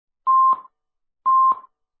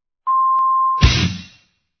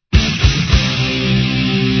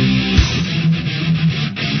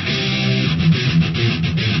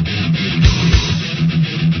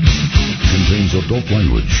adult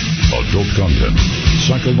language, adult content,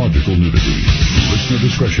 psychological nudity. Listener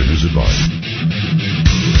discretion is advised.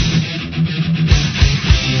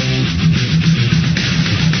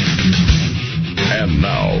 And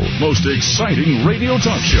now, most exciting radio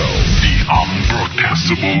talk show, the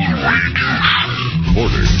Unbroadcastable Radio.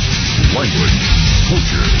 Borders, language,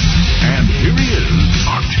 culture, and here he is,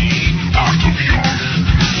 Akim Bartovian.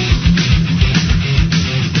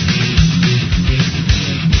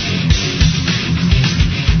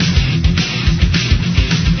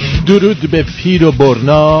 درود به پیر و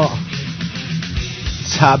برنا،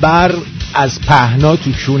 تبر از پهنا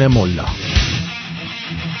تو کون ملا.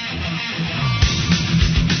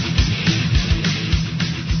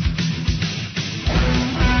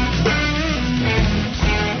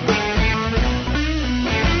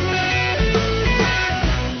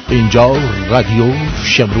 اینجا رادیو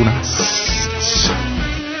شمرون است.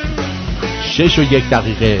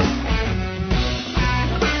 6:01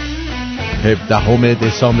 17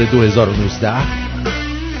 دسامبر 2019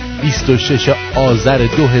 26 آذر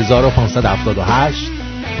 2578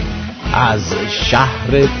 از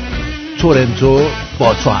شهر تورنتو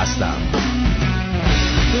با تو هستم.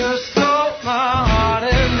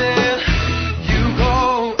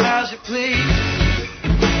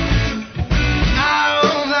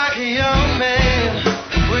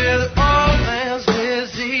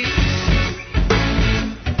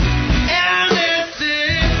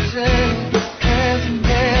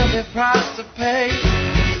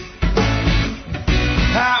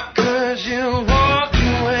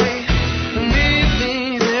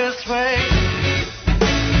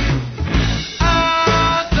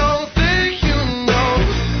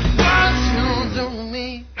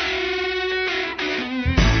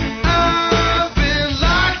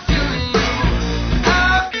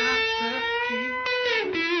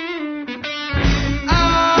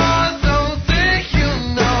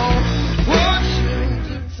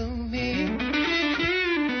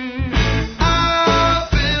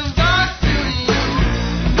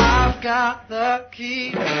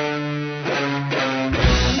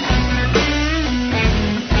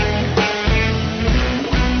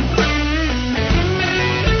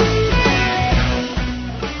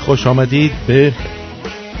 خوش آمدید به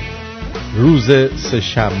روز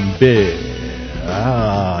سه‌شنبه.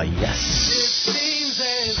 یس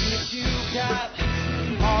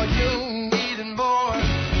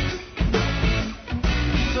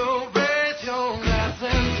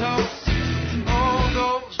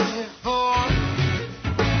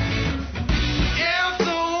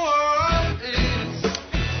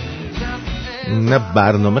نه،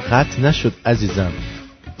 برنامه قطع نشد عزیزم.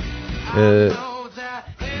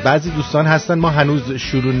 بعضی دوستان هستن ما هنوز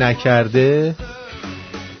شروع نکرده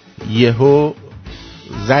یهو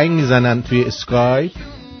زنگ میزنن توی اسکایپ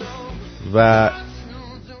و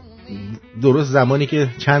درست زمانی که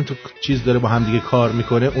چند تا چیز داره با هم دیگه کار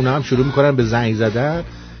میکنه اونا هم شروع میکنن به زنگ زدن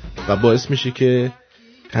و باعث میشه که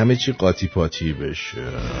همه چی قاطی پاتی بشه.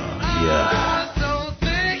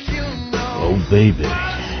 Oh baby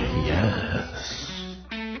yes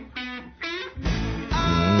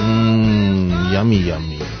یامی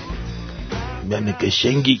یامی من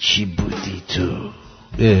قشنگی کی بودی تو.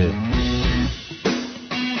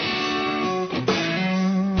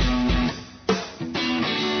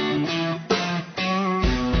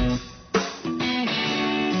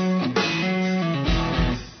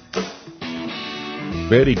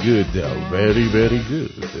 Very good very very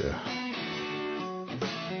good.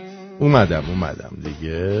 اومدم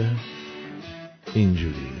دیگه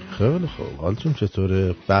اینجوری. خیلی خوب، حالتون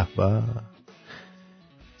چطوره؟ به به،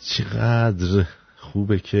 چقدر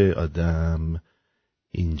خوبه که آدم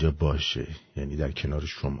اینجا باشه، یعنی در کنار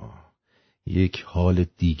شما یک حال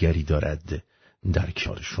دیگری دارد در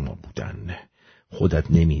کنار شما بودن،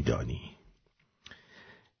 خودت نمیدانی.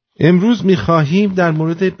 امروز میخواهیم در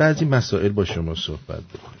مورد بعضی مسائل با شما صحبت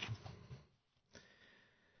بکنیم.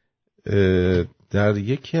 در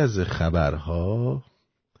یکی از خبرها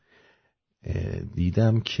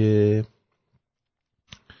دیدم که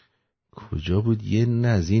کجا بود، یه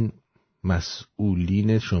نزین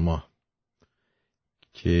مسئولین شما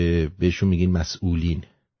که بهشون میگین مسئولین،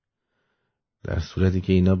 در صورتی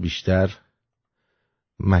که اینا بیشتر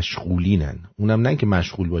مشغولینن. اونم نه که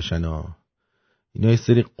مشغول باشن اینا یه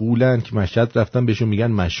سری قولن که مشهد رفتن بهشون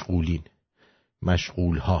میگن مشغولین،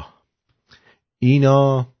 مشغول ها.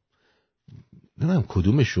 اینا نمیدونم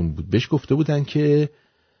کدومشون بود، بهش گفته بودن که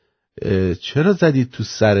چرا زدید تو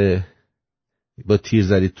سر، با تیر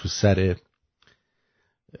زدید تو سر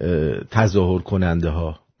تظاهر کننده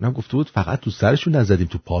ها. اونم گفته بود فقط تو سرشون نزدیم،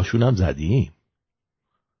 تو پاشون هم زدیم.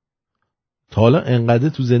 تا حالا انقدر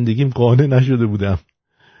تو زندگیم قانع نشده بودم.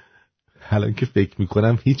 الان که فکر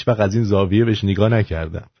میکنم هیچ وقت از این زاویه بهش نگاه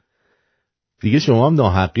نکردم. دیگه شما هم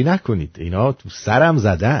ناحقی نکنید. اینا تو سرم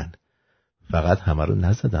زدن، فقط همه رو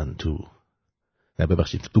نزدن تو، نه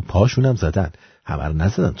ببخشید تو پاشون هم زدن، همه رو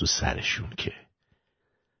نزدن تو سرشون. که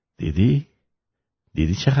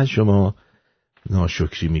دیدی چقدر شما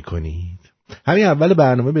ناشکری میکنید. همین اول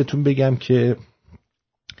برنامه بهتون بگم که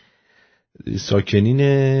ساکنین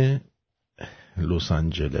لس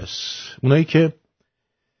آنجلس، اونایی که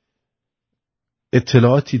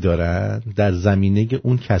اطلاعاتی دارن در زمینه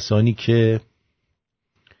اون کسانی که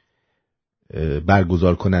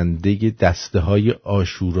برگزار کننده دسته های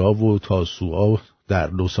عاشورا و تاسوعا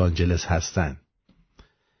در لس آنجلس هستن،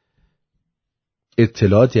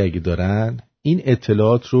 اطلاعاتی اگه دارن این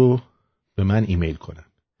اطلاعات رو به من ایمیل کنن.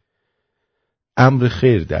 امر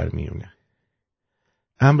خیر در میونه،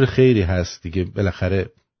 امر خیری هست دیگه، بالاخره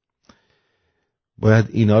باید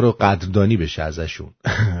اینا رو قدردانی بشه ازشون.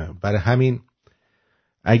 برای همین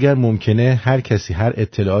اگر ممکنه هر کسی هر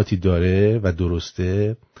اطلاعاتی داره و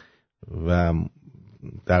درسته و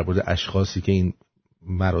در مورد اشخاصی که این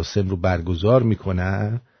مراسم رو برگزار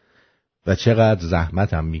میکنن و چقدر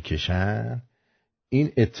زحمت هم میکشن،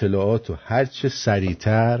 این اطلاعات رو هر چه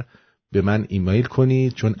سریعتر به من ایمیل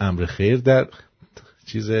کنید، چون امر خیر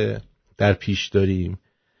در پیش داریم.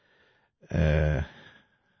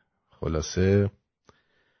 خلاصه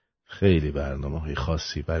خیلی برنامه‌های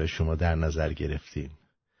خاصی برای شما در نظر گرفتیم.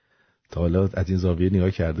 تا حالا از این زاویه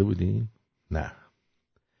نگاه کرده بودین؟ نه.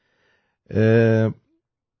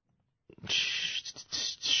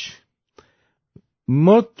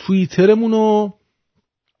 ما توییتر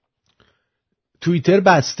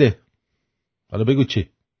بسته. حالا بگو چی؟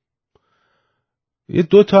 یه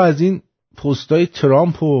 2 تا از این پستای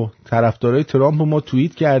ترامپ و طرفدارای ترامپ رو ما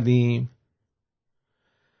توییت کردیم،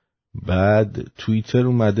 بعد توییتر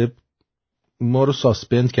اومده ما رو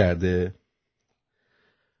ساسپند کرده.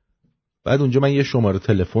 بعد اونجا من یه شماره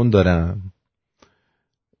تلفن دارم،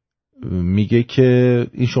 میگه که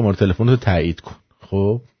این شماره تلفن رو تایید کن.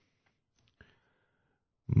 خب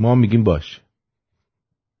ما میگیم باش،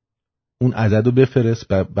 اون عدد رو بفرست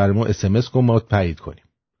برای ما SMS کن ما تایید کنیم.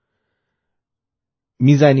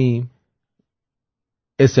 میزنیم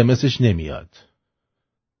SMSش نمیاد.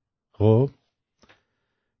 خب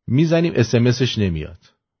میزنیم SMSش نمیاد.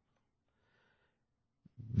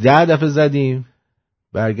 10 دفعه زدیم،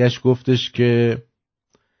 برگشت گفتش که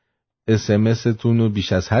SMSتون رو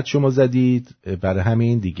بیش از حد شما زدید، برای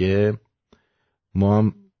همین دیگه ما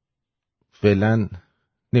هم فعلا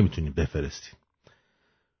نمیتونیم بفرستیم.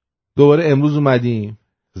 دوباره امروز اومدیم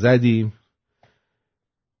زدیم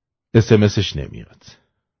SMSش نمیاد.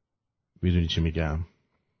 میدونی چی میگم؟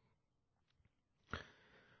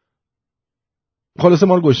 خلاصه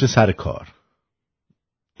ما رو گذاشته سر کار.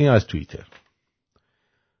 این از توییتر.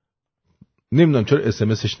 نمیدونم چرا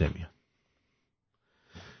SMSش نمیاد.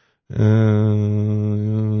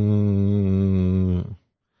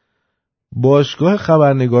 باشگاه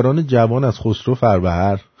خبرنگاران جوان از خسرو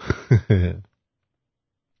فروهر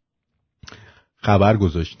خبر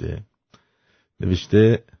گذاشته،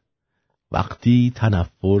 نوشته وقتی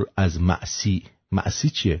تنفر از معصی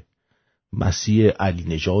چیه؟ مسیح علی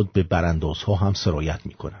نژاد به براندازها هم سرایت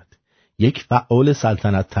می کند. یک فعال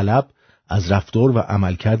سلطنت طلب از رفتار و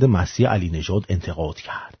عملکرد مسیح علی نژاد انتقاد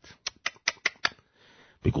کرد.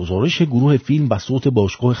 به گزارش گروه فیلم بساط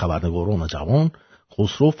باشگاه خبرنگاران جوان،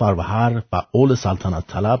 خسرو فروهر فعال سلطنت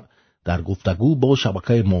طلب در گفتگو با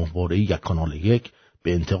شبکه ماهواره یک کانال 1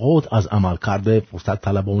 به انتقاد از عملکرد فرصت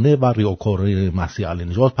طلبانه و ریاکاری مسیح علی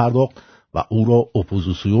نژاد پرداخت و او را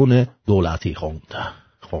اپوزیسیون دولتی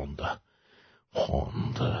خوانده.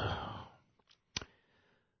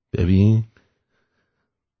 ببین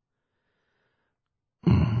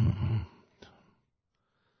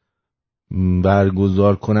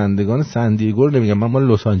برگزار کنندگان سندیگو رو نمیگم، من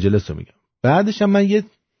مال لس آنجلس رو میگم. بعدش هم من یه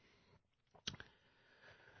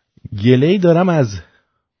گله‌ای دارم از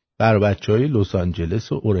بچه‌های لس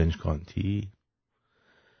آنجلس و اورنج کانتی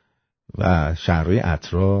و شهرهای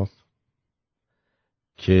اطراف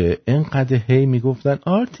که اینقدر هی میگفتن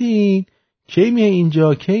آرتین کی میای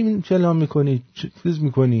اینجا، کی فلان میکنی، چیز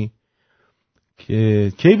میکنی،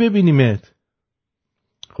 که کی ببینیمت.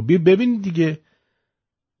 خب بیا ببینید دیگه،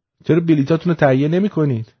 چرا بلیتاتون رو تهیه نمی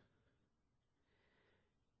کنید؟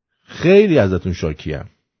 خیلی ازتون شاکیم،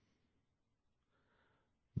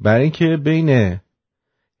 برای اینکه بین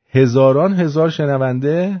هزاران هزار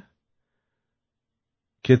شنونده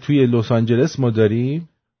که توی لس آنجلس ما داریم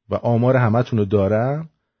و آمار همتون رو دارم،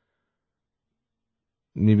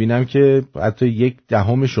 میبینم که حتی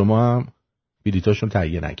 1/10 شما هم بلیتاشون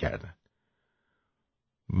تهیه نکردن.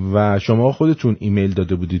 و شما خودتون ایمیل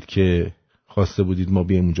داده بودید که خواسته بودید ما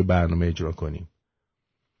بیایم اونجا برنامه اجرا کنیم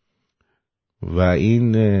و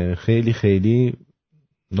این خیلی خیلی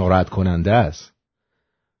ناراحت کننده است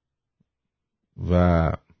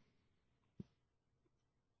و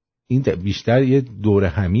این بیشتر یه دور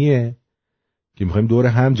همیه که میخوایم دور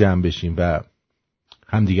هم جمع بشیم و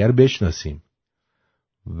همدیگر رو بشناسیم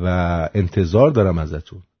و انتظار دارم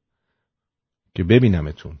ازتون که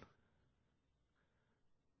ببینمتون.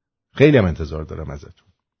 خیلی هم انتظار دارم ازتون.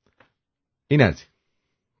 این از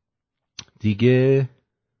دیگه.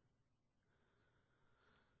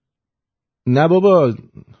 نه بابا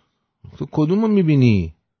تو کدومو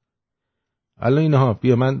میبینی الان؟ اینها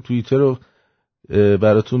بیا من توییتر رو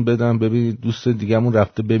براتون بدم ببینید. دوست دیگه‌مون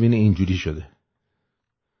رفته ببینه اینجوری شده.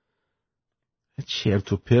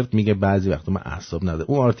 چرت و پرت میگه بعضی وقتا من اعصاب ندارم.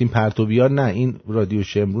 اون آرتین پرتوبیار نه، این رادیو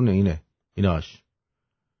شمرونه.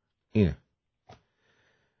 اینه.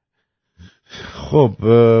 خب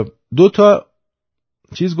 2 تا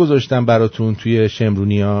چیز گذاشتم براتون توی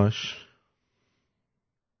شمرونیاش.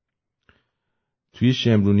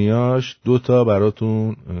 2 تا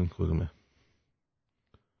براتون. کدومه؟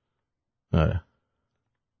 آره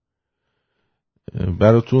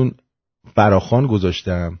براتون فراخوان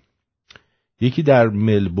گذاشتم. یکی در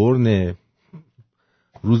ملبورن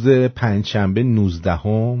روز پنجشنبه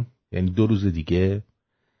 19، یعنی 2 روز دیگه،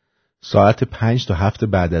 ساعت 5 تا 7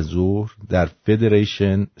 بعد از ظهر در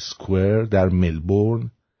فدریشن سکوئر در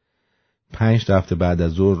ملبورن. 5 تا 7 بعد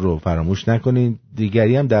از ظهر رو فراموش نکنید.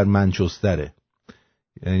 دیگری هم در منچستره،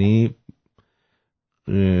 یعنی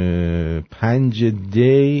 5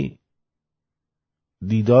 دی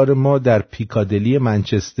دیدار ما در پیکادلی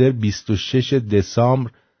منچستر 26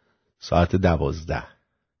 دسامبر ساعت 12.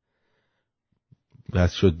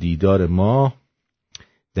 بس شد دیدار ما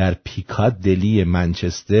در پیکادلی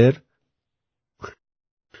منچستر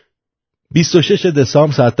 26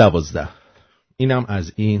 دسامبر ساعت 12. اینم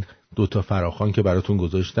از این 2 تا فراخوان که براتون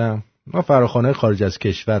گذاشتم. من فراخوان‌های خارج از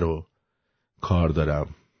کشور رو کار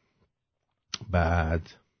دارم. بعد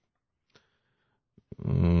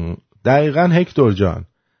دقیقاً هکتور جان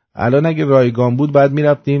الان اگه رایگان بود بعد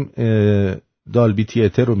میرفتیم دالبی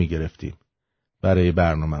تیاتر رو میگرفتیم برای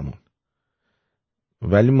برنامه‌مون،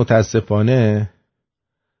 ولی متاسفانه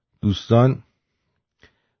دوستان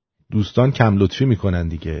کم لطفی میکنن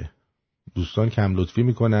دیگه.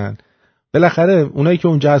 بالاخره اونایی که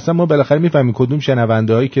اونجا هستن ما بالاخره میفهمیم کدوم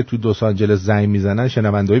شنونده‌هایی که تو لس آنجلس زنگ میزنن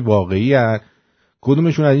شنونده‌های واقعی هستن،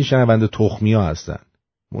 کدومشون از این شنونده تخمی‌ها هستن.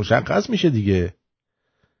 مشخص میشه دیگه.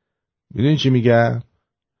 میدونین چی میگم؟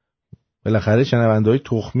 بالاخره شنونده‌های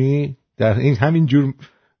تخمی در این همین جور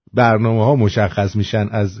برنامه‌ها مشخص میشن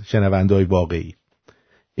از شنونده‌های واقعی.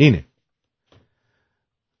 اینه.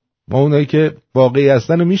 ما اونایی که واقعی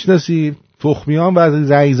هستن رو میشناسیم، تخمیان و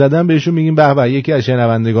زنگ زدن بهشون میگیم به به یکی از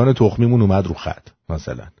شنوندگان تخمیمون اومد رو خط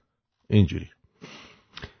مثلا. اینجوری.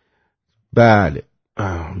 بله.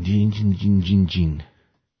 جین.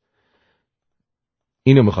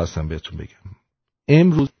 اینو میخواستم بهتون بگم.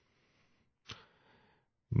 امروز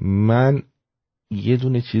من یه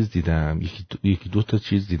دونه چیز دیدم، یکی 2 تا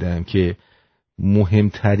چیز دیدم که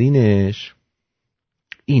مهمترینش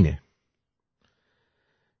اینه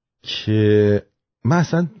که من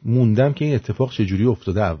اصلا موندم که این اتفاق چجوری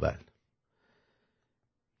افتاده. اول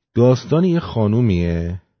داستان یه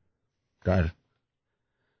خانومیه در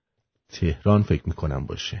تهران فکر میکنم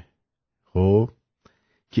باشه، خب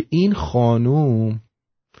که این خانوم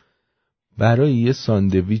برای یه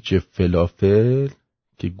ساندویچ فلافل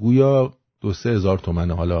که گویا 2-3 هزار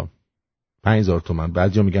تومنه، حالا 5,000 تومن،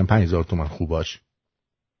 بعضیا میگن 5,000 تومن خوباش،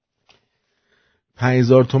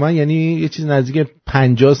 5,000 تومن یعنی یه چیز نزدیک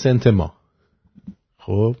 50 سنت ما.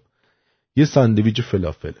 خب یه ساندویچ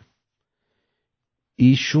فلافل.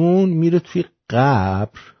 ایشون میره توی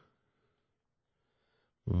قبر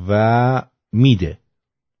و میده.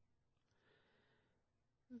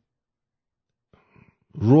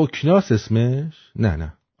 رکناس اسمش؟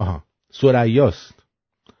 نه ثریاست.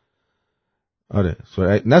 آره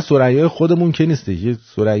نه ثریای خودمون که نیسته، یه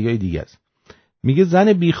ثریای دیگه است. میگه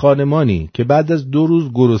زن بی خانمانی که بعد از 2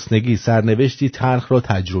 روز گرسنگی سرنوشتی تلخ را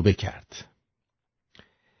تجربه کرد.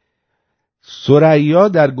 ثریا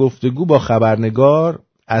در گفتگو با خبرنگار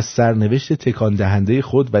از سرنوشت تکان دهنده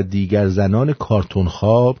خود و دیگر زنان کارتون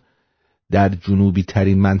خواب در جنوبی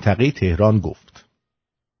ترین منطقه تهران گفت.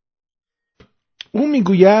 او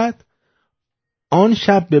میگوید آن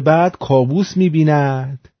شب به بعد کابوس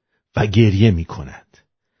می‌بیند و گریه می‌کند،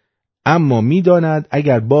 اما می‌داند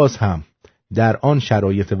اگر باز هم در آن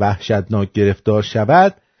شرایط وحشتناک گرفتار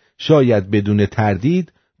شود شاید بدون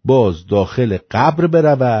تردید باز داخل قبر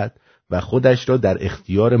برود و خودش را در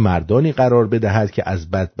اختیار مردانی قرار بدهد که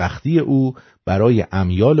از بدبختی او برای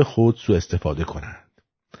امیال خود سوء استفاده کنند.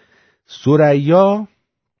 ثریا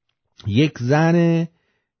یک زن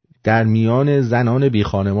در میان زنان بی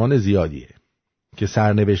خانمان زیادیه که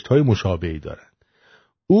سرنوشت‌های مشابهی دارند.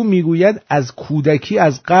 او میگوید از کودکی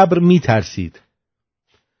از قبر میترسید،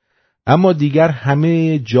 اما دیگر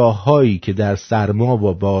همه جاهایی که در سرما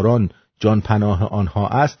و باران جان پناه آنها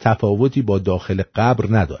است تفاوتی با داخل قبر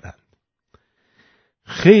ندارند.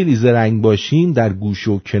 خیلی زرنگ باشیم در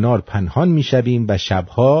گوشه و کنار پنهان میشویم و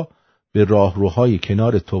شبها به راهروهای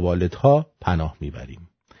کنار توالت‌ها پناه میبریم.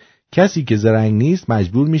 کسی که زرنگ نیست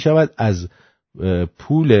مجبور میشود از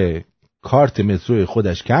پول کارت مترو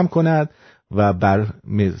خودش کم کند و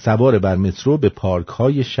سوار بر مترو به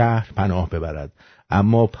پارک‌های شهر پناه ببرد،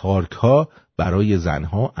 اما پارک‌ها برای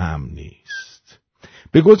زنها امن نیست.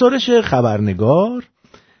 به گزارش خبرنگار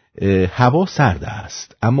هوا سرد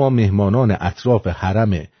است، اما مهمانان اطراف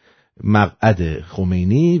حرم مقعد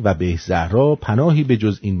خمینی و بهزهرا پناهی به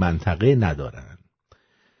جز این منطقه ندارند.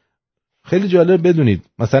 خیلی جالب بدونید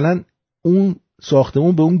مثلا اون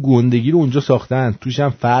ساختمون به اون گندگی رو اونجا ساختن، توش هم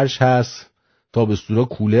فرش هست، تابستونا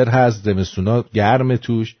کولر هست، زمستونا گرمه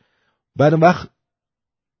توش، بعد وقت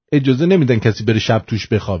اجازه نمیدن کسی بره شب توش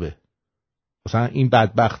بخوابه. مثلا این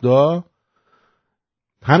بدبختا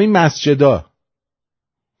همین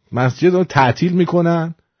مسجد رو تعطیل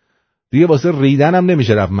میکنن دیگه، واسه ریدن هم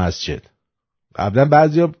نمیشه رفت مسجد. قبلا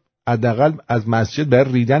بعضیا حداقل از مسجد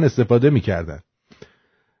برای ریدن استفاده میکردن،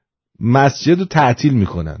 مسجد رو تعطیل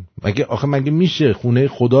میکنن. مگه میشه خونه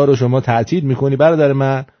خدا رو شما تعطیل میکنی برادر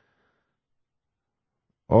من؟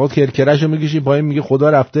 آقا کرکرش رو میکشی پایین میگه خدا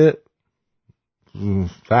رفته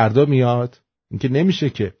فردا میاد. این که نمیشه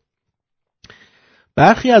که.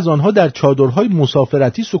 برخی از آنها در چادرهای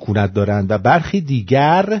مسافرتی سکونت دارند و برخی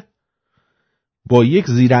دیگر با یک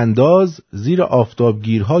زیرانداز زیر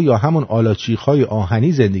آفتابگیرها یا همون آلاچیق‌های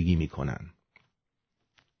آهنی زندگی میکنند.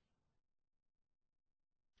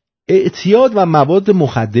 اعتیاد و مواد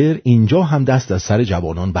مخدر اینجا هم دست از سر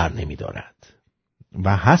جوانان بر نمی دارد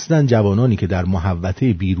و هستند جوانانی که در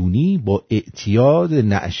محوطه بیرونی با اعتیاد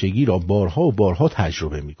نعشگی را بارها و بارها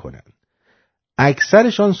تجربه می کنند.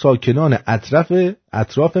 اکثرشان ساکنان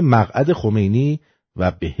اطراف مقعد خمینی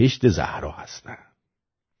و بهشت زهرا هستند.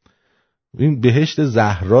 این بهشت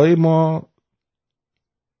زهرای ما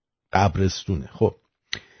قبرستونه. خب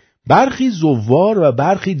برخی زوار و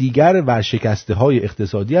برخی دیگر ورشکسته های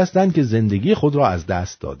اقتصادی هستند که زندگی خود را از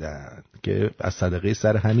دست دادند، که از صدقه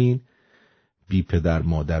سر همین بی پدر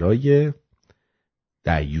مادرای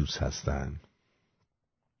دیوس هستند.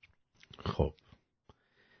 خب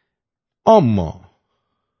اما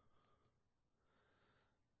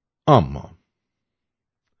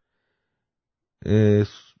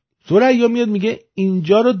ثریا میاد میگه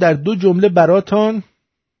اینجا رو در 2 جمله براتان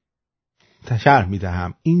شرح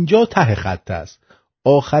میدهم. اینجا ته خط است.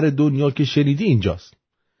 آخر دنیا که شنیدی اینجاست.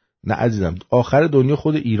 نه عزیزم، آخر دنیا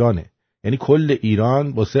خود ایرانه. یعنی کل ایران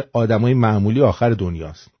واسه آدمای معمولی آخر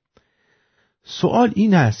دنیاست. سوال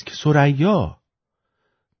این است که ثریا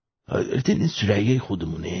این ثریای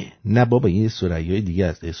خودمونه؟ نه بابا، این ثریای دیگه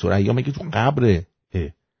است. ثریا مگه تو قبره؟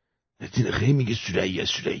 خیلی میگه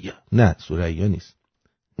ثریا. نه ثریا نیست.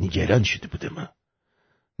 نگران شده بودم من.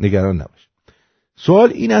 نگران نباش. سوال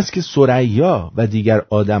این است که ثریا و دیگر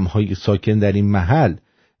آدم‌های ساکن در این محل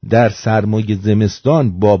در سرمای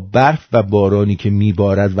زمستان با برف و بارانی که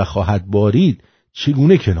میبارد و خواهد بارید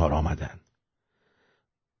چگونه کنار آمدند؟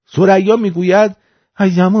 ثریا میگوید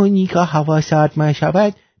از زمانی که هوا سرد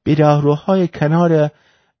می‌شود به راهروهای کنار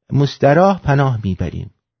مستراح پناه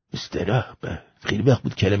میبریم. مستراح؟ خیلی وقت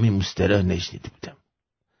بود کلمه مستراح نشنیده بودم.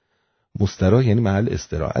 مستراح یعنی محل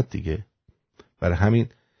استراحت دیگه، برای همین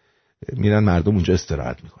میرن مردم اونجا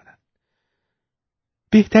استراحت میکنن.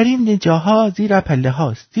 بهترین جاها زیر پله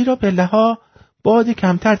هاست، زیرا پله ها باد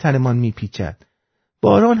کمتر تنمان میپیچد،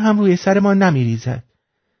 باران هم روی سرمان نمیریزد.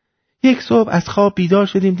 یک صبح از خواب بیدار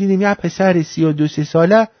شدیم دیدیم یک پسر 32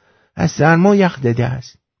 ساله از سرما یخ داده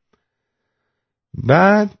است.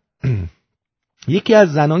 بعد یکی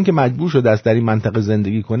از زنان که مجبور شده است در این منطقه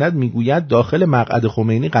زندگی کند میگوید داخل مقعد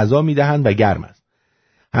خمینی غذا میدهند و گرم است.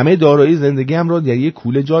 همه دارایی زندگیم را در یک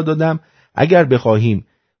کوله جا دادم. اگر بخواهیم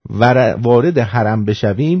وارد حرم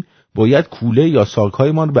بشویم باید کوله یا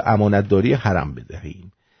ساک‌هایمان را به امانتداری حرم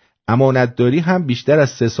بدهیم. امانتداری هم بیشتر از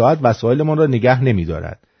 3 ساعت وسایلمان را نگه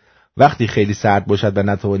نمی‌دارد. وقتی خیلی سرد باشد و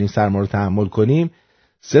نتوانیم سرما را تحمل کنیم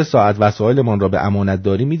 3 ساعت وسایلمان را به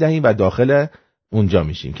امانتداری می‌دهیم و داخل اونجا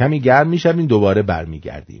میشیم. کمی گرم میشویم دوباره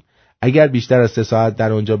برمیگردیم. اگر بیشتر از 3 ساعت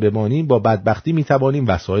در اونجا بمانیم با بدبختی میتوانیم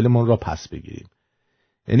وسایلمان را پس بگیریم.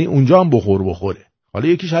 یعنی اونجا هم بخوره. حالا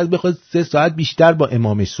یکی شاید بخواد 3 ساعت بیشتر با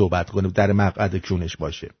امامش صحبت کنه، در مقعد کونش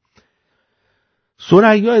باشه.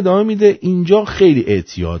 ثریا ادامه میده اینجا خیلی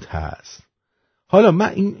اعتیاد هست. حالا من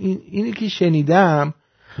اینی که شنیدم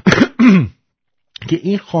که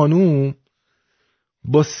این خانوم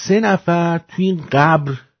با 3 نفر توی این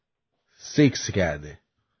قبر سکس کرده.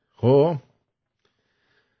 خب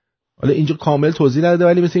حالا اینجا کامل توضیح نداده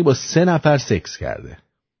ولی مثل این با 3 نفر سکس کرده.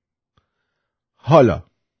 حالا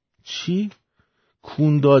چی؟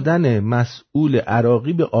 کون دادن مسئول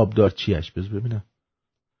عراقی به آبدارچیش. ببینم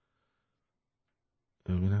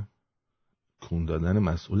کون دادن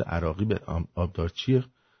مسئول عراقی به آبدارچی.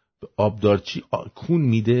 به آبدارچی کون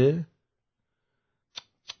میده؟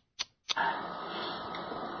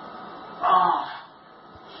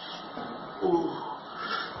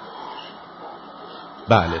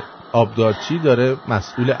 بله، آبدارچی داره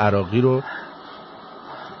مسئول عراقی رو.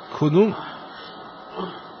 کدوم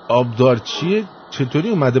آبدارچی چطوری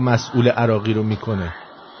اومده مسئول عراقی رو میکنه؟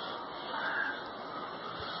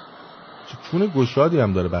 چه کون گشادی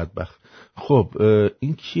هم داره بدبخت. خب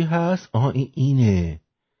این کی هست؟ اینه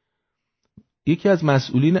یکی از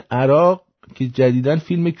مسئولین عراق که جدیداً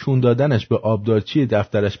فیلم کون دادنش به آبدارچی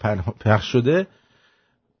دفترش پخش شده.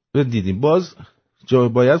 دیدیم. باز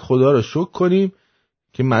باید خدا رو شکر کنیم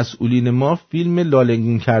که مسئولین ما فیلم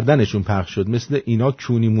لالنگون کردنشون پخش شد. مثل اینا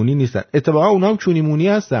کونی مونی نیستن. اتفاقا اونا هم کونی مونی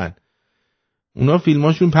هستن. اونا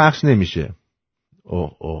فیلماشون پخش نمیشه.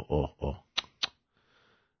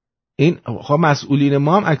 این خب مسئولین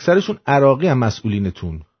ما هم اکثرشون عراقی هم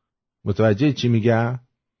مسئولینتون. متوجه چی میگم؟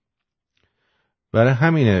 برای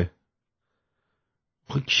همینه.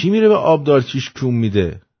 خب کی میره به آبدارچیش کون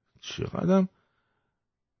میده؟ چقدرم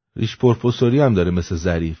ریش پروفسوری هم داره مثل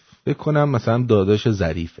ظریف. فکر کنم مثلا داداش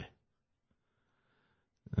ظریفه.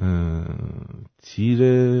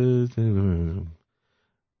 تیره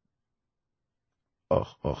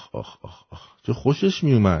چه خوشش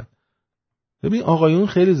میومد. ببین آقایون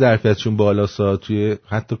خیلی ظرفیتشون بالاست توی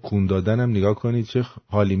حتی کون دادن هم نگاه کنید چه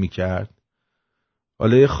حالی میکرد.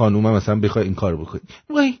 حالا یه خانوم هم مثلا بخواه این کار بکنی،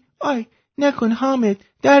 وای نکن حامد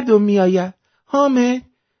دردم میآید، حامد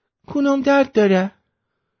کونم درد داره.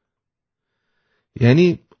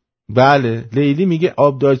 یعنی بله لیلی میگه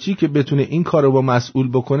آبدارچی که بتونه این کارو با مسئول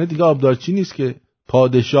بکنه دیگه آبدارچی نیست که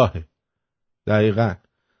پادشاهه. دقیقاً.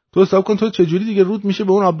 تو حساب کن تو چجوری دیگه رود میشه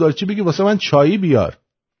به اون آبدارچی بگی واسه من چایی بیار.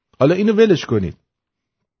 حالا اینو ولش کنید.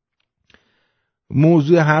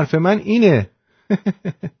 موضوع حرف من اینه.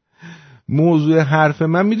 موضوع حرف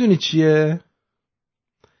من میدونی چیه؟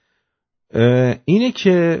 اینه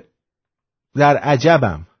که در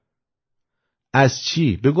عجبم. از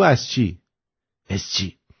چی؟ بگو از چی؟ از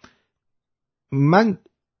چی؟ من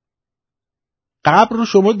قبر رو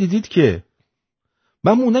شما دیدید که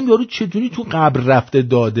من موندم یارو چجوری تو قبر رفته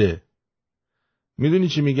داده. میدونی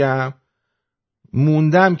چی میگم؟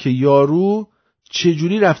 موندم که یارو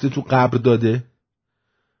چجوری رفته تو قبر داده.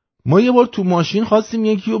 ما یه بار تو ماشین خواستیم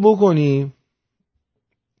یکی رو بکنیم،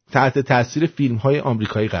 تحت تاثیر فیلم های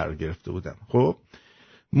آمریکایی قرار گرفته بودم. خب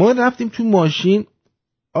ما رفتیم تو ماشین.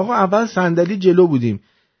 آقا اول صندلی جلو بودیم،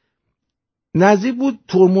 نزدیک بود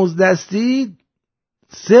ترمز دستی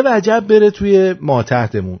 3 وجب بره توی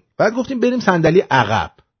ماتحتمون. بعد گفتیم بریم صندلی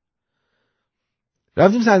عقب.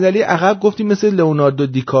 رفتیم صندلی عقب، گفتیم مثل لئوناردو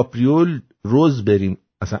دیکاپریو روز بریم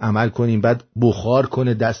اصلا عمل کنیم، بعد بخار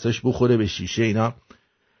کنه دستاش بخوره به شیشه اینا.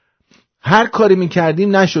 هر کاری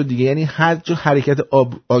میکردیم نشد دیگه. یعنی هر جا حرکت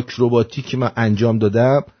آکروباتیک من انجام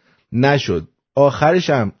دادم نشد. آخرش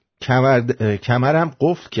هم کمرم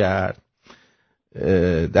قفل کرد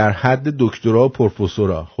در حد دکترا و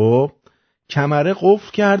پروفسورا. خب کمره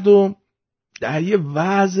قفل کرد و در یه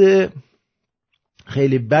وضع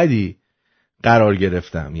خیلی بدی قرار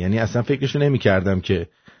گرفتم. یعنی اصلا فکرشو نمی کردم که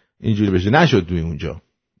اینجوری بشه. نشد دوی اونجا.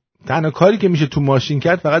 تنها کاری که میشه تو ماشین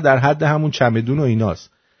کرد فقط در حد همون چمدون و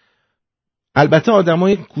ایناست. البته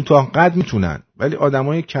آدمای کوتاه قد میتونن، ولی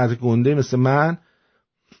آدمای کج گنده مثل من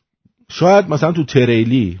شاید مثلا تو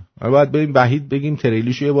تریلی باید بریم وحید بگیم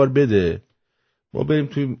تریلیشو یه بار بده، ما بریم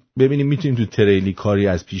تو ببینیم میتونیم تو تریلی کاری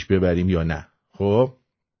از پیش ببریم یا نه. خب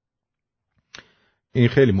این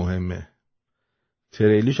خیلی مهمه.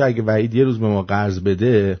 تریلیش اگه وحید یه روز به ما قرض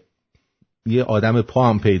بده، یه آدم پا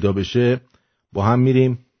هم پیدا بشه، با هم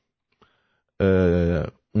میریم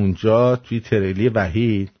اونجا توی تریلی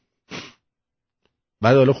وحید.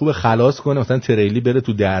 بعد حالا خوبه خلاص کنه مثلا تریلی بره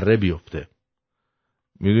تو دره بیفته.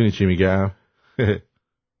 میدونی چی میگم؟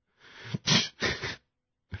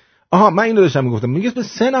 آها من اینو داشتم میگفتم. میگه به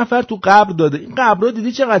 3 نفر تو قبر داده. این قبر رو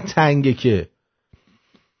دیدی چقدر تنگه که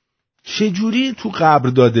چجوری تو قبر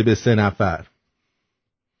داده به 3 نفر؟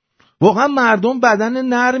 واقعا مردم بدن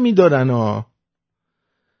نرمی دارن ها.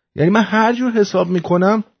 یعنی من هر جور حساب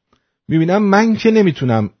میکنم میبینم من که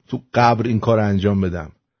نمیتونم تو قبر این کار انجام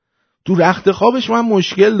بدم. تو رخت خوابش من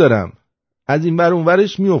مشکل دارم، از این ور اون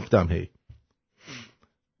ورش میافتم هی.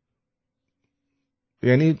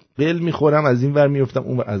 یعنی قل میخورم، از این ور میافتم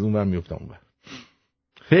اون ور، از اون ور میافتم اون ور.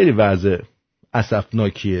 خیلی وضع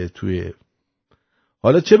اسفناکیه توی.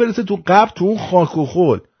 حالا چه برسه تو قبر، تو اون خاک و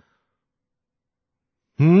خول.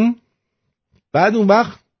 بعد اون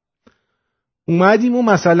وقت اومدیم و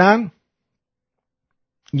مثلا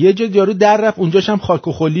یه جا یارو در رفت، اونجاش هم خاک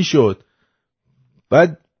و خلی شد.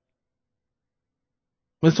 بعد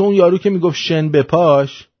مثل اون یارو که میگفت شن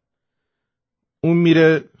بپاش، اون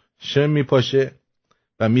میره شن میپاشه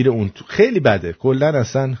و میره اون تو. خیلی بده کلن.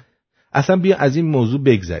 اصلا بیا از این موضوع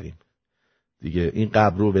بگذریم دیگه، این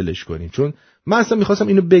قبر رو ولش کنیم. چون من اصلا میخواستم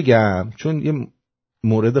اینو بگم چون یه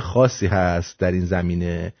مورد خاصی هست در این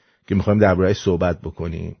زمینه که میخوایم درباره‌اش صحبت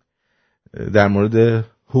بکنیم، در مورد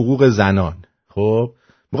حقوق زنان. خب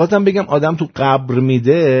میخواستم بگم آدم تو قبر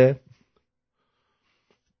میده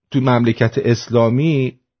تو مملکت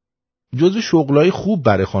اسلامی جزو شغلای خوب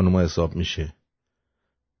برای خانوما حساب میشه.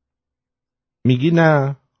 میگی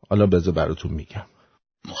نه؟ حالا بذار براتون میگم.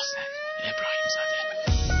 محسن ابراهیم زاده.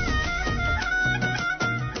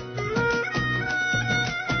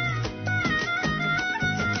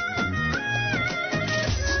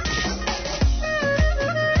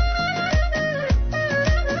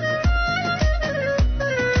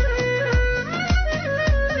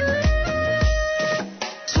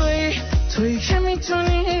 تویی که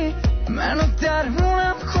میتونی منو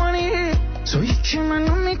درمونم کنی، تویی که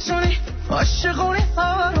منو میتونی عاشقونه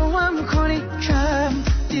آرومم کنی. کم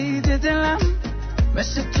دیده دلم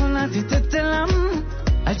مثل تو ندیده دلم،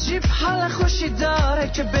 عجیب حال خوشی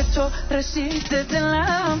داره که به تو رسیده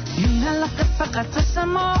دلم. این علاقه فقط واسه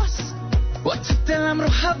ماست و تو دلم رو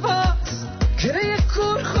حواست، گره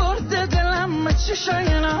کور خورده دلم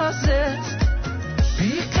چشای نازت.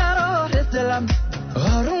 بیقرار دلم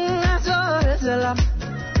آروم نداره دلم،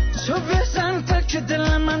 تو بزن تا که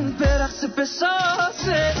دل من برقصه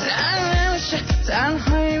بسازه. نمیشه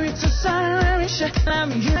تنهایی بی تو سر نمیشه،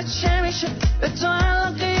 نمیگه چه میشه به تو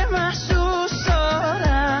علاقه محسوس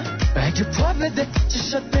دارم. اگه پا بده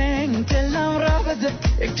چشات به این دلم را بده،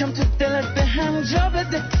 یکم تو دلت به هم جا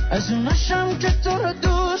بده، از اوناشم که تو رو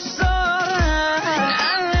دوست دارم.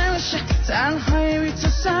 نمیشه تنهایی بی تو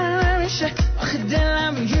سر نمیشه، آخه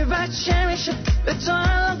دلم یه بچه میشه به تو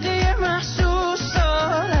علاقه محسوس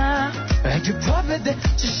دارم. اگه پا بده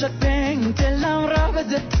چشات به این دلم را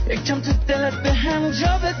بده، یکم تو دلت به هم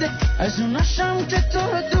جا بده، از اوناشم که تو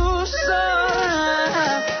رو دوست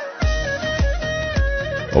دارم.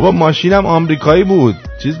 بابا ماشینم آمریکایی بود،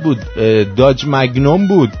 چیز بود، داج مگنوم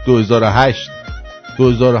بود. 2008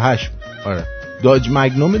 آره داج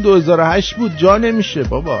مگنوم 2008 بود. جا نمیشه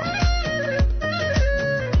بابا.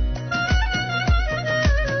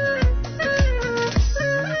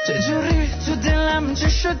 چجوری تو دلم چه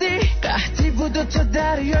شدی، قحطی بود و تو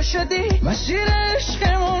دریا شدی، مسیر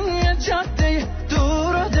عشقمون یه جاده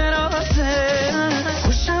دور و درازه.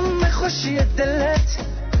 خوشم به خوشی دلت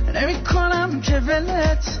نمی کنم که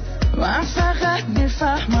ولت، من فقط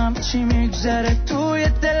میفهمم چی میگذره توی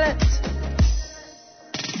دلت.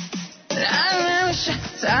 نمیشه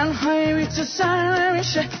تنهایی بی تو سر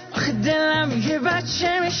نمیشه، آخه دلم یه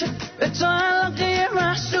بچه میشه به تو علاقه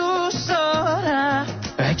محسوس دارم.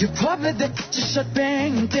 اگه پا بده چشات به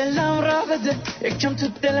این دلم را بده، یکم تو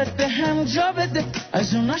دلت به هم جا بده،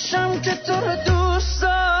 از اوناشم که تو رو دوست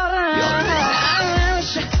دارم.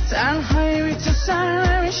 نمیشه تنهایی بی تو سر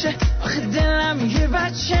نمیشه، آخه دلم یه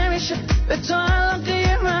بچه میشه به تو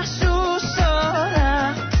علاقه محسوس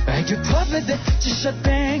دارم. اگه پا بده چشات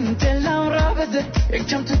به این دلم را بده،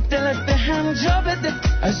 یکم تو دلت به هم جا بده،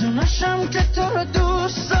 از اوناشم که تو رو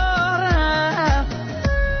دوست دارم.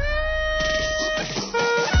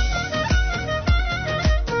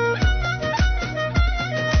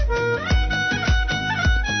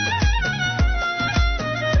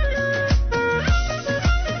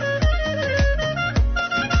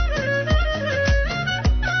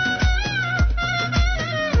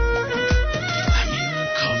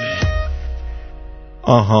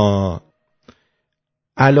 آها،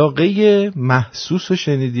 علاقه محسوس رو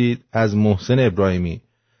شنیدید از محسن ابراهیمی.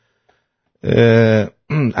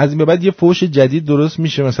 از این به بعد یه فوش جدید درست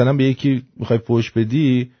میشه، مثلا به یکی میخوای فوش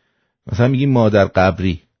بدی مثلا میگی مادر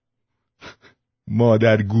قبری،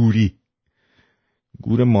 مادر گوری،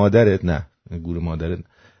 گور مادرت، نه گور مادرت،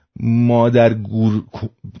 مادر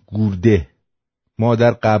گورده،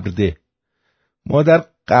 مادر قبرده، مادر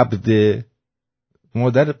قبرده،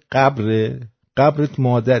 مادر قبره، قبرت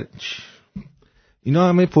مادر. اینا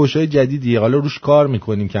همه پوشای جدیدیه، حالا روش کار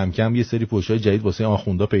میکنیم کم کم، یه سری پوشای جدید واسه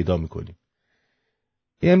آخوندا پیدا میکنیم.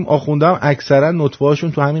 این آخوندا هم اکثرا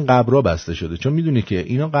نطفه‌هاشون تو همین قبرها بسته شده، چون میدونی که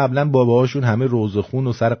اینا قبلا باباهاشون همه روزه خون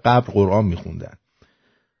و سر قبر قرآن میخوندن.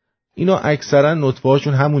 اینا اکثرا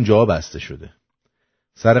نطفه‌هاشون همون جا بسته شده،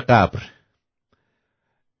 سر قبر.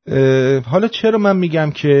 حالا چرا من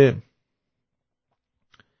میگم که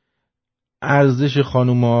ارزش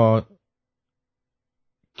خانوما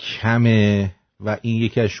کمه و این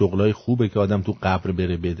یکی از شغلای خوبه که آدم تو قبر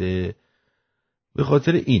بره بده؟ به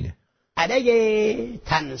خاطر اینه. علیه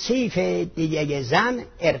تنصیف دیگه زن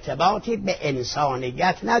ارتباطی به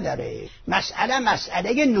انسانیت نداره.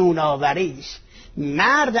 مسئله نوناوری است.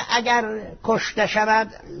 مرد اگر کشته شود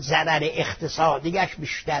ضرر اقتصادیش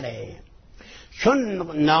بیشتره، چون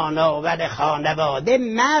نانآور خانواده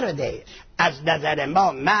مرده. از نظر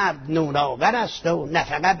ما مرد نونآور است و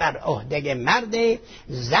نفقه بر عهده مرده.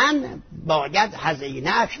 زن باید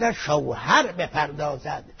هزینه‌اش را شوهر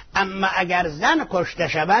بپردازد. اما اگر زن کشته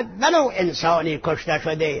شود ولو انسانی کشته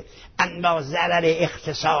شده، اما ضرر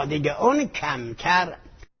اقتصادی اون کمتر.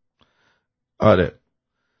 آره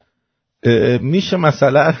میشه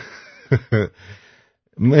مثلا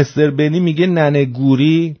مستر بنی میگه ننه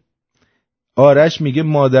گوری، آرش میگه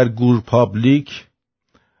مادر گور پابلیک،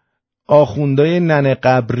 آخوندای ننه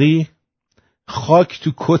قبری، خاک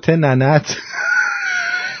تو کت ننت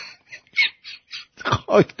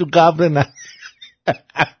خاک تو قبر ننت.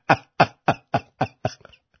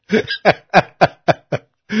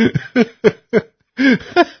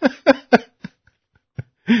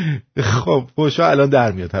 خب پوشا الان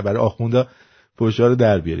در میاد، برای آخوندا پوشا رو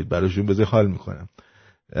در بیارید براشون، بذار حال میکنم.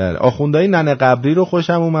 آخوندای ننه قبری رو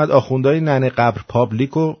خوشم اومد، آخوندای ننه قبر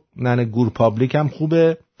پابلیک و ننه گور پابلیک هم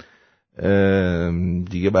خوبه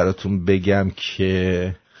دیگه. براتون بگم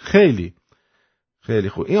که خیلی خیلی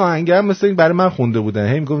خوب. این آهنگ هم مثل برای من خونده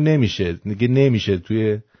بودن، هی میگفت نمیشه، دیگه نمیشه،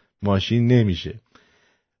 توی ماشین نمیشه.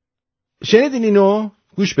 شنیدین اینو؟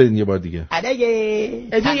 گوش بدین یه بار دیگه. علیه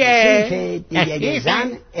تنصیف دیگه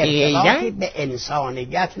زن ارتباطی به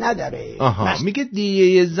انسانیت نداره. میگه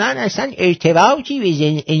دیگه زن اصلا ارتباطی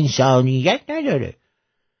به انسانیت نداره.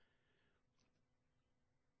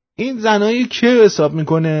 این زنایی که حساب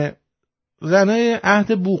میکنه؟ زنای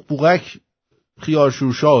عهد بوق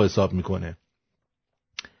خیارشورشا حساب میکنه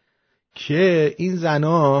که این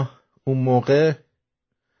زنا اون موقع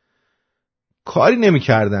کاری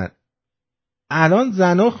نمیکردن. الان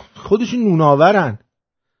زنا خودشون نوناورن.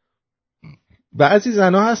 بعضی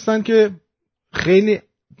زنا هستن که خیلی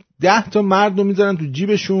 10 تا مرد رو میذارن تو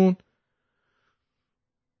جیبشون،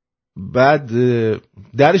 بعد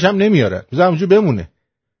درش هم نمیارن، بذار همونجور بمونه.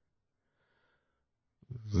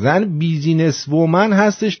 زن بیزینس وومن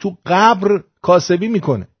هستش، تو قبر کاسبی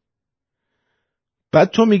میکنه. بعد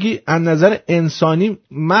تو میگی از نظر انسانی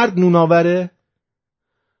مرد نوناوره؟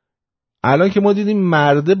 الان که ما دیدیم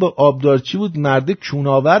مرده با آبدارچی بود، مرده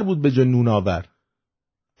کوناور بود به جای نوناور.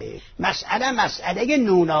 مسئله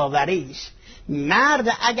نوناوری است. مرد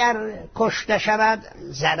اگر کشته شود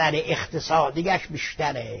ضرر اقتصادیش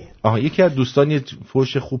بیشتره. یکی از دوستان یه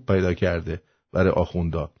فوش خوب پیدا کرده برای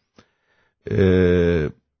آخوندا،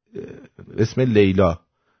 اسم لیلا،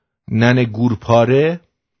 ننه گورپاره.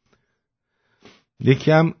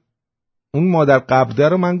 یکی هم اون مادر قبضه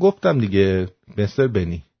رو من گفتم دیگه، مستر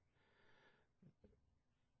بنی.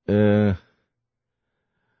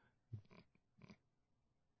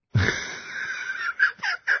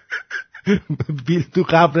 بیل تو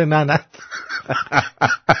قبر ننت.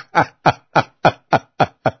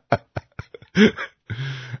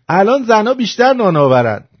 الان زنا بیشتر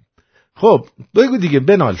نانآورن. خب بگو دیگه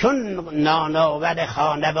بنال. چون نانآور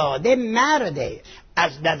خانواده مرده.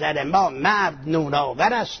 از نظر ما مرد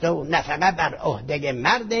نوناور است و نفقه بر عهده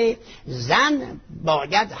مرده. زن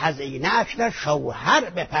باید هزینه‌اش را شوهر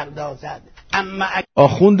بپردازد. اما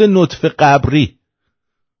آخوند نطفه قبری.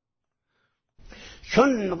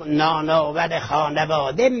 چون نانآور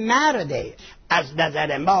خانواده مرده. از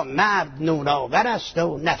نظر ما مرد نوناور است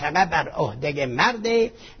و نفقه بر عهده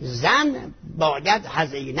مرده. زن باید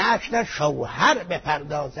هزینه‌اش را شوهر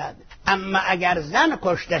بپردازد. اما اگر زن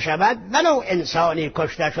کشته شود ولو انسانی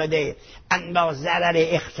کشته شده، اما ضرر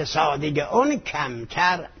اقتصادی اون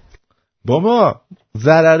کمتر. بابا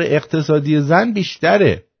ضرر اقتصادی زن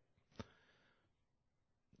بیشتره.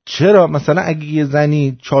 چرا؟ مثلا اگه یه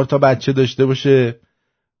زنی 4 تا بچه داشته باشه،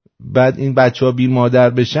 بعد این بچه‌ها بی مادر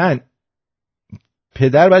بشن،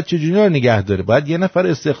 پدر باید چجوری رو نگه داره؟ باید یه نفر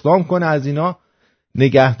استخدام کنه از اینا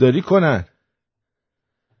نگهداری کنن.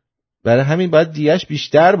 برای همین باید دیهش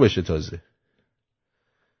بیشتر باشه. تازه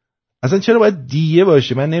اصلا چرا باید دیه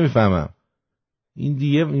باشه؟ من نمیفهمم. این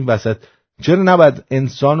دیه این وسط چرا نباید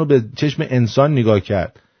انسان رو به چشم انسان نگاه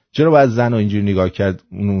کرد؟ چرا باید زن رو اینجوری نگاه کرد،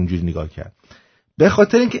 اونو اونجوری نگاه کرد؟ به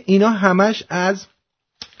خاطر اینکه اینا همش از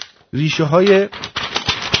ریشه های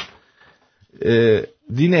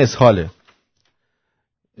دین اسحاله.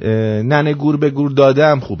 ننه گور به گور داده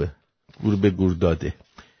هم خوبه، گور به گور داده.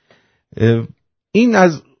 این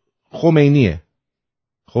از خمینیه.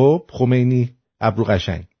 خب خمینی ابرو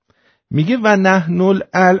قشنگ میگه و نحن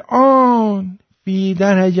الان فی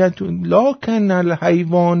درجت لکن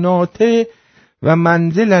الحیوانات و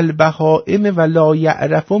منزل البهائم و لا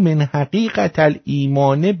یعرف من حقیقت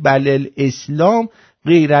الایمان بل الاسلام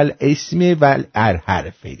غیر الاسم و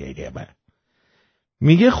الحرف.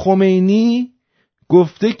 میگه خمینی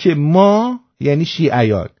گفته که ما یعنی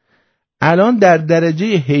شیعیان الان در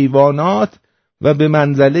درجه حیوانات و به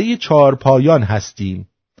منزله چارپایان هستیم.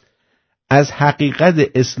 از حقیقت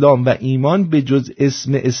اسلام و ایمان به جز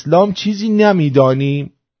اسم اسلام چیزی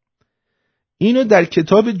نمیدانیم. اینو در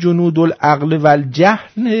کتاب جنود العقل و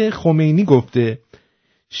الجهل خمینی گفته.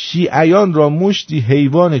 شیعیان را مشتی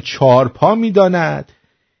حیوان چارپا میداند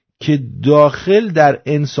که داخل در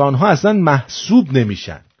انسانها اصلا محسوب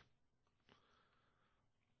نمیشن.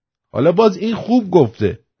 حالا باز این خوب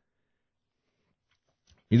گفته.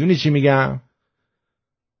 میدونی چی میگم؟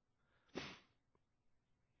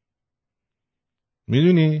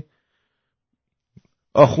 میدونی؟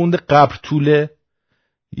 آخوند قبر طوله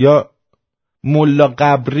یا ملا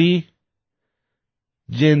قبری،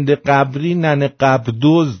 جند قبری، ننه قبر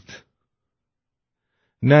دزد،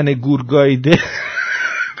 ننه گورگایده.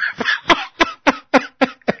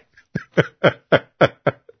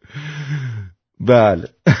 بله.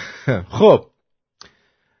 خب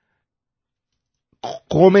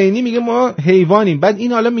خمینی میگه ما حیوانیم. بعد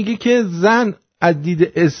این حالا میگه که زن از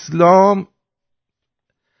دید اسلام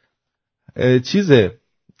چیزه،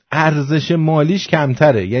 ارزش مالیش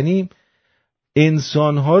کمتره. یعنی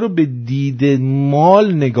انسانها رو به دید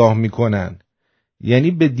مال نگاه میکنن،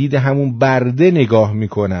 یعنی به دید همون برده نگاه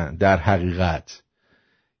میکنن در حقیقت.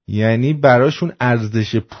 یعنی براشون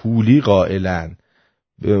ارزش پولی قائلن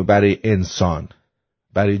برای انسان،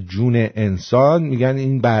 برای جون انسان. میگن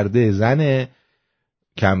این برده زنه،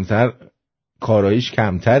 کمتر کارایش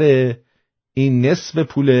کمتره، این نصف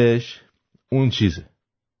پولش، اون چیزه.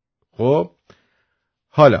 خب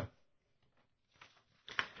حالا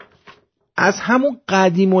از همون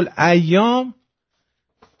قدیم الایام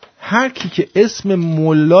هر کی که اسم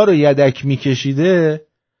ملا رو یدک میکشیده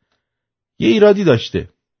یه ایرادی داشته.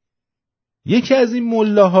 یکی از این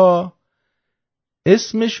ملاها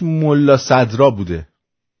اسمش ملا صدرا بوده.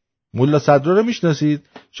 ملا صدرا رو میشناسید؟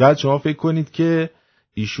 شاید شما فکر کنید که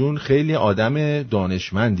ایشون خیلی آدم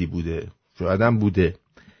دانشمندی بوده، شاید هم بوده،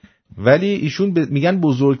 ولی ایشون میگن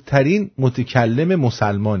بزرگترین متکلم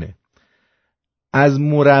مسلمانه. از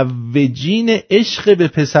مروجین عشق به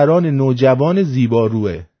پسران نوجوان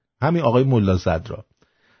زیباروه همین آقای ملا صدرا.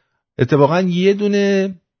 اتفاقا یه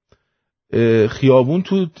دونه خیابون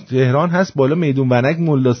تو تهران هست بالا میدون ونک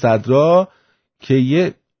ملا صدرا که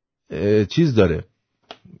یه چیز داره،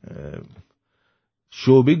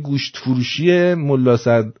 شعبه گوشت فروشی ملا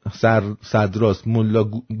صدراست،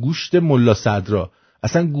 گوشت ملا صدرا.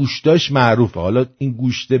 اصلا گوشتاش معروفه. حالا این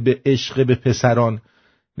گوشت به عشق به پسران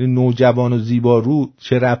نوجوان و زیبارو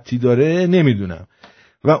چه ربطی داره نمیدونم.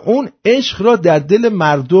 و اون عشق را در دل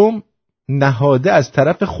مردم نهاده از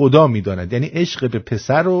طرف خدا میداند. یعنی عشق به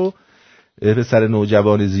پسر و پسر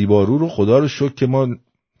نوجوان زیبارو رو، خدا رو شکر که ما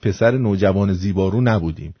پسر نوجوان زیبارو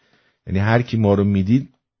نبودیم. یعنی هر کی ما رو میدید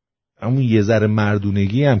همون یه ذره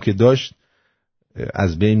مردونگی هم که داشت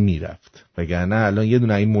از بین میرفت، وگرنه الان یه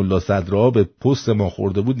دونه این ملا صدرا به پست ما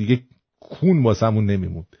خورده بود دیگه کون واسمون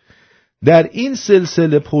نمیموند. در این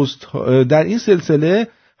سلسله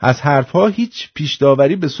از حرفها هیچ پیش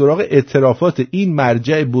داوری به سراغ اعترافات این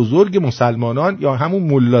مرجع بزرگ مسلمانان یا همون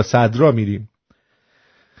ملا صدرا میریم.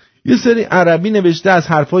 یه سری عربی نوشته از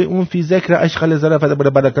حرفای اون فی ذکر عشق لزرفت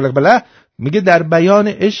بلا، میگه در بیان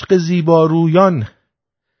عشق زیبارویان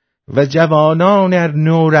و جوانان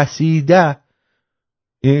نورسیده.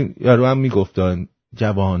 این یارو هم میگفتن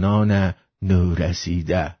جوانان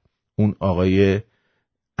نورسیده، اون آقای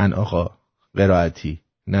آقا قرائتی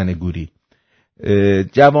ننگوری.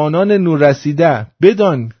 جوانان نورسیده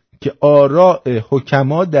بدان که آراء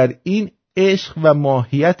حکما در این عشق و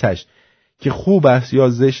ماهیتش که خوب است یا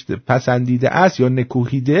زشت، پسندیده است یا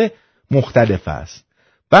نکوهیده مختلف است.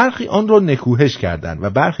 برخی آن را نکوهش کردند و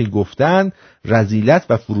برخی گفتند رذیلت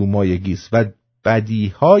و فرومایگی است و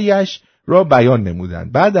بدیهایش را بیان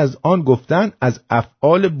نمودند. بعد از آن گفتند از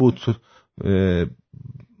افعال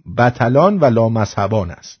بطلان و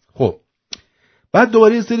لامذهبان است. خب بعد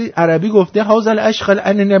دوباره یه سری عربی گفته هازل اشخل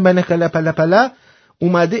ان من کلا پلا پلا،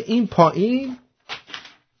 اومده این پایین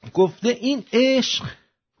گفته این عشق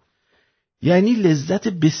یعنی لذت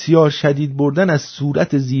بسیار شدید بردن از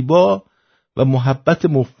صورت زیبا و محبت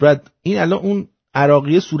مفرد. این الان اون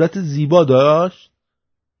عراقیه صورت زیبا داشت.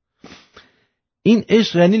 این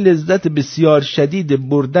عشق یعنی لذت بسیار شدید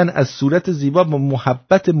بردن از صورت زیبا و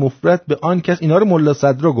محبت مفرد به آن کس، اینا رو ملا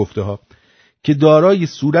صدرا گفته ها، که دارای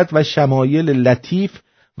صورت و شمایل لطیف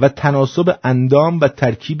و تناسب اندام و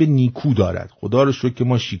ترکیب نیکو دارد. خدا رو شکر که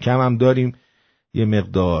ما شکم هم داریم یه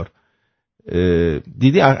مقدار.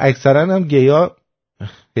 دیدی اکثرا هم گیا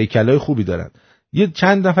هیکلای خوبی دارن. یه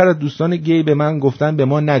چند نفر از دوستان گی به من گفتن به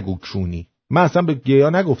ما نگو کونی. من اصلا به گیا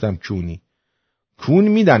نگفتم کونی. کون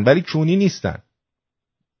میدن ولی کونی نیستن.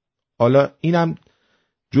 حالا اینم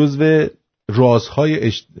جزو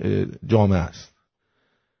رازهای جامعه است.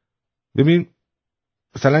 ببین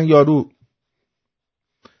مثلا یارو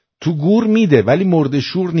تو گور میده ولی مرد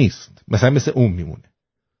شور نیست، مثل اون میمونه.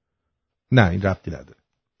 نه این ربطی نداره.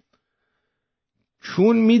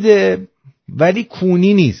 کون میده ولی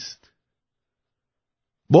کونی نیست،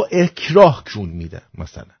 با اکراه کون میده.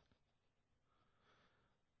 مثلا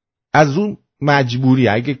از اون مجبوری،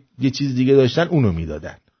 اگه یه چیز دیگه داشتن اونو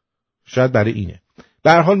میدادن، شاید برای اینه.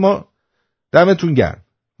 به هر حال ما دمتون گرم،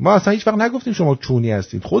 ما اصلا هیچ وقت نگفتیم شما کونی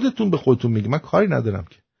هستید، خودتون به خودتون میگی. من کاری ندارم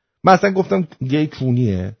که. من اصلا گفتم گی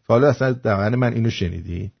کونیه، حالا اصلا دهن من اینو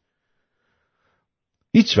شنیدی؟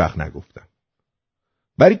 هیچ وقت نگفتم.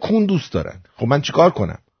 برای کون دوست دارن. خب من چیکار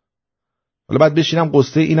کنم؟ حالا بعد بشینم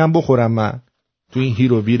قصه اینم بخورم من تو این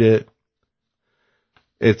هیرو ویر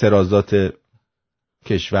اعتراضات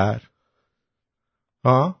کشور؟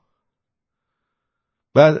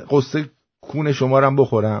 بعد قصه کون شما رو هم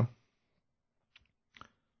بخورم؟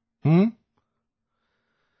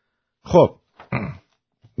 خب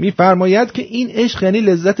میفرماید که این عشق یعنی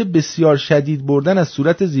لذت بسیار شدید بردن از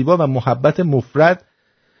صورت زیبا و محبت مفرد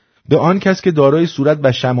به آن کس که دارای صورت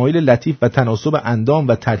و شمایل لطیف و تناسب اندام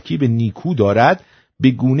و ترکیب نیکو دارد،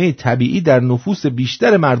 به گونه طبیعی در نفوس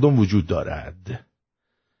بیشتر مردم وجود دارد.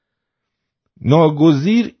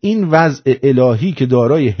 ناگزیر این وضع الهی که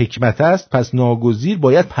دارای حکمت است، پس ناگزیر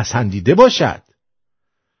باید پسندیده باشد.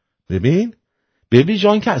 ببین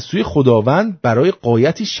جان که از سوی خداوند برای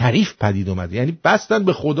غایتی شریف پدید اومده. یعنی بستن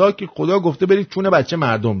به خدا که خدا گفته برید چونه بچه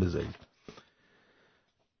مردم بذارید.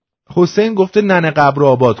 حسین گفته ننه قبر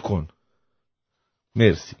آباد کن.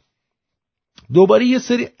 مرسی. دوباره یه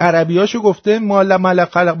سری عربیاشو گفته مال ملک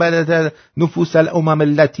خلق بلد نفوس الامم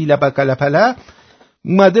التي لبکل پلا،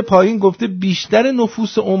 اومده پایین گفته بیشتر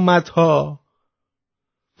نفوس امتها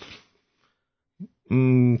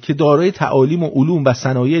که دارای تعالیم و علوم و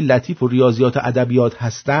صنایع لطیف و ریاضیات و ادبیات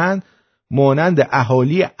هستند، مانند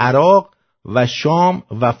اهالی عراق و شام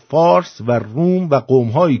و فارس و روم و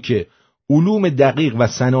قوم‌هایی که علوم دقیق و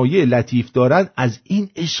صنایع لطیف دارند، از این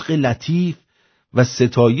عشق لطیف و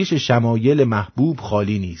ستایش شمایل محبوب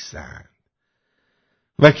خالی نیستند.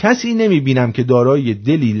 و کسی نمی‌بینم که دارای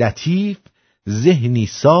دلی لطیف، ذهنی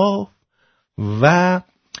صاف و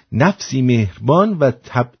نفسی مهربان و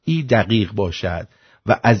طبعی دقیق باشد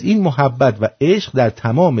و از این محبت و عشق در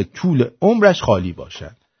تمام طول عمرش خالی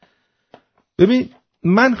باشد. ببین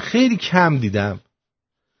من خیلی کم دیدم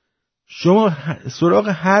شما سراغ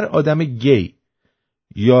هر آدم گی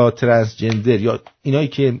یا ترنسجندر یا اینایی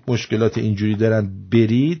که مشکلات اینجوری دارن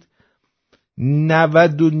برید،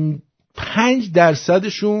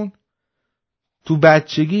 95% تو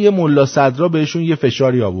بچگی یه ملا صدرا بهشون یه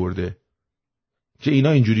فشاری آورده که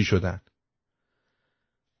اینا اینجوری شدن.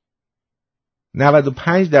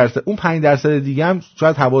 95%. اون 5% دیگه هم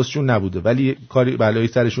شاید حواسشون نبوده ولی کاری بلایی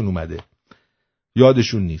سرشون اومده،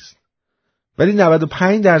 یادشون نیست. ولی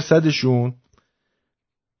 95%شون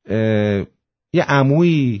یه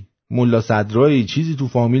عمویی ملا صدرایی چیزی تو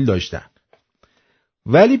فامیل داشتن.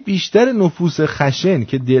 ولی بیشتر نفوس خشن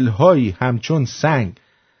که دلهایی همچون سنگ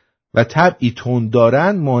و طبعی تند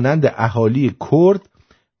دارند، مانند اهالی کرد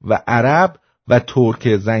و عرب و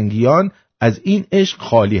ترک زنگیان، از این عشق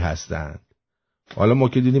خالی هستند. حالا ما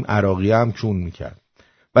که دیدیم عراقی هم چون میکرد.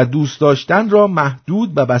 و دوست داشتن را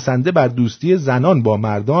محدود و بسنده بر دوستی زنان با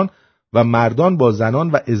مردان و مردان با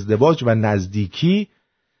زنان و ازدواج و نزدیکی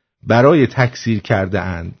برای تکثیر کرده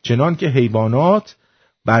اند، چنان که حیوانات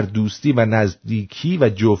بر دوستی و نزدیکی و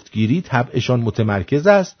جفتگیری طبعشان متمرکز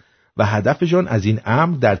است و هدفشان از این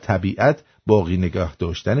امر در طبیعت باقی نگاه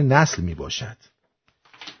داشتن نسل می باشد.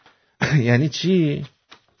 یعنی چی؟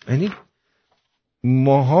 یعنی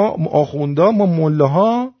ماها آخوندا، ما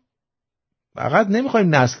ملاها فقط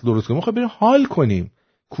نمیخوایم نسل درست کنیم، میخوایم بریم حال کنیم،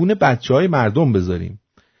 کونه بچه های مردم بذاریم.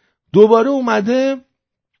 دوباره اومده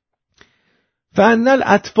فانل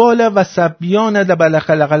اطفال و صبیان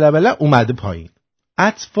لبلقلقلبله اومده پایین.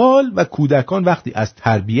 اطفال و کودکان وقتی از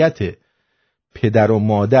تربیت پدر و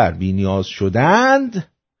مادر بی نیاز شدند،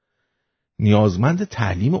 نیازمند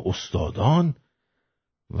تعلیم استادان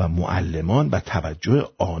و معلمان و توجه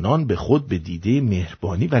آنان به خود به دیده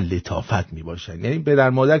مهربانی و لطافت می باشند. یعنی پدر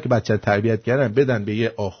مادر که بچه تربیت کردن بدن به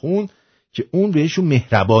یه آخوند که اون بهشون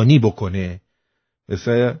مهربانی بکنه،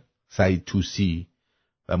 مثل سعید طوسی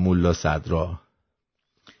و ملا صدرا.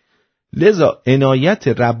 لذا عنایت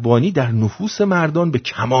ربانی در نفوس مردان به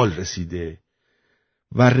کمال رسیده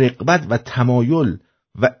و رغبت و تمایل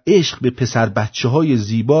و عشق به پسر بچه های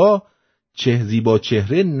زیبا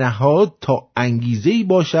چهره نهاد تا انگیزه‌ای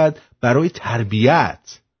باشد برای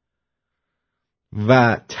تربیت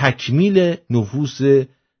و تکمیل نفوس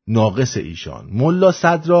ناقص ایشان. ملا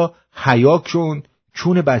صدرا حیا کن،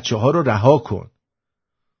 چون بچه ها رو رها کن.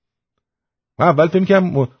 من اول فکر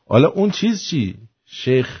می‌کردم حالا اون چیز چی؟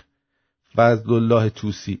 شیخ فضل الله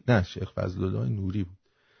طوسی، نه شیخ فضل الله نوری بود.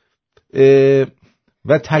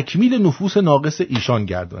 و تکمیل نفوس ناقص ایشان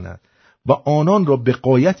گردانند و آنان را به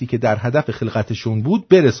غایتی که در هدف خلقتشون بود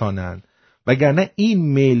برسانند، وگرنه این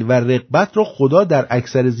میل و رغبت را خدا در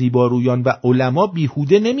اکثر زیبارویان و علما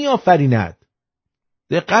بیهوده نمی آفریند.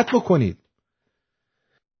 دقت بکنید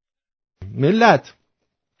ملت،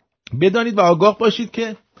 بدانید و آگاه باشید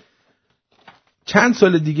که چند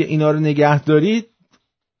سال دیگه اینا رو نگه دارید،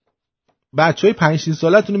 بچهای 5-6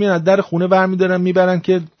 سالتون رو میان از در خونه برمیدارن میبرن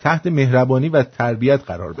که تحت مهربانی و تربیت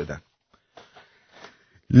قرار بدن.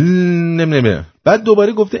 نمی‌دونم. بعد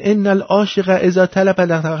دوباره گفته ان العاشق اذا طلب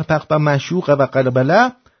لقب معشوق و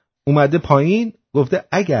قلبله، اومده پایین گفته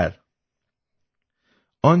اگر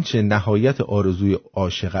آنچه نهایت آرزوی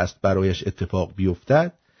عاشق است برایش اتفاق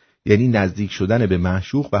بیفتد، یعنی نزدیک شدن به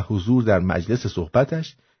معشوق و حضور در مجلس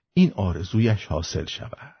صحبتش، این آرزویش حاصل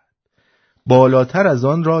شود. بالاتر از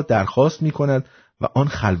آن را درخواست می کند و آن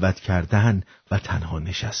خلوت کردن و تنها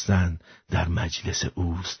نشستن در مجلس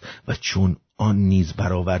اوست و چون آن نیز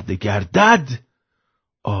برآورده گردد،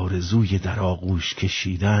 آرزوی در آغوش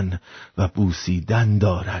کشیدن و بوسیدن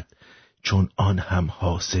دارد. چون آن هم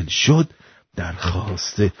حاصل شد،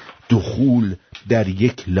 درخواست دخول در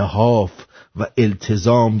یک لحاف و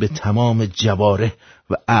التزام به تمام جوارح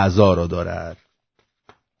و اعضا را دارد.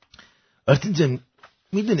 آرتین جان،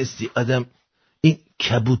 میدونستی آدم این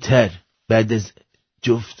کبوتر بعد از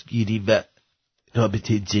جفتگیری و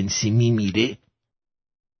رابطه جنسی میمیره؟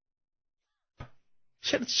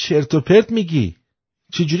 چرا چرت و پرت میگی؟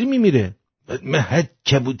 چجوری میمیره؟ من هر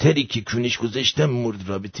کبوتری که کونش گذاشتم مرد،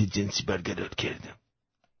 رابطه جنسی برقرار کردم.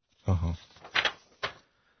 آها،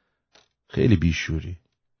 خیلی بیشوری.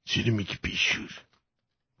 چرا میگی بیشور؟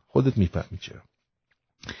 خودت میفهمی چرا.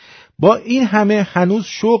 با این همه هنوز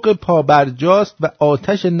شوق پا برجاست و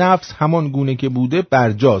آتش نفس همان گونه که بوده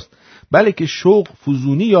برجاست. بله که شوق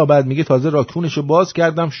فزونی یابد. میگه تازه راکونشو باز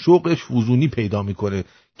کردم، شوقش فزونی پیدا میکنه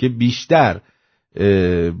که بیشتر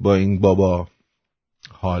با این بابا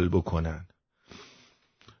حال بکنن.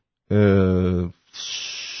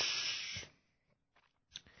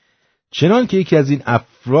 چنان که یکی از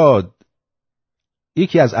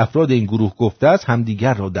افراد این گروه گفته است،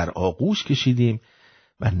 همدیگر را در آغوش کشیدیم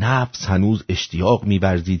و نفس هنوز اشتیاق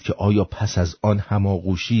می‌ورزید که آیا پس از آن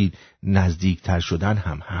هماغوشی نزدیکتر شدن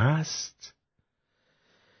هم هست؟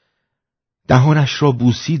 دهانش را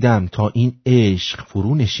بوسیدم تا این عشق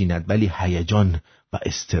فرو نشیند، ولی هیجان و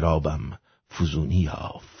اضطرابم فزونی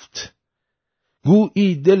یافت.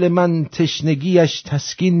 گویی دل من تشنگیش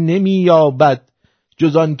تسکین نمی‌یابد،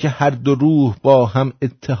 جز آن که هر دو روح با هم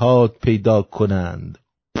اتحاد پیدا کنند.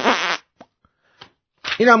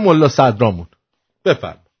 اینم ملا صدرامون.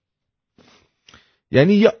 بفرم.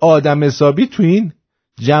 یعنی یه آدم حسابی تو این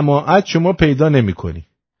جماعت شما پیدا نمی کنی.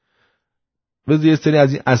 بذار یه سری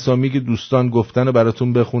از این اسامی که دوستان گفتن رو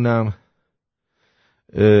براتون بخونم.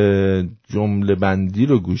 جمله بندی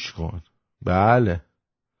رو گوش کن. بله.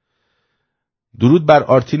 درود بر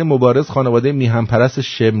آرتین مبارز، خانواده میهن پرست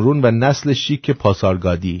شمرون و نسل شیک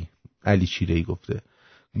پاسارگادی. علی چیره‌ای گفته.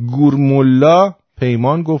 گورمولا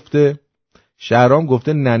پیمان گفته. شهرام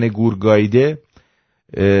گفته ننه گورگایده.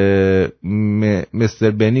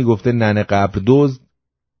 مستر بنی گفته ننه قبردوز.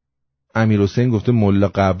 امیر حسین گفته ملا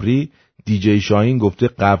قبری. دیجی شاهین گفته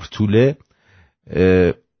قبر طوله.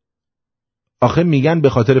 آخه میگن به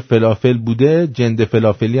خاطر فلافل بوده، جند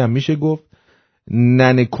فلافلی هم میشه گفت.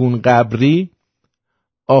 ننه کون قبری،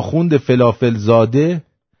 آخوند فلافل زاده،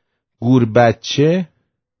 گور بچه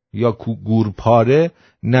یا گور پاره،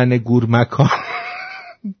 ننه گور مکان.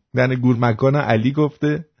 ننه گور مکان علی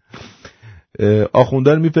گفته.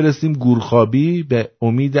 آخوندار میفرستیم گورخوابی به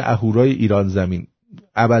امید اهورای ایران زمین.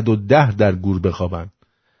 ابدالدهر در گور بخوابن.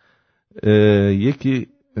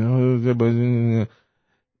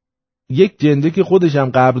 یک جنده که خودش هم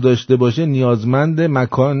قبر داشته باشه نیازمند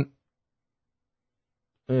مکان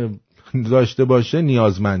داشته باشه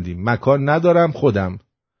نیازمندیم. مکان ندارم خودم.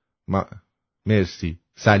 مرسی.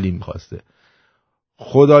 سلیم خواسته.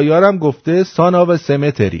 خدایارم گفته سانا و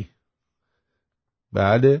سمتری.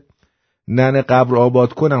 بله. ننه قبر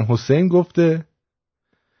آباد کنم حسین گفته.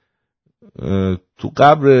 تو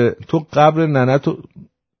قبر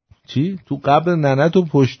ننتو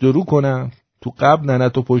پشت رو کنم. تو قبر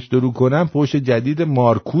ننتو پشت رو کنم. پشت جدید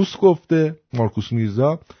مارکوس گفته. مارکوس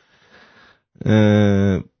میرزا.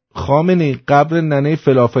 خامنه‌ای قبر ننه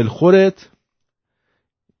فلافل خورت،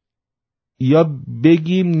 یا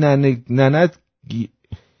بگیم ننت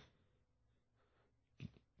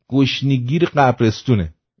گشنگیر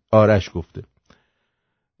قبرستونه. آرش گفته.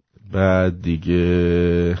 بعد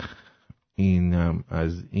دیگه اینم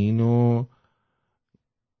از اینو.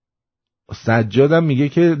 سجادم میگه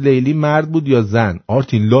که لیلی مرد بود یا زن.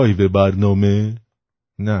 آرتین لایو برنامه؟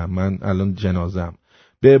 نه من الان جنازم.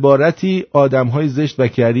 به عبارتی آدم‌های زشت و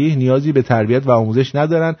کریه نیازی به تربیت و آموزش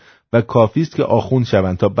ندارند و کافی است که آخوند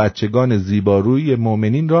شوند تا بچگان زیباروی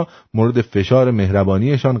مؤمنین را مورد فشار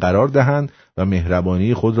مهربانیشان قرار دهند و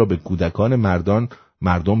مهربانی خود را به کودکان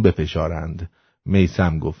مردم بفشارند.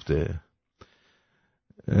 میثم گفته.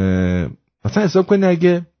 مثلا حساب کنید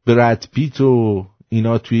اگه براد پیت و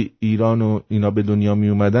اینا توی ایران و اینا به دنیا می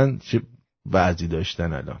اومدن چه وضعی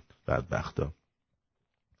داشتن الان. بدبختا.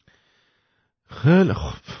 خیلی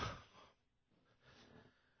خوب.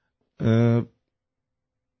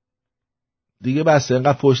 دیگه بس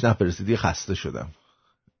اینقدر فوش نپرسید. دیگه خسته شدم.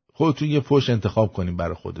 خودتون یه فوش انتخاب کنیم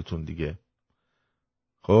برای خودتون دیگه.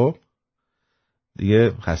 خب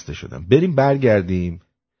دیگه خسته شدم. بریم برگردیم.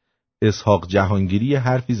 اسحاق جهانگیری یه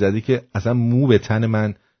حرفی زده که اصلا مو به تن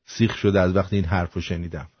من سیخ شده از وقتی این حرفو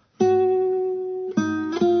شنیدم.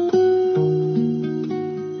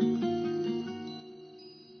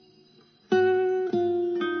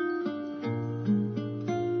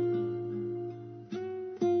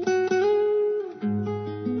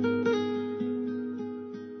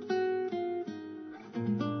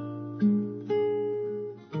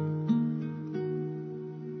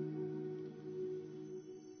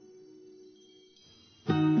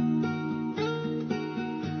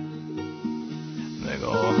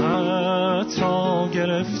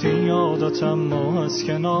 اما از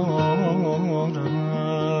کنارم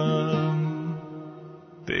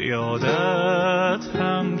به یادت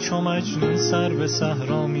هم چو مجنون سر به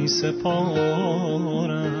صحرا می سپارم.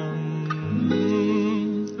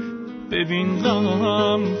 ببین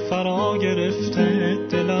غم فرا گرفته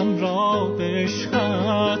دلم را به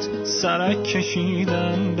عشقت، سرک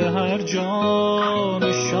کشیدم به هر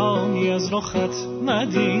جان شاهی از رخت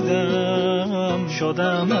ندیدم.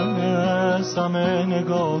 شدم از همه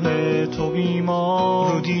نگاه تو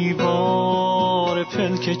بیمار، رو دیوار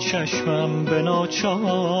پلک چشمم به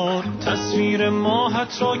ناچار تصویر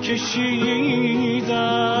ماهت را کشیدم.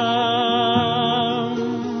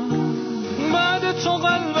 بعد تو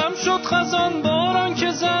قلبم شد خزان باران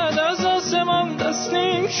که زد از آسمان،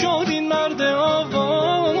 تسلیم شد این مرد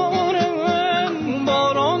آواره.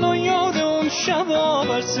 باران و یاد اون شبا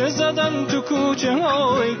برسه زدن تو کوچه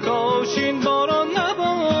های، کاش این باران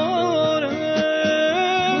نباره.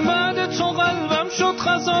 بعد تو قلبم شد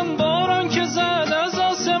خزان باران که زد از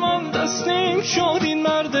آسمان، تسلیم شد این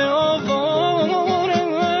مرد آواره.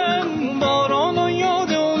 باران و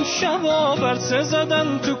یاد اون شبا برسه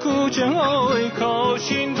زدن تو کوچه های،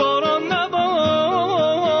 کاش این باران نباره.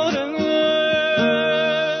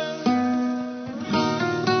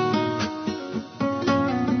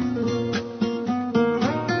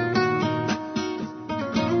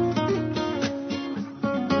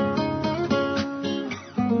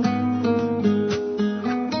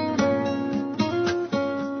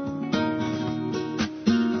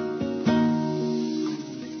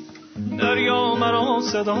 دریا مرا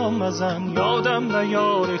صدا مزن، یادم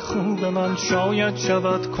نیار خوب من، شاید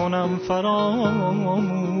شود کنم فراموش.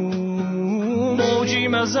 موجی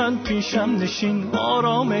مزن پیشم نشین،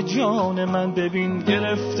 آرام جان من ببین،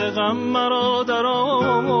 گرفته غم مرا در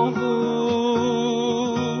آغوش.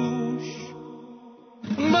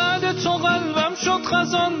 بعد تو قلبم شد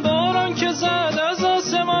خزان باران که زد از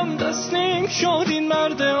آسمان، تسلیم شد این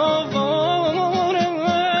مرد آواره.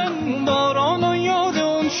 باران و یاد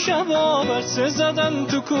اون شبا برسه زدن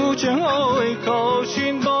تو کوچه های، کاش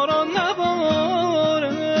این باران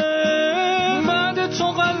نباره. بعد تو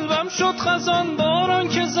قلبم شد خزان باران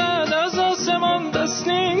که زد از آسمان،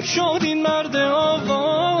 تسلیم شد این مرد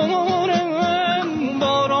آواره.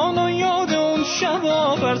 باران و یاد اون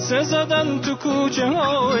شبا برسه زدن تو کوچه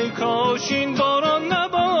های کاش این باران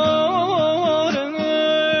نباره.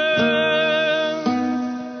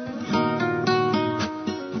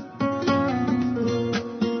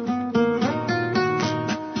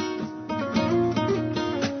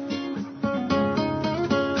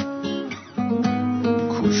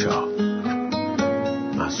 کوشا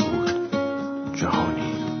مسعود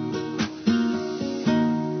جهانی.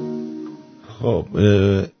 خب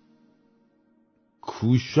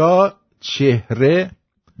کوشا چهره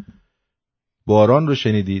باران رو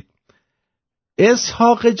شنیدید.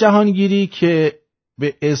 اسحاق جهانگیری که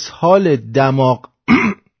به اسهال دماغ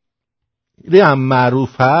هم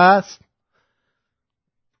معروف هست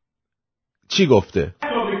چی گفته؟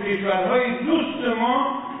 به کشورهای دوست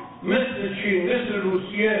ما مثل چین، مثل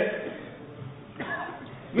روسیه،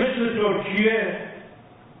 مثل ترکیه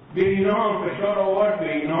به اینا هم فشار آورد،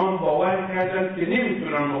 به اینا هم باور کردن که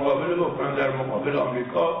نمیتونن مقابله بکنن در مقابل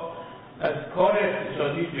آمریکا. از کار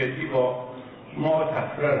اقتصادی جدی با ما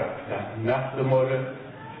تفره رفتن، نفت ما رو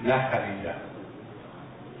نخریدن.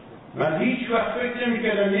 من هیچ وقت فکر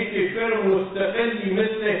نمی‌کردم یک کشور مستقلی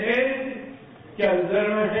مثل هند که از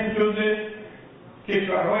نظر من هند جزء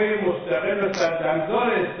کشورهای مستقل و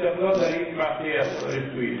سردمدار استقلال در یک مقطعی از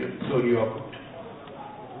دنیا بود،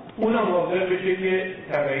 اونم حاضر بشه که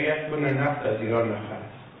تبعیت کنه نفت از ایران نخره.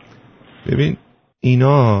 ببین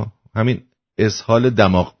اینا همین اسهال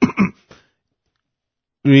دماغ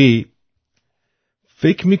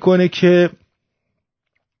فکر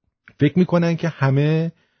میکنن که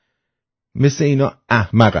همه مثل اینا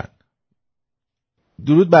احمقن.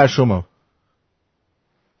 درود بر شما.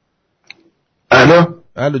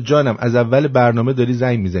 الو جانم، از اول برنامه داری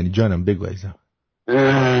زنگ میزنی جانم، بگو عزیزم.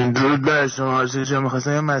 درود بر شما آرزو جان.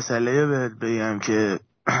 میخواستم یه مسئله بهت بگم که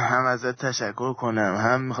هم ازت تشکر کنم،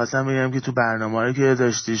 هم میخواستم بگم که تو برنامه رو که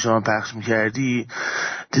داشتی شما پخش میکردی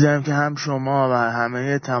دیدم که هم شما و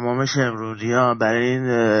همه تمام شمرونی‌ها برای این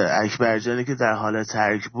اکبرجانی که در حال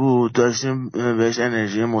ترک بود داشتیم بهش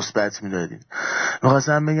انرژی مثبت میدادیم.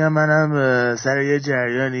 میخواستم بگم منم سر یه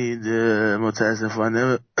جریانی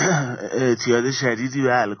متاسفانه اعتیاد شدیدی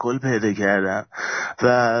به الکل پیدا کردم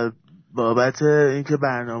و بابت اینکه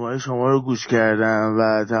برنامه‌های شما رو گوش کردم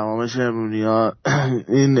و تمام شمرونی‌ها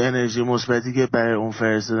این انرژی مثبتی که برای اون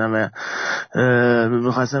فرستادم و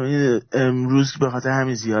می‌خواستم این امروز به خاطر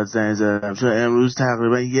همین زیاد زنگ زدم، چون امروز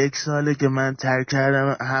تقریبا 1 ساله که من ترک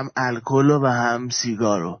کردم هم الکل و هم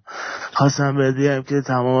سیگارو. خواستم بهت بگم که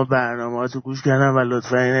تمام برنامه‌هاتو گوش کردم و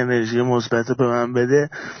لطفاً این انرژی مثبت رو به من بده.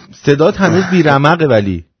 صدات هنوز بیرمقه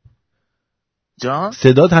ولی جان؟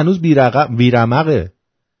 صدات هنوز بیرمقه.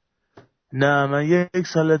 نه من 1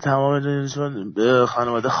 سال تمام چون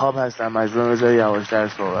خانواده خواب هستم مجبورم بذار یواشتر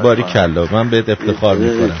صحبت. باریکلا، من بهت افتخار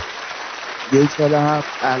میکنم. 1 سال هم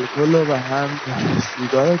الکل و هم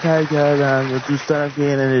سیگار رو ترک کردم و دوست دارم که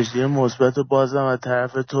این انرژی مثبت رو بازم از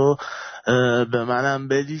طرف تو به منم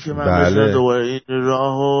بدی که من بتونم دوباره این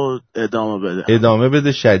راه رو ادامه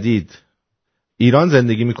بده. شدید. ایران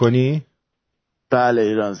زندگی میکنی؟ بله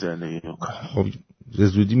ایران زندگی میکنم. خب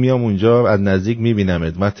زودی میام اونجا از نزدیک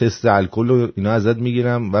میبینمت. من تست الکل و اینا ازت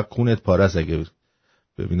میگیرم و خونت پاره است اگه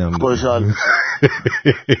ببینم. خوشحال.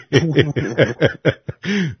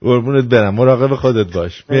 قربونت برم، مراقب خودت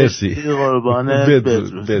باش. مرسی. قربانت.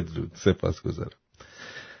 بدرود. سپاسگزارم.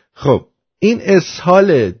 خب این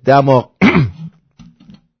اسهال دماغ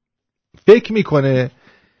فکر میکنه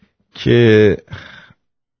که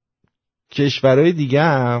کشورهای دیگه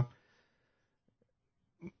هم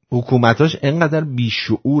حکومتاش انقدر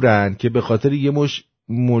بیشعورن که به خاطر یه مش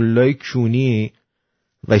ملای کونی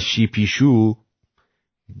و شیپیشو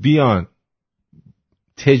بیان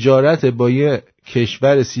تجارت با یه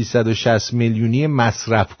کشور 360 میلیونی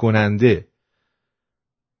مصرف کننده،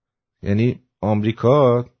 یعنی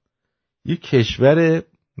آمریکا یه کشور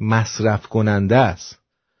مصرف کننده است.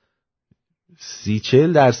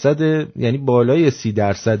 30-40%، یعنی بالای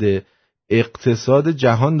 30% اقتصاد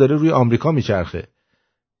جهان داره روی آمریکا میچرخه.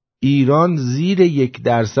 ایران زیر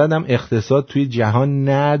 1% هم اقتصاد توی جهان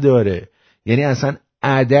نداره، یعنی اصلا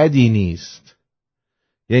عددی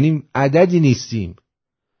نیستیم.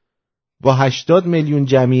 با 80 میلیون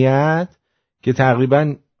جمعیت که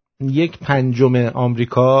تقریبا 1/5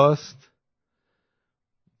 آمریکاست،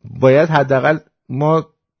 باید حداقل ما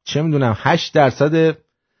 8%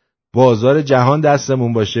 بازار جهان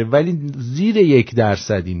دستمون باشه، ولی زیر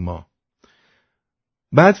 1% ما.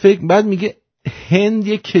 بعد میگه هند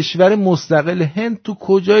یک کشور مستقل. هند تو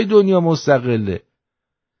کجای دنیا مستقله؟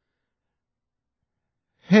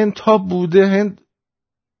 هند تا بوده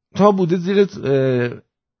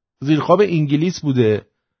زیر خواب انگلیس بوده.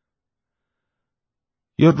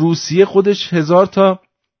 یا روسیه خودش 1000 تا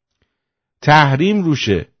تحریم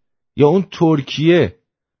روشه، یا اون ترکیه.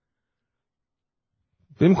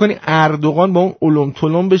 فکر می‌کنی اردوغان با اون علم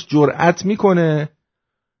تلم بهش جرأت میکنه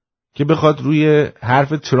که بخواد روی حرف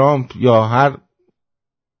ترامپ یا هر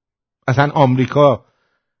اصلا آمریکا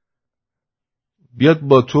بیاد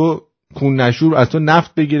با تو کون نشور از تو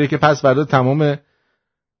نفت بگیره که پس فردا تمام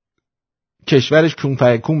کشورش کون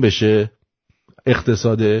فیکون بشه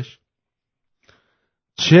اقتصادش؟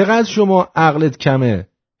 چقدر شما عقلت کمه،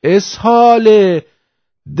 اسهال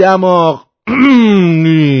دماغ.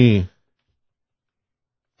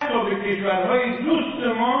 تا به کشورهای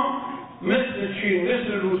دوست ما مثل چین،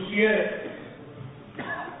 مثل روسیه،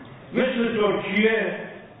 مثل ترکیه،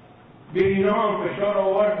 به اینا هم فشار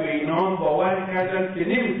آورد، به اینا هم باور کردن که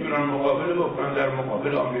نمیتونن مقابله بکنن در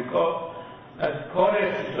مقابل آمریکا. از کار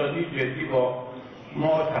اقتصادی جدی با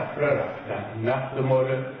ما تفره رفتن، نفت ما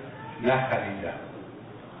رو نخریدن.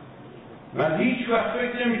 من هیچ وقت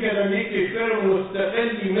فکر نمی‌کردم یک کشور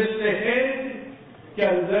مستقلی مثل هند که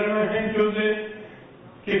از نظر من هند جزء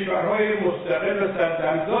کشورهای مستقل و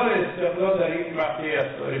سردمدار استقلال در این مقطعی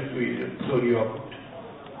از تاریخ دنیا بود،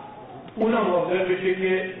 اونم حاضر بشه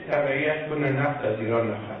که تبعیت کنه نفت از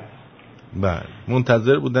ایران نخره. بله،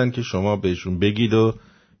 منتظر بودن که شما بهشون بگید و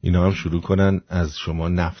اینا هم شروع کنن از شما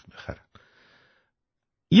نفت بخرن.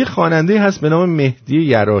 یه خواننده هست به نام مهدی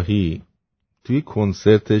یراحی، توی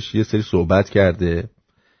کنسرتش یه سری صحبت کرده.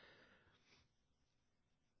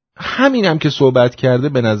 همینم که صحبت کرده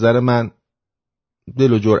به نظر من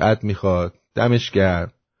دل و جرأت میخواد، دمش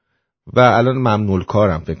گرم. و الان ممنول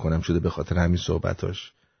کارم فکر کنم شده به خاطر همین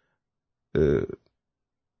صحبتاش.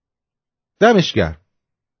 دمش گرم،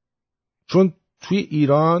 چون توی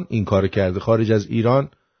ایران این کار کرده. خارج از ایران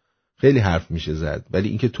خیلی حرف میشه زد، ولی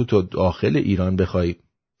اینکه تو داخل ایران بخوای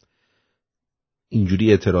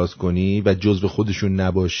اینجوری اعتراض کنی و جزو خودشون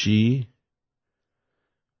نباشی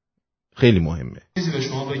خیلی مهمه. چیزی به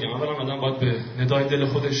شما بگم، اولا آدم باید به ندای دل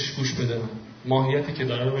خودش گوش بده، ماهیتی که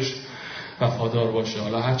داره بهش وفادار باشه،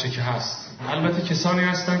 حالا هر چه که هست. البته کسانی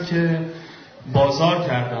هستن که بازار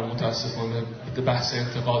کردن متاسفانه بحث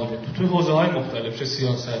انتقاد رو توی حوزه‌های مختلف، چه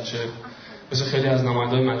سیاست، چه مثل خیلی از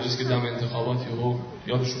نمایندگان مجلس که دم انتخاباتی و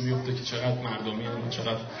یادشون میفته که چقدر مردمی هستن،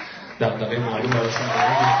 چقدر دغدغه مردم براشون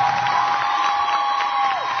مهمه.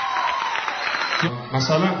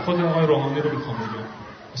 مثلا خود آقای روحانی رو میخوام بگم،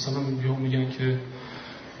 مثلا میگن که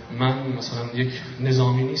من مثلا یک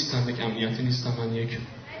نظامی نیستم، یک امنیتی نیستم، من یک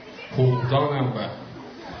حقوقدانم. و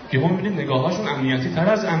که ما میبینیم نگاهاشون امنیتی تر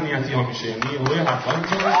از امنیتی ها میشه، یعنی روی حرفا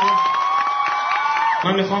میزنن.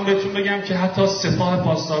 من میخوام بهتون بگم که حتی سپاه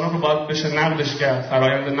پاسداران رو باید بشه نقدش کرد،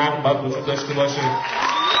 فرایند نقد باید وجود داشته باشه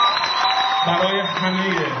برای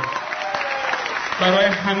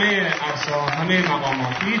همه ارسا، همه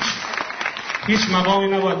مقامات. هیچ مقامی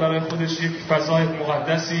نباید برای خودش یک فضای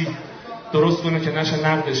مقدسی درست کنه که نشه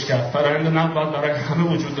نقدش کرد. فرآیند نقد باید برای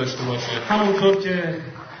همه وجود داشته باشه. همونطور که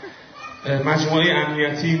مجموعه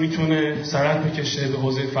امنیتی میتونه سرک بکشه به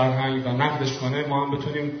حوزه فرهنگ و نقدش کنه، ما هم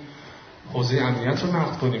بتونیم حوزه امنیت رو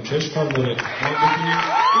نقد کنیم. چه اشکال داره؟ ما بتونیم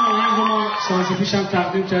این آهنگ رو ما سانس پیش هم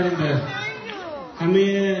تقدیم کردیم به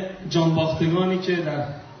همه جانباختگانی که در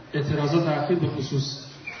اعتراضات اخیر به خصوص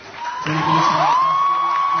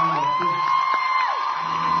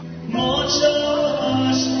ما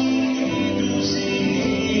چشمی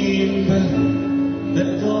دوزیم به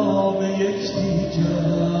دام یک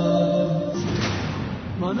دیگر.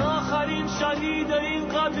 من آخرین شهید این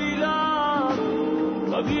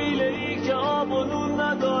قبیله ای که آب و نون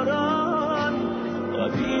ندارن،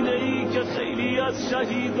 قبیله ای که خیلی از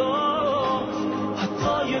شهیدان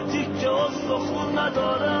حتی یه تیکه استخون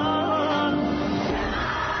ندارن.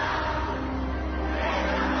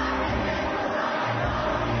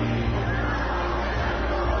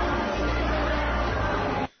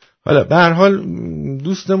 حالا به هر حال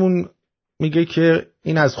دوستمون میگه که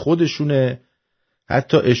این از خودشونه،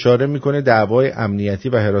 حتی اشاره میکنه دعوای امنیتی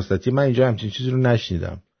و حراستی. من اینجا همچین چیزی رو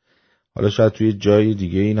نشنیدم، حالا شاید توی جای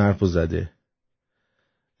دیگه این حرفو زده.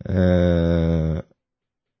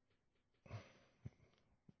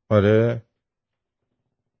 آره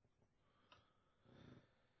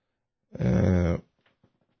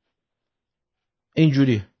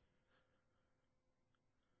اینجوری،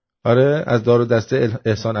 آره از دار و دسته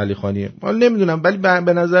احسان علی خانیه. حالا نمیدونم، ولی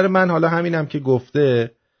به نظر من حالا همینم که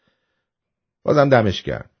گفته بازم دمش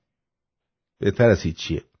گرم، بهتر از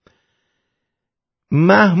هیچیه.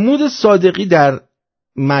 محمود صادقی در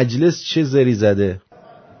مجلس چه زری زده؟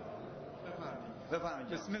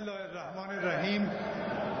 بسم الله الرحمن الرحیم.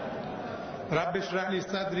 رب اشرح لی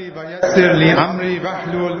صدری و یسر لی امری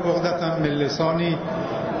واحلل عقدة من لسانی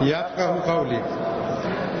یفقهوا قولی.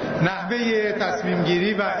 نحوه تصمیم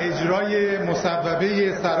گیری و اجرای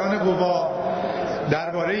مصوبه سران قوا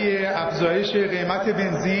درباره افزایش قیمت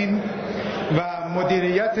بنزین و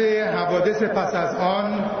مدیریت حوادث پس از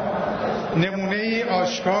آن نمونه‌ای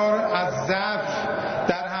آشکار از ضعف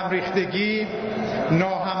در همریختگی،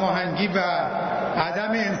 ناهماهنگی و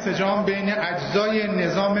عدم انسجام بین اجزای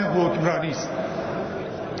نظام حکمرانی است.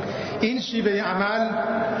 این شیوه عمل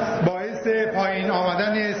باعث پایین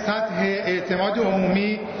آمدن سطح اعتماد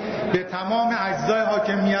عمومی به تمام اجزای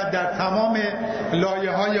حاکمیت در تمام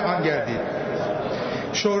لایه‌های آن گردید.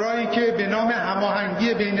 شورایی که به نام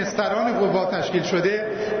هماهنگی بین سران قوا تشکیل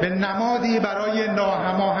شده به نمادی برای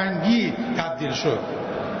ناهماهنگی تبدیل شد.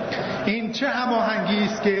 این چه هماهنگی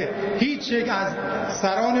است که هیچ یک از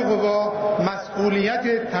سران قوا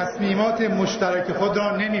مسئولیت تصمیمات مشترک خود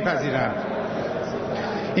را نمیپذیرند.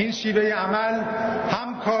 این شیوه عمل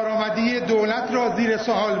هم کارآمدی دولت را زیر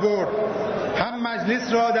سوال برد، هم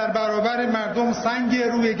مجلس را در برابر مردم سنگ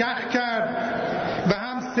روی یخ کرد و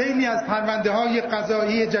هم سیلی از پرونده‌های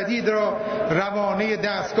قضایی جدید را روانه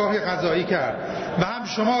دستگاه قضایی کرد و هم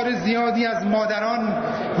شمار زیادی از مادران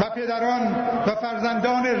و پدران و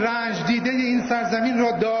فرزندان رنج دیده این سرزمین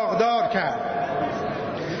را داغدار کرد.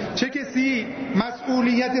 چه کسی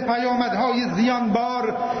مسئولیت پیامدهای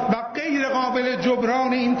زیانبار و غیر قابل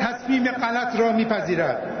جبران این تصمیم غلط را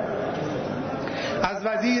میپذیرد؟ از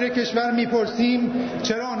وزیر کشور میپرسیم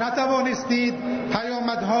چرا نتوانستید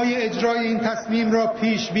پیامدهای اجرای این تصمیم را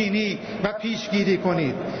پیش بینی و پیشگیری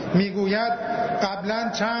کنید؟ میگوید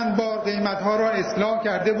قبلا چند بار قیمتها را اصلاح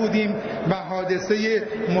کرده بودیم و حادثه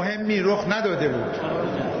مهمی رخ نداده بود.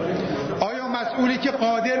 آیا مسئولی که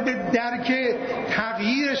قادر به درک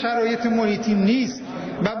تغییر شرایط محیطی نیست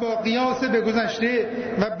و با قیاس به گذشته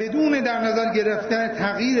و بدون در نظر گرفتن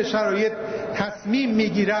تغییر شرایط تصمیم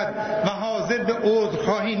میگیرد و حاضر به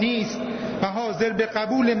عذرخواهی نیست و حاضر به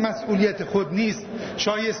قبول مسئولیت خود نیست،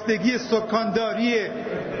 شایستگی سکانداری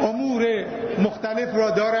امور مختلف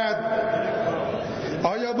را دارد؟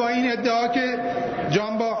 آیا با این ادعا که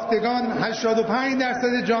جانباختگان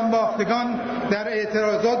 85% جانباختگان در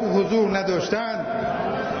اعتراضات حضور نداشتند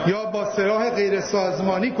یا با سلاح غیر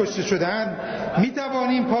سازمانی کشته شدند می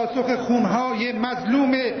توانیم پاسخ خونهای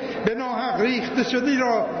مظلوم به ناحق ریخته شده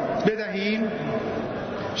را بدهیم؟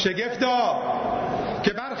 شگفتا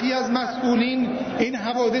که برخی از مسئولین این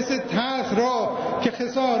حوادث تلخ را که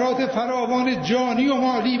خسارات فراوان جانی و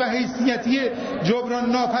مالی و حیثیتی جبران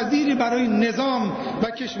ناپذیری برای نظام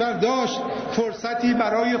و کشور داشت فرصتی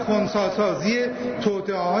برای خنثی‌سازی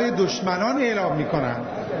توطئه‌های دشمنان اعلام می‌کنند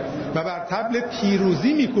و بر طبل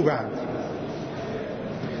پیروزی می‌کوبند.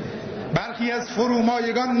 برخی از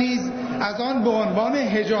فرومایگان نیز از آن به عنوان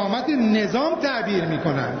هجامت نظام تعبیر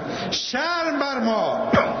می‌کنند. شرم بر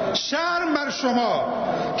ما، شرم بر شما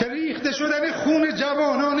که ریخته شدن خون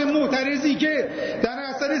جوانان معترضی که در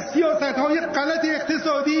اثر سیاست‌های غلط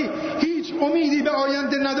اقتصادی هیچ امیدی به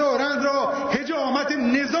آینده ندارند را هجامت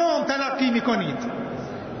نظام تلقی می‌کنید.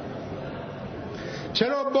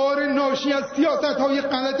 چرا بار ناشی از سیاست‌های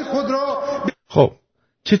غلط خود را خب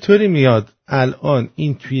چطوری میاد الان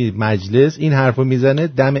این توی مجلس این حرفو میزنه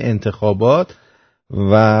دم انتخابات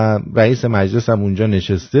و رئیس مجلس هم اونجا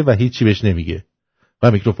نشسته و هیچی بهش نمیگه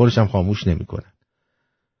و میکروفونش هم خاموش نمیکنن؟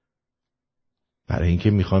 برای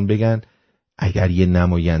اینکه میخوان بگن اگر یه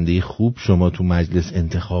نماینده خوب شما تو مجلس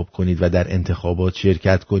انتخاب کنید و در انتخابات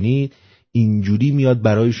شرکت کنید اینجوری میاد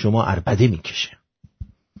برای شما عربده میکشه.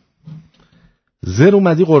 زر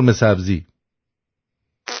اومدی قرمه سبزی.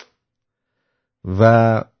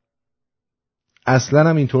 و اصلا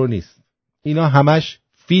هم اینطور نیست. اینا همش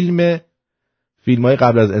فیلمای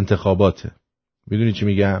قبل از انتخاباته. میدونی چی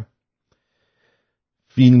میگم؟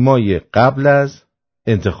 فیلمای قبل از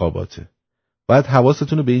انتخاباته. باید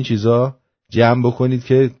حواستون رو به این چیزا جمع بکنید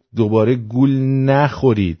که دوباره گول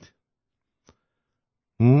نخورید.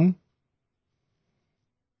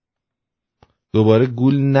 دوباره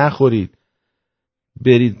گول نخورید.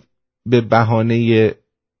 برید به بهانه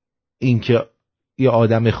اینکه یه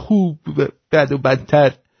آدم خوب بد و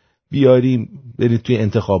بدتر بیاریم برید توی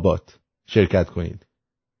انتخابات شرکت کنید.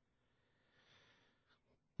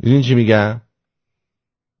 میدونین چی میگم؟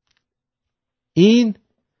 این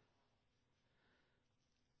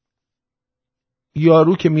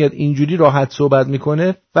یارو که میاد اینجوری راحت صحبت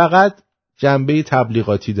میکنه فقط جنبه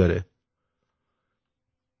تبلیغاتی داره.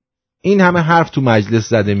 این همه حرف تو مجلس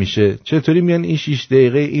زده میشه، چطوری میان این 6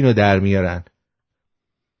 دقیقه اینو در میارن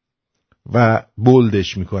و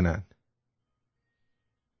بولدش میکنن؟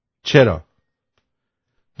 چرا؟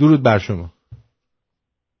 درود بر شما.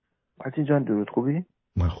 متین جان درود، خوبی؟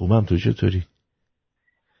 من خوبم، تو چطوری؟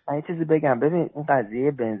 یه چیزی بگم، ببین این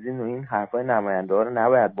قضیه بنزین و این حرفای نماینده ها رو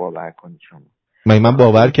نباید باور کنید شما. من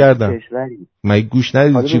باور کردم. من گوش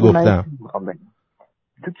ندید چی گفتم.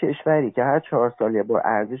 تو کشوری که هر 4 سال یه بار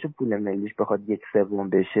ارزش پول ملیش بخواد 1/3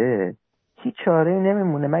 بشه، هیچ چاره‌ای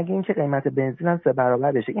نمیمونه مگه اینکه قیمت بنزین هم 3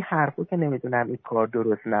 برابر بشه. این حرفو که نمیدونم این کار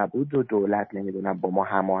درست نبود و دولت نمیدونم با ما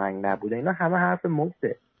هماهنگ نبوده، اینا همه حرف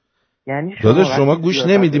مفته. یعنی شما گوش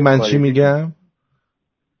نمیدی من چی میگم؟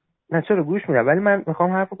 نه چرا گوش میدم، ولی من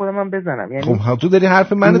میخوام حرف خودم بزنم. یعنی خب تو داری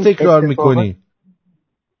حرف منو تکرار میکنی.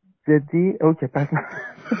 جدی؟ اوکی پس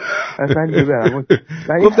من برم.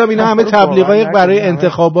 گفتم اینا همه تبلیغای برای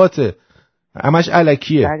انتخاباته، همش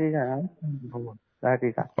الکیه.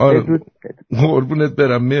 دقیقاً. قربونت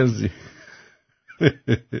برم، مرسی.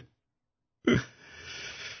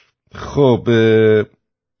 خب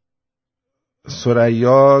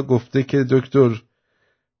ثریا گفته که دکتر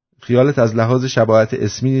خیالت از لحاظ شباهت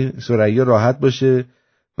اسمی ثریا راحت باشه،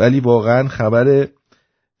 ولی واقعا خبر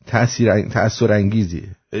تأثیر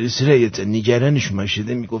انگیزیه. ثریا نگرانش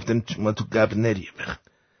ماشده، میگفتم ما تو قبر نریه.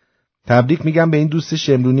 تبریک میگم به این دوست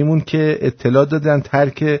شمرونیمون که اطلاع دادن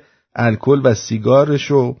ترک الکل و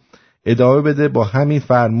سیگارشو ادامه بده با همین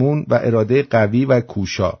فرمون و اراده قوی و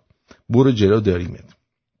کوشا. برو جلو داریمت.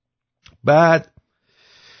 بعد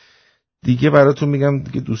دیگه براتون میگم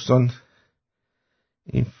دیگه دوستان،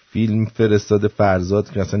 این فیلم فرستاده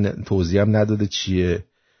فرزاد که اصلا توضیح هم نداده چیه،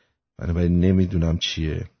 من نمیدونم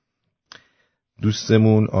چیه.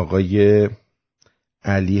 دوستمون آقای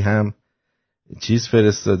علی هم چیز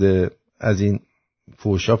فرستاده، از این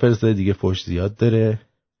فوشا فرستاده دیگه، فوش زیاد داره.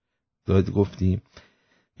 گفتیم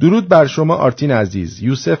درود بر شما آرتین عزیز،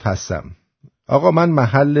 یوسف هستم. آقا من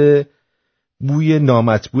محل بوی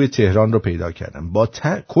نامطبوع تهران رو پیدا کردم. با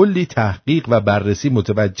کلی تحقیق و بررسی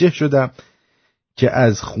متوجه شدم که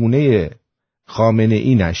از خونه خامنه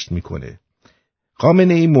ای نشت میکنه.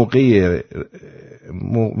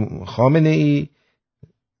 خامنه ای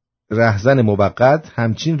رهزن موقت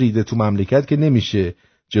همچین ریده تو مملکت که نمیشه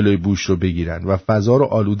جلوی بوش رو بگیرن و فضا رو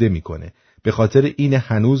آلوده میکنه. به خاطر این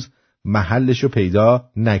هنوز محلش رو پیدا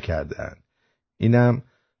نکردن. اینم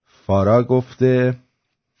فارا گفته،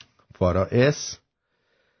 فارا اس.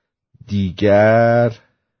 دیگر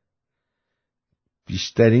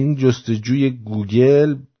بیشترین جستجوی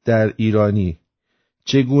گوگل در ایرانی: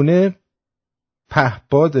 چگونه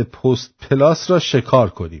پهپاد پست پلاس را شکار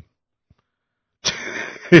کنیم.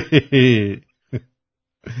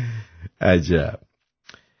 عجب.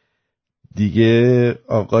 دیگه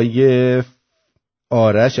آقای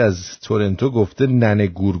آرش از تورنتو گفته ننه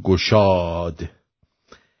گورگشاد.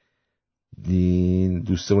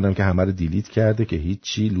 دوستمونم که همه رو دیلیت کرده که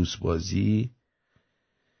هیچی، لوس بازی.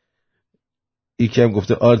 یکی هم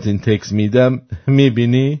گفته آرتین تکس میدم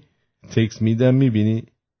میبینی، تکس میدم میبینی.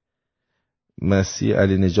 مسیح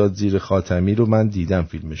علی نجات زیر خاتمی رو من دیدم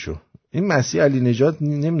فیلمشو. این مسیح علی نجات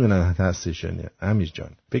نمیدونم هستش یا نه امیر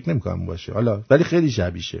جان، فکر نمیکنم باشه حالا، ولی خیلی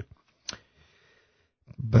شبیشه.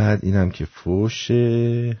 بعد اینم که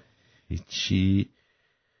فوشه هیچی.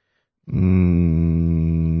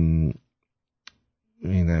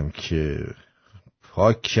 اینم که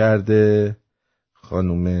پاک کرده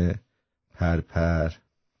خانوم پرپر.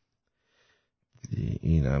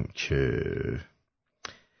 اینم که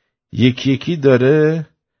یکی داره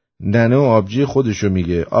ننه و آبجی خودشو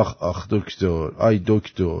میگه. آخ دکتر، آی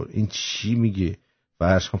دکتر، این چی میگه؟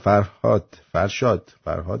 فرهاد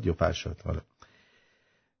یا فرشاد. حالا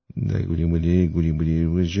گولی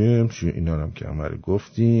اینا هم که همه رو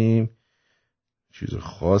گفتیم. چیز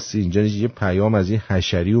خاصی اینجا یه پیام از این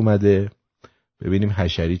حشری اومده، ببینیم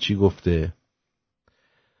حشری چی گفته.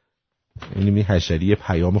 این حشری یه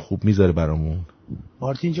پیام خوب میذاره برامون.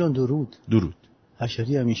 مارتین جان درود.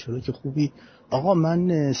 حشری هم ایشالا که خوبی. آقا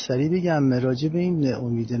من سریع بگم راجع به این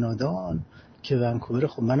امید نادان که ونکوور،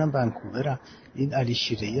 خب منم ونکوورم. این علی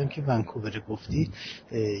شیره‌ای هم که ونکوور گفتی،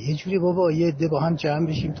 یه جوری بابا یه عده با هم جمع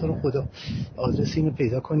بشیم، تو رو خدا آدرس اینو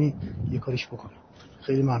پیدا کنی یه کاریش بکنم.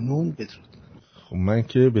 خیلی ممنون، بدرود. خب من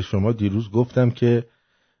که به شما دیروز گفتم که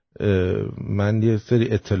من یه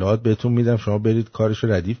سری اطلاعات بهتون میدم، شما برید کارشو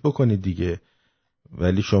ردیف بکنید دیگه،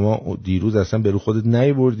 ولی شما دیروز اصلا به رو خودت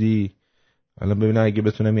نیوردی. الان ببینم اگه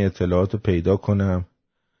بتونم این اطلاعاتو پیدا کنم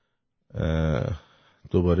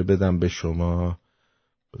دوباره بدم به شما.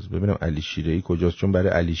 بس ببینم علی شیره‌ای کجاست، چون برای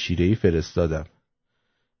علی شیره‌ای فرستادم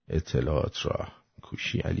اطلاعات را.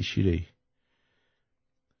 کوشی علی شیره‌ای.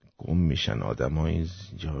 گم میشن آدم‌ها این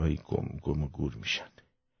جایی، گم و گور میشن.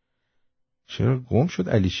 چرا گم شد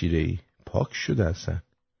علی شیره‌ای؟ پاک شده اصلا.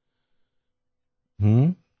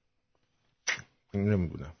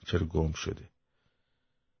 نمیدونم چرا گم شده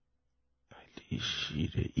علی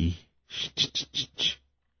شیره‌ای.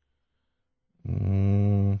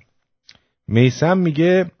 میثم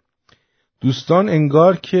میگه دوستان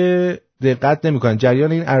انگار که دقت نمی‌کنن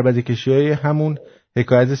جریان این عربده کشی‌های همون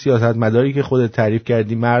حکایت سیاستمداری که خودت تعریف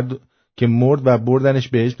کردی، مرد که مرد و بردنش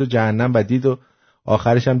بهشت و جهنم و دید و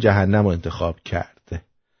آخرش هم جهنم رو انتخاب کرده.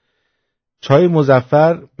 چای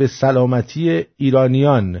مظفر به سلامتی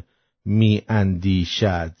ایرانیان می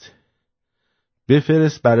اندیشد.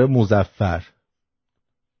 بفرست برای مظفر.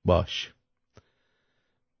 باش.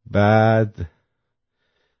 بعد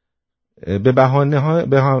به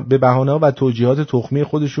بهانه‌ها و توجیهات تخمی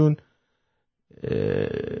خودشون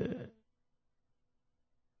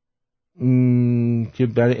که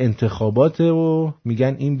برای انتخابات و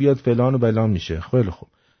میگن این بیاد فلان و بلان میشه. خیلی خوب.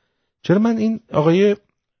 چرا من این آقای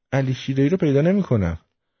علی شیره‌ای رو پیدا نمی کنم؟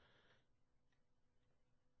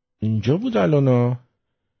 اینجا بود الان.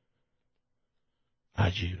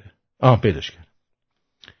 عجیبه.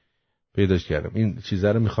 پیداش کردم. این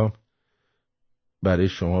چیزا رو میخوام برای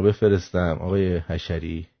شما بفرستم آقای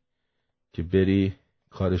حشری که بری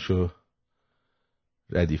کارشو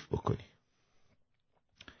ردیف بکنی.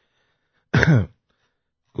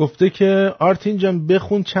 گفته که آرتین جان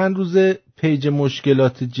بخون، چند روز پیج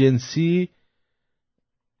مشکلات جنسی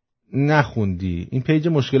نخوندی. این پیج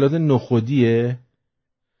مشکلات نخودیه.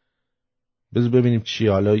 بذار ببینیم چی.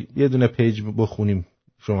 حالا یه دونه پیج بخونیم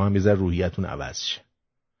شما هم بیزر روحیتون عوض شه.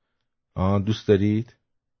 دوست دارید؟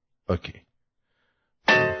 اوکی.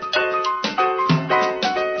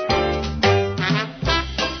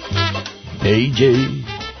 پیج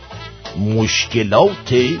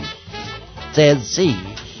مشکلات جنسی.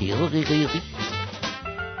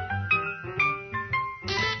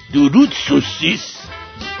 درود سوسیس.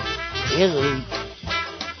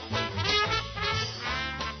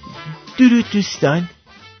 درود دوستان،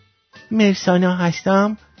 مرسانا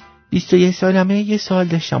هستم. 21 سالمه. یه سوال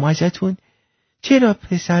داشتم ازتون. چرا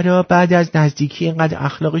پسرها بعد از نزدیکی اینقدر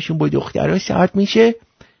اخلاقشون با دخترها ساعت میشه؟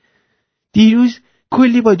 دیروز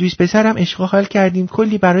کلی با دوست پسرم عشق و حال کردیم،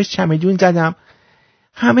 کلی براش چمدون زدم،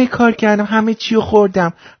 همه کار کردم، همه چیو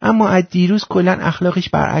خوردم، اما از دیروز کلا اخلاقش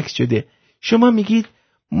برعکس شده. شما میگید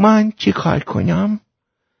من چی کار کنم؟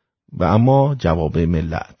 و اما جواب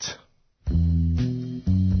ملت.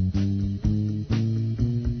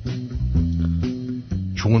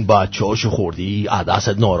 چون بچه‌هاشو خوردی از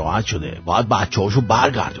دستت ناراحت شده، باید بچه‌هاشو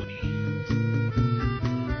برگردونی.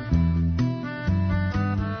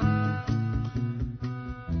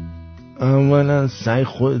 اولا سعی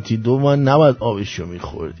خودتی، دوم نباید آبشو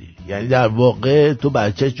میخوردی. یعنی در واقع تو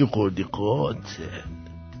بچه‌شو خوردی قاتل.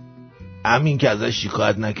 همین که ازش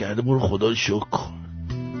شکایت نکرده برو خدا رو شکر کن.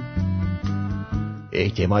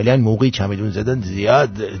 احتمالاً موقعی چمدون زدن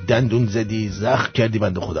زیاد دندون زدی، زخم کردی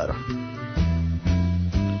بنده خدا رو.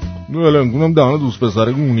 الان کنم دهانه دوست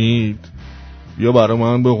پسره گونید. بیا برای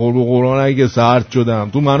من به قرآن اگه سرد شدم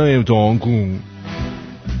تو منو امتحان کن.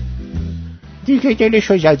 دیگه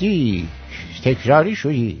دلشو زدی، تکراری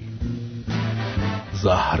شدی،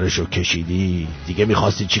 زهرشو کشیدی، دیگه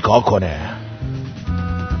میخواستی چیکار کنه؟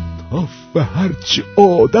 به هرچی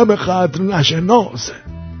آدم قدر نشناسه.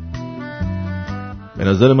 به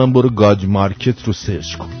نظر من برو گاج مارکت رو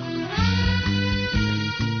سرچ کن.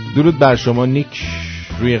 درود بر شما نیک،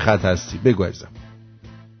 روی خط هستی، بگو عزیزم.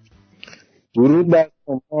 درود بر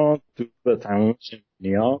شما، درود به تمام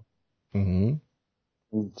شنونیا.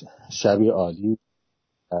 شبی عالی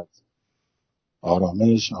از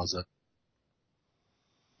آرامش، آزاد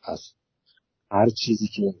از هر چیزی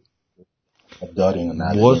که دارین و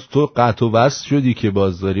ندارین. باز تو قطع و وصل شدی که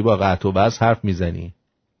باز داری با قطع و وصل حرف میزنی.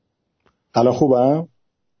 الان خوبم؟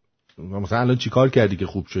 مثلا الان چی کار کردی که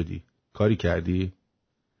خوب شدی؟ کاری کردی؟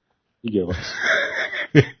 دیگه باز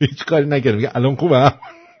هیچ کاری نکردم. میگه الان خوبم؟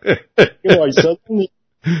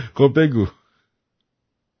 خب بگو.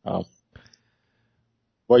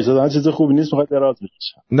 وایسادن چیز خوبی نیست، میخواد دراز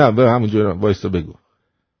بکشم. نه به همونجوری وایسا بگو.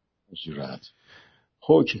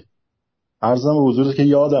 خب که عرضم به حضورت که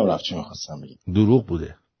یادم رفت چی میخواستم بگم. دروغ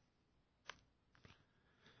بوده.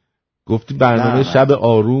 گفتی برنامه شب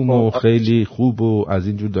آروم و خیلی خوب و از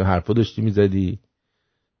اینجور حرفا داشتی میزدی،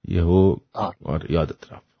 یهو آره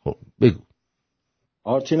یادت رفت. خب بگو.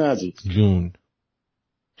 آرتین عزیز جون،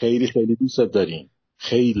 خیلی خیلی دوستت داریم،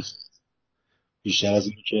 خیلی بیشتر از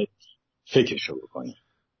این که فکرشو بکنی.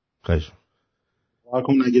 خیلی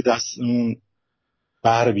واقعا اگه دستمون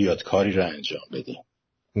بر بیاد کاری رو انجام بدیم.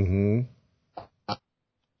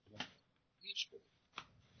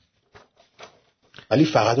 ولی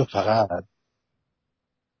فقط و فقط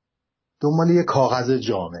دنبال یه کاغذ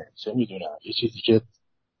جامع، چه میدونم یه چیزی که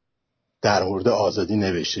در مورد آزادی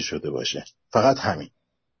نوشته شده باشه، فقط همین.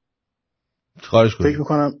 کارش کنی. فکر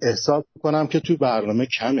میکنم احساس میکنم که تو برنامه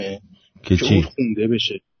کمه، که چی؟ خونده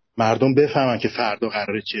بشه، مردم بفهمن که فردا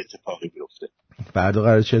قراره چه اتفاقی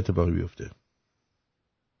بیفته.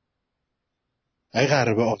 اگه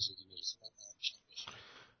قراره به آزادی برسه،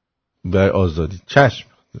 به آزادی چشم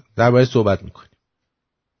درباره صحبت میکنیم.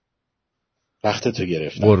 وقتتو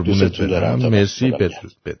گرفتم. قربونت برم. مرسی.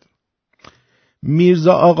 بدرود.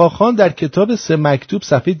 میرزا آقاخان در کتاب 3 مکتوب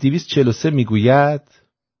صفحه 243 میگوید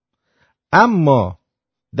اما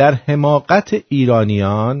در حماقت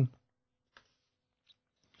ایرانیان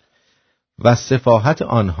و سفاهت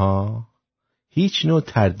آنها هیچ نوع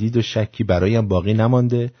تردید و شکی برایم باقی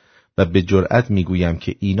نمانده و به جرئت میگویم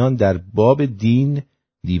که اینان در باب دین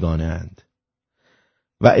دیوانه اند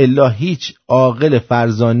و الا هیچ عاقل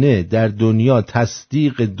فرزانه در دنیا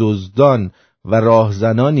تصدیق دزدان و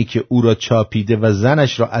راهزنانی که او را چاپیده و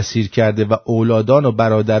زنش را اسیر کرده و اولادان و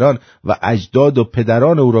برادران و اجداد و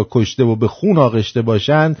پدران او را کشته و به خون آغشته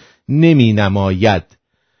باشند نمی نماید.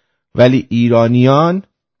 ولی ایرانیان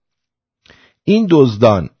این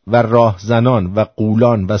دزدان و راهزنان و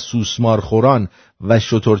غولان و سوسمارخوران و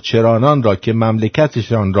شترچرانان را که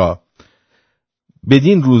مملکتشان را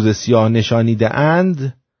بدین روز سیاه نشانیده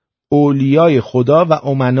اند اولیای خدا و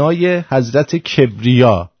امنای حضرت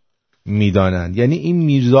کبریا میدانند. یعنی این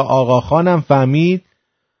میرزا آقاخانم فهمید،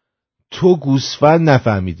 تو گوسفند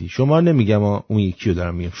نفهمیدی. شما نمیگم اون یکی رو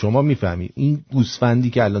دارم میگم، شما میفهمید. این گوسفندی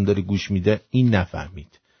که الان داره گوش میده این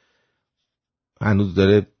نفهمید، هنوز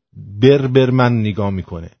داره بر من نگاه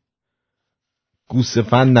میکنه.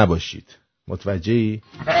 گوسفند نباشید. متوجهی؟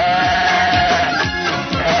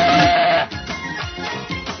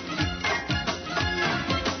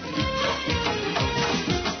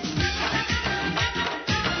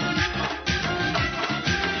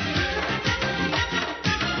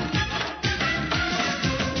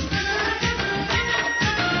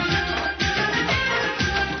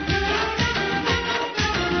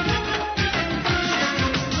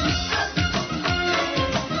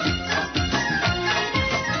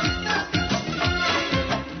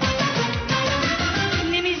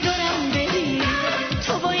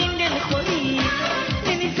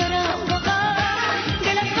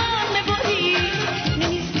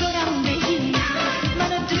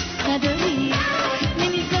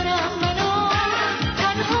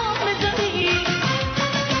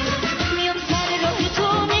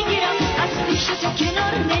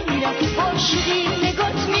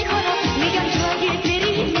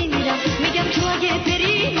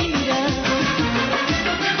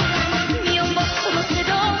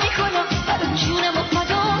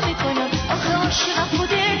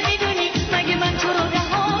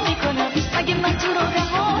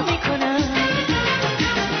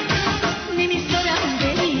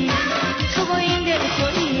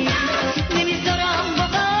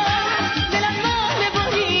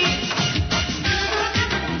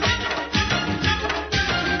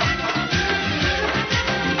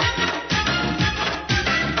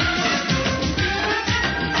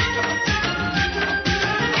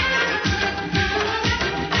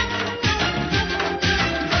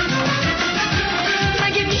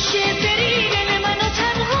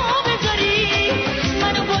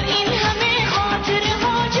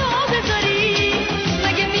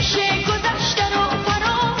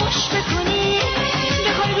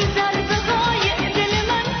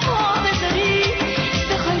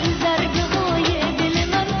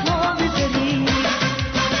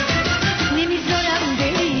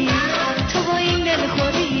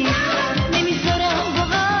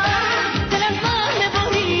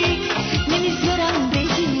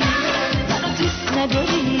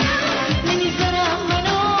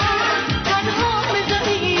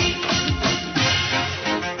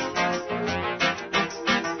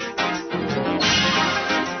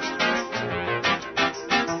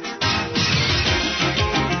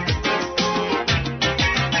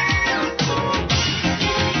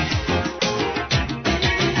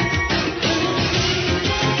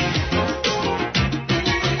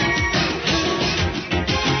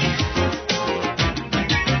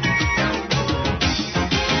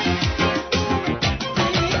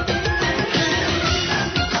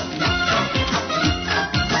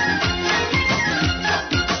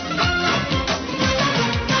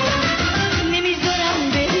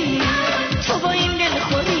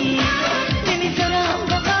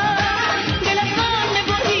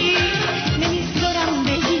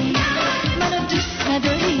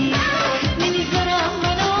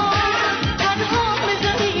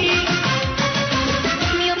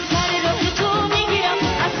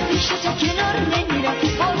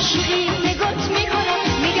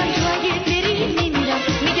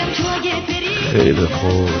 خیلی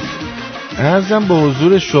خوب. عرضم به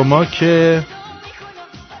حضور شما که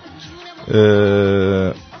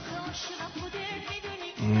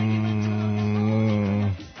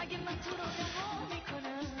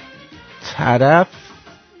طرف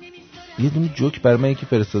یه دونه جوک برای من یکی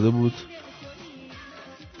فرستاده بود.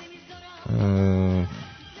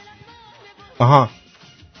 آها،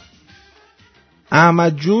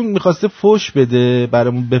 احمد جون میخواسته فوش بده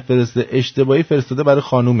برامون بفرسته، اشتباهی فرستاده برای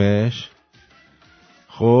خانومش.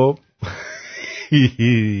 خب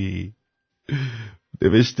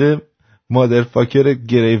نوشته مادرفاکر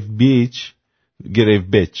گریو بیچ.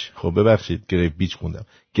 خب ببخشید گریو بیچ خوندم،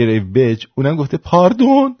 گریو بیچ. اونم گفته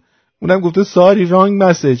پاردون، اونم گفته ساری رانگ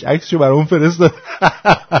مسیج، عکسشو برامون فرستاد.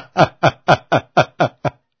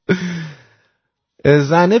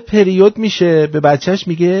 زنه پریود میشه، به بچهش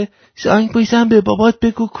میگه زنگ بزن به بابات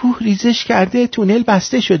بگو کوه ریزش کرده، تونل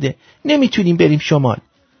بسته شده، نمیتونیم بریم شمال.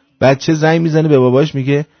 بچه زنگ میزنه به باباش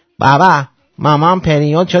میگه بابا مامان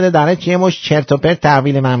پریود شده داره چیه مش چرت و پرت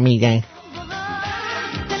تحویل من میگه.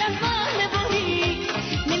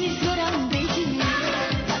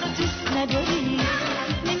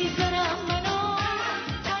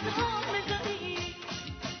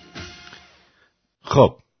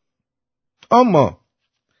 خب اما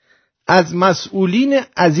از مشغولین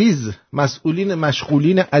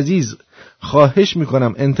عزیز خواهش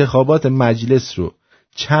میکنم انتخابات مجلس رو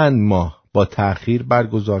چند ماه با تأخیر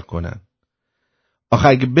برگزار کنن. آخه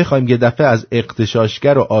اگه بخوایم یه دفعه از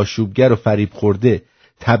اغتشاشگر و آشوبگر و فریب خورده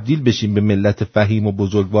تبدیل بشیم به ملت فهیم و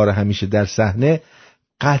بزرگوار همیشه در صحنه،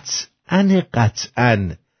 قطعاً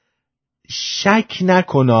شک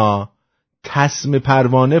نکنا تسمه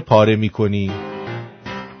پروانه پاره میکنی.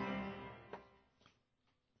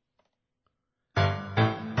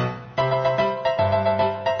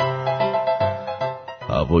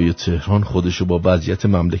 هوای تهران خودشو با وضعیت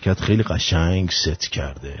مملکت خیلی قشنگ ست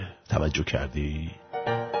کرده. توجه کردی؟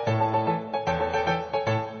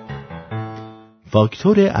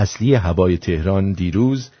 فاکتور اصلی هوای تهران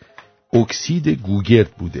دیروز اکسید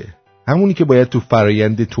گوگرد بوده، همونی که باید تو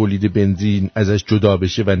فرایند تولید بنزین ازش جدا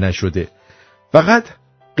بشه و نشده. فقط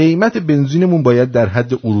قیمت بنزینمون باید در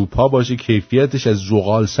حد اروپا باشه، کیفیتش از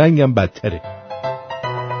زغال سنگ هم بدتره.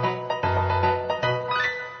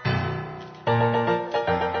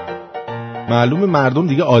 معلومه مردم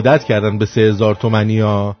دیگه عادت کردن به 3000 تومانی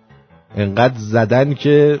ها، انقدر زدن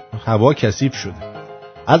که هوا کثیف شده.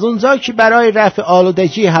 از اونجا که برای رفع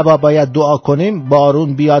آلودگی هوا باید دعا کنیم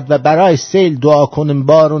بارون بیاد و برای سیل دعا کنیم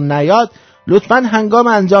بارون نیاد، لطفاً هنگام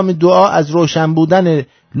انجام دعا از روشن بودن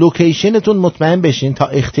لوکیشنتون مطمئن بشین تا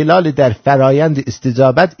اختلال در فرایند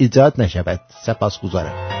استجابت ایجاد نشود.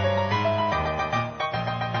 سپاسگزارم.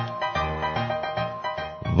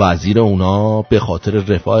 وزیر اونا به خاطر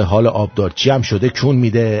رفاه حال آبدارچی هم شده کون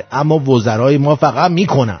میده، اما وزرای ما فقط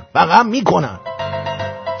میکنن.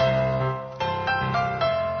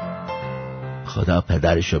 خدا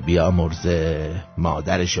پدرشو بیامرزه،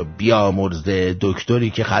 مادرشو بیامرزه. دکتری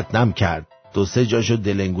که ختم کرد 2-3 جاشو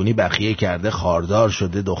دلنگونی بخیه کرده، خاردار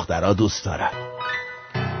شده، دخترها دوست دارن.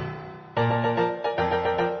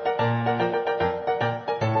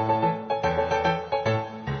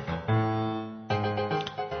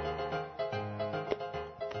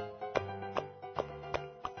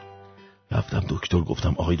 رفتم دکتر،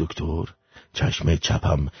 گفتم آقای دکتر چشم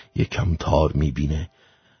چپم یکم تار میبینه،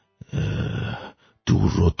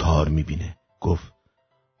 دور رو تار میبینه. گفت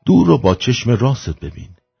دور رو با چشم راست ببین.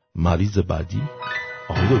 مریض بعدی.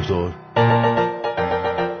 آقای دکتر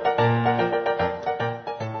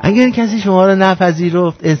اگر کسی شما رو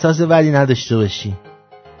نپذیرفت احساس بدی نداشته باشی.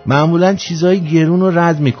 معمولا چیزای گرون رو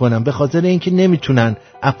رد میکنن به خاطر اینکه نمیتونن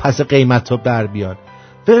از پس قیمت ها بر بیان.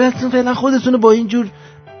 فعلا خودتون رو با اینجور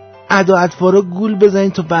ادا اطوارا گول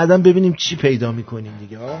بزنین تا بعدا ببینیم چی پیدا میکنیم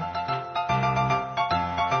دیگه ها.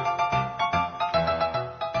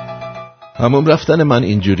 همون رفتن من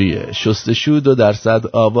اینجوریه، شستشو 2%،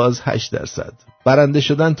 آواز 8%، برنده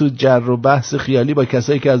شدن تو جر و بحث خیالی با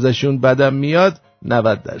کسایی که ازشون بدم میاد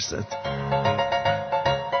 90%.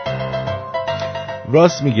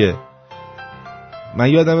 راست میگه. من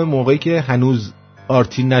یادم موقعی که هنوز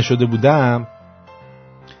آرتین نشده بودم،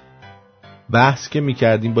 بحث که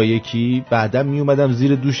میکردیم با یکی، بعدم میومدم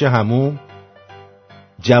زیر دوش همون،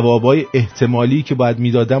 جوابای احتمالی که باید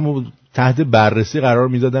میدادم و تحت بررسی قرار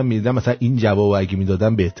میدادم، مثلا این جواب اگه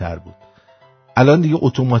میدادم بهتر بود. الان دیگه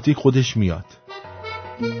اتوماتیک خودش میاد.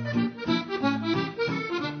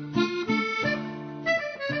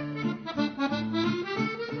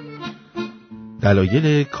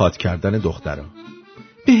 دلایل کات کردن دخترها.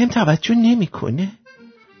 به هم توجه نمیکنه،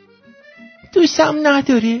 دوستم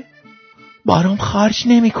نداره، بارم خرج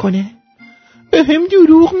نمیکنه، به هم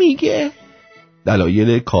دروغ میگه.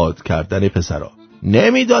 دلایل کات کردن پسرها.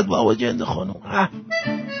 نمیداد بابا جنده خانم.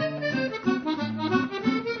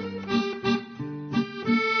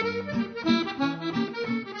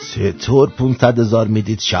 چطور 500,000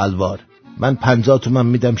 میدید شلوار؟ من 50 تومن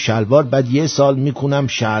میدم شلوار، بعد 1 سال میکنم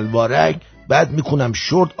شلوارک، بعد میکنم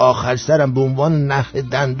شورت، آخر سرم به عنوان نخ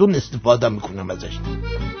دندون استفاده میکنم ازش.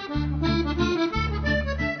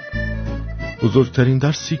 بزرگترین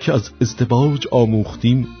درسی که از ازدواج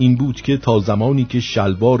آموختیم این بود که تا زمانی که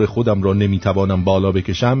شلوار خودم را نمیتوانم بالا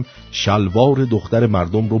بکشم، شلوار دختر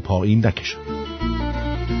مردم رو پایین نکشم.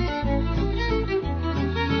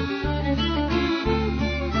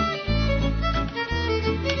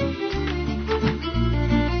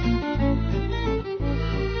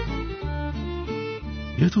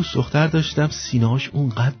 یه دوست دختر داشتم سینه‌اش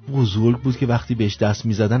اونقدر بزرگ بود که وقتی بهش دست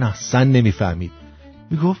میزدن اصلا نمیفهمید.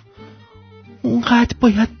 میگفت اونقدر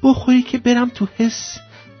باید بخوری که برم تو حس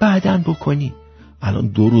بعدن بکنی. الان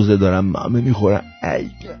 2 روزه دارم ممه میخورم،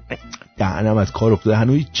 دهنم از کار افتاده،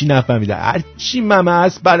 هنوز چی نفهمیده. هر چی ممه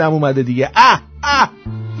است بعدم اومده دیگه.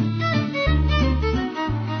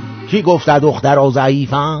 کی گفته دخترها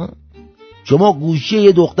ضعیفن؟ شما گوشی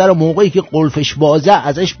یه دختر رو موقعی که قلفش بازه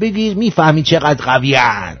ازش بگیر، میفهمی چقدر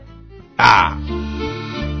قویان.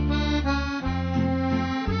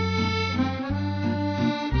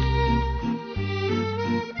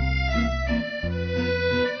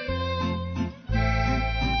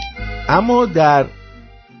 اما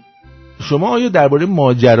شما آیا درباره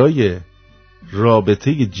ماجرای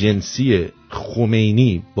رابطه جنسی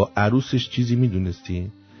خمینی با عروسش چیزی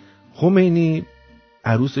میدونستی؟ خمینی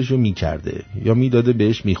عروسشو میکرده یا میداده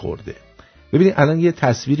بهش میخورده. ببینید الان یه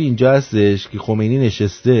تصویری اینجا هستش که خمینی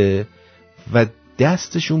نشسته و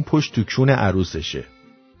دستشون پشت تو کون عروسشه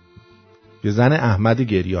که زن احمد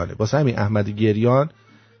گریانه. واسه همین احمد گریان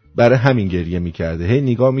برای همین گریه میکرده، هی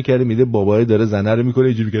نگاه میکرده میده بابای داره زنه رو میکنه،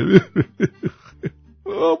 اینجوری میکرده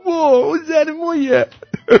بابا اون زن مویه.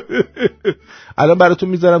 الان براتون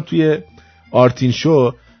میذارم توی آرتین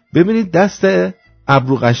شو، ببینید دست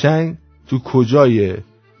ابرو قشنگ تو کجای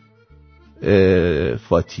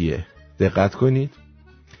فاتیه، دقت کنید.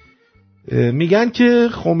 میگن که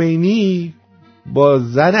خمینی با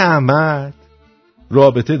زن احمد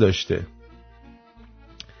رابطه داشته.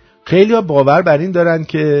 خیلی ها باور بر این دارن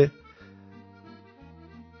که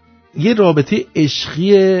یه رابطه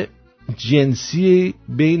عشقی جنسی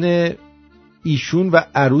بین ایشون و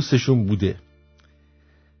عروسشون بوده.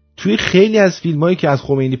 توی خیلی از فیلمایی که از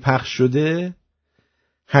خمینی پخش شده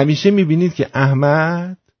همیشه میبینید که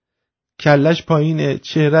احمد کلش پایینه،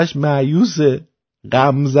 چهرش مایوسه،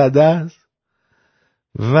 غم زده است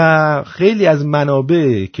و خیلی از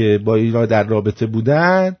منابع که با اینا در رابطه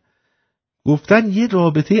بودن گفتن یه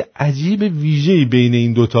رابطه عجیب ویژه‌ای بین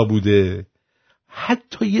این دوتا بوده.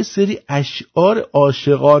 حتی یه سری اشعار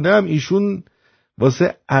عاشقانه هم ایشون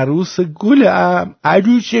واسه عروس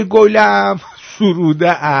گلم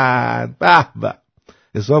سروده اند. به به،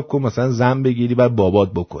 حساب کن مثلا زن بگیری بعد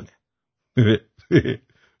بابات بکنه.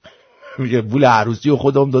 میگه پول عروسی و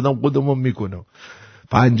خودمون میکنم،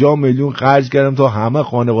 50 میلیون خرج کردم تا همه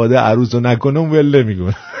خانواده عروس رو نکنم، ول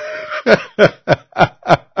نمیکنم.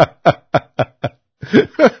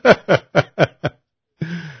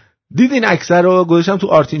 دیدین اکثر رو گذاشتم تو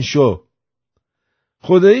آرتین شو،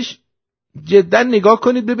 خودش جدا نگاه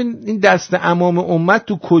کنید ببین این دست امام امت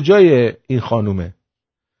تو کجای این خانومه،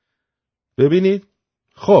 ببینید.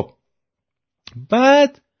 خب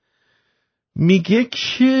بعد میگه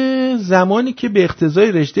که زمانی که به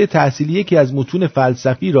اقتضای رشته تحصیلی یکی از متون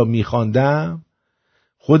فلسفی را میخواندم،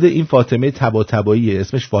 خود این فاطمه طباطباییه،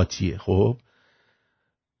 اسمش فاتیه، خب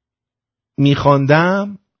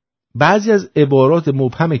میخواندم، بعضی از عبارات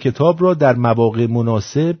مبهم کتاب را در مواقع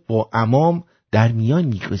مناسب با امام در میان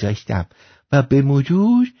میگذاشتم و به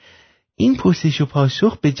مرور این پرسش و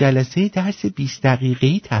پاسخ به جلسه درس 20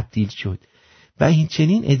 دقیقه‌ای تبدیل شد و این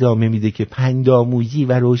چنین ادامه میده که پندآموزی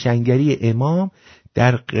و روشنگری امام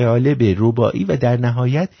در قالب رباعی و در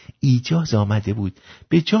نهایت ایجاز آمده بود.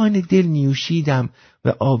 به جان دل نیوشیدم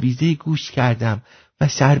و آویزه گوش کردم و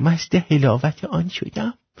سرمست حلاوت آن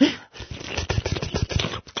شدم.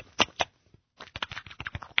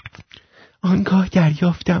 آنگاه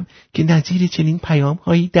دریافتم که نظیر چنین پیام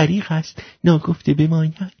هایی دریغ است ناگفته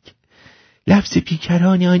بماند. لفظ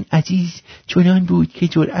پیکران آن عزیز چنان بود که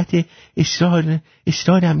جرأت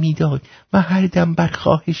اصرارم میداد و هر دم بر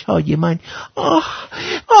خواهش های من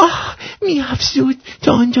می افزود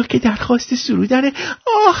تا آنجا که درخواست سرودن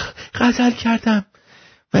غزل کردم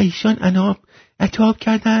و ایشان عتاب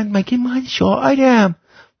کردند مگه من شاعرم.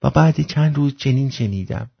 و بعد چند روز چنین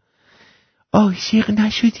شنیدم: عاشق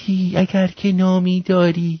نشدی اگر که نامی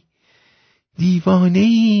داری،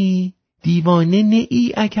 دیوانه‌ای دیوانه نه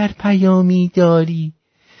ای اگر پیامی داری،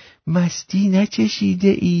 مستی نچشیده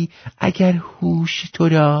ای اگر هوش تو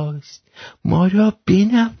راست، ما را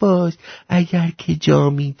بنواز اگر که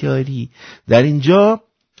جامی داری. در اینجا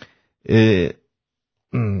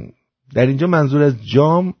منظور از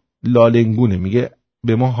جام لالنگونه، میگه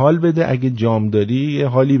به ما حال بده، اگه جام داری یه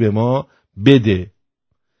حالی به ما بده.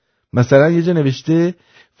 مثلا یه جا نوشته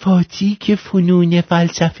فاتی که فنون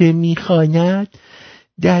فلسفه میخواند،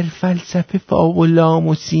 در فلسفه فا و لام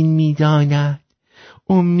و سین میداند.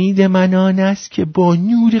 امید من آن است که با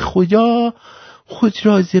نور خدا خود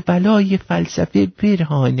را ز بلای فلسفه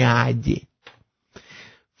برهاند.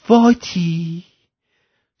 فاتی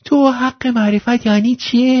تو حق معرفت یعنی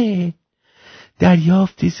چیه؟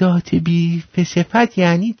 دریافت ذات بی صفت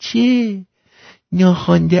یعنی چیه؟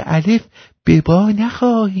 ناخوانده الف به با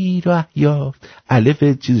نخواهی راه یافت.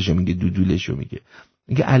 الف چیزشو میگه، دودولشو میگه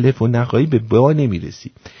الف و نخواهی به با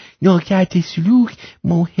نمیرسی. ناکرده سلوک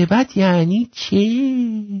موهبت یعنی چه؟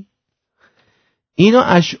 اینا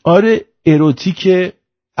اشعار اروتیک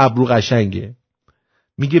ابرو قشنگه.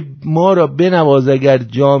 میگه ما را بنواز اگر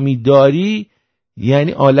جامی داری،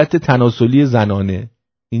 یعنی آلت تناسلی زنانه.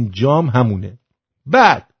 این جام همونه.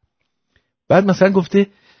 بعد مثلا گفته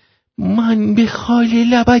من به خال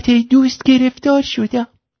لبت دوست گرفتار شدم،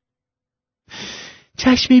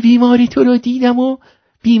 چشم بیماری تو رو دیدم و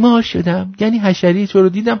بیمار شدم، یعنی حشری تو رو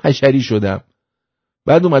دیدم حشری شدم.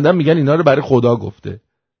 بعد اومدن میگن اینا رو برای خدا گفته،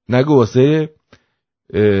 نگو واسه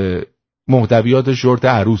محتویات شورت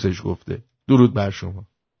عروسش گفته. درود بر شما.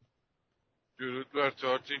 درود بر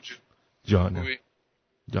تارتین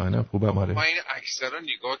جانم خوبم. آره من این عکس رو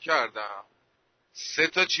نگاه کردم، 3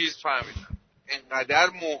 تا چیز فهمیدم. انقدر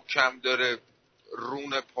محکم داره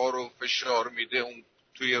رون پا رو فشار میده اون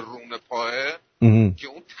توی رون پاه که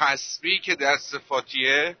اون تسبیح که دست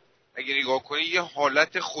فاتیه اگه نگاه کنی یه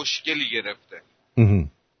حالت خوشگلی گرفته.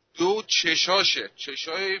 2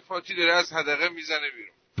 چشای فاتی داره از حدقه میزنه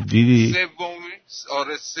بیرون. دیدی؟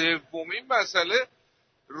 سومین مسئله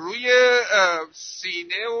روی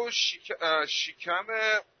سینه و شکم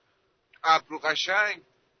ابرو قشنگ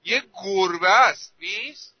یه گربه است،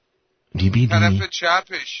 نیست؟ میبینی؟ طرف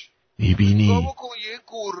چپش میبینی؟ بابا کن یه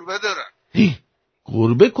گربه دارن.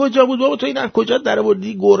 گربه کجا بود بابا؟ تو این از کجا در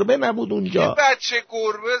آوردی؟ گربه نبود اونجا. یه بچه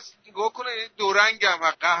گربه نگاه کنه، دو رنگم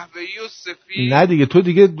قهوه‌ای و سفید. نه دیگه، تو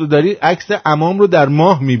دیگه داری عکس عمام رو در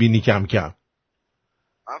ماه میبینی کم کم.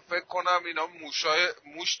 من فکر کنم اینا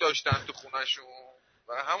موش داشتن تو خونه‌شون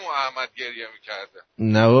و همون احمد گریه میکرده.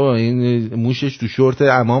 نه بابا، این موشش تو شورت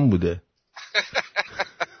عمام بوده.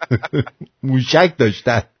 موشک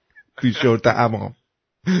داشتن تو شورت عمام.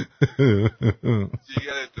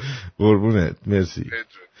 قربونت، مرسی.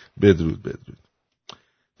 بدرود.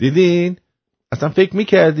 دیدین؟ اصلا فکر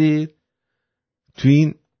میکردید تو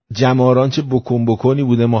این جماران چه بکن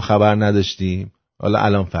بوده ما خبر نداشتیم؟ حالا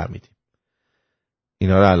الان فهمیدیم.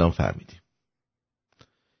 اینا رو الان فهمیدیم.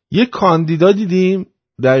 یه کاندیدا دیدیم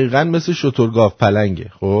دقیقاً مثل شترگاف پلنگه.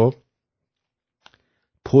 خب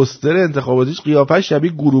پوستر انتخاباتیش قیافش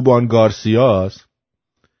شبیه گروبان گارسیاست.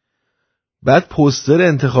 بعد پوستر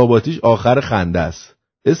انتخاباتیش آخر خنده است.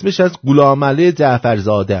 اسمش از غلامعلی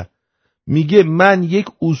جعفرزاده. میگه من یک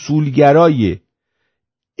اصولگرای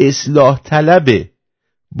اصلاح طلب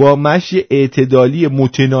با مشی اعتدالی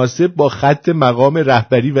متناسب با خط مقام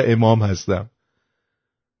رهبری و امام هستم.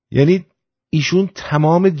 یعنی ایشون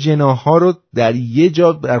تمام جناح‌ها رو در یه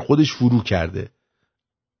جا در خودش فرو کرده.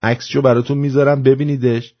 عکسشو براتون میذارم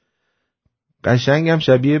ببینیدش. قشنگم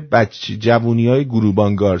شبیه بچه جوونیای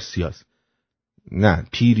گروبان گارسیاست. نه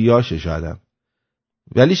پیریاشه شایدم،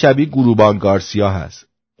 ولی شبیه گروبان گارسیا هست.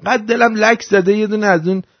 قد دلم لک زده یه دونه از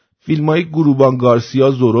اون فیلمای گروبان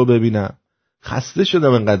گارسیا زورو ببینم. خسته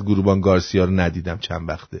شدم انقدر گروبان گارسیا رو ندیدم چند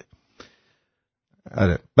وقته.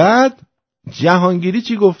 آره. بعد جهانگیری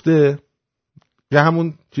چی گفته؟ یه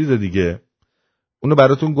همون چیز دیگه، اونو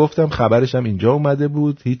براتون گفتم، خبرش هم اینجا اومده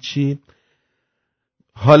بود. هیچی.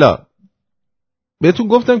 حالا بهتون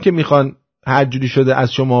گفتم که میخوان هر جوری شده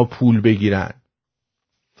از شما پول بگیرن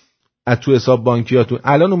از تو حساب بانکیاتون.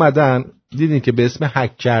 الان اومدن دیدین که به اسم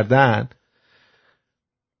هک کردن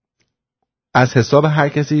از حساب هر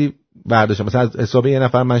کسی برداشتن. مثلا از حساب یه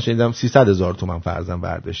نفر من شنیدم 300,000 تومان فرضاً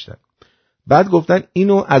برداشتن. بعد گفتن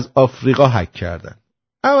اینو از آفریقا هک کردن.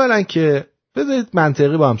 اولا که بذارید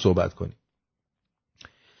منطقی با هم صحبت کنیم.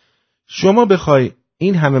 شما بخوای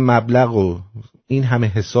این همه مبلغ و این همه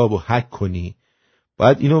حساب رو هک کنی،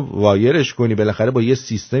 باید اینو وایرش کنی، بالاخره با یه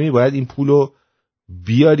سیستمی باید این پولو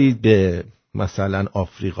بیارید به مثلا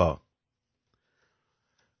آفریقا.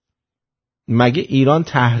 مگه ایران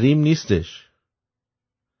تحریم نیستش؟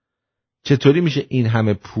 چطوری میشه این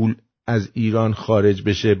همه پول از ایران خارج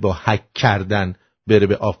بشه با هک کردن بره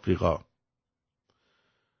به آفریقا.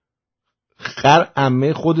 خر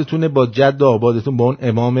عمه خودتونه با جد آبادتون، با اون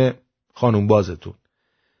امام خانوم بازتون.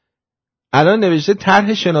 الان نوشته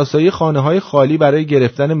طرح شناسایی خانه‌های خالی برای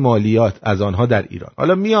گرفتن مالیات از آنها در ایران.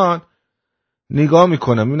 حالا میان نگاه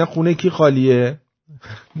میکنم میبینن خونه کی خالیه،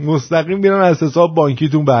 مستقیم میرن از حساب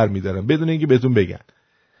بانکیتون برمیدارن بدون اینکه بهتون بگن.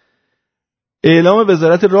 اعلام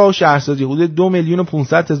وزارت راه و شهرسازی حدود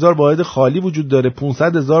 2,500,000 واحد خالی وجود داره.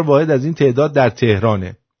 500,000 واحد از این تعداد در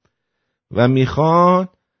تهرانه و میخوان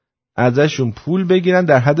ازشون پول بگیرن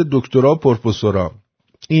در حد دکترا و پروفسورا.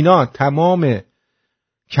 اینا تمام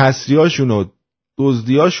کسریاشون و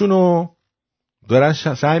دزدیاشون دارن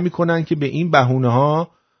سعی میکنن که به این بهونه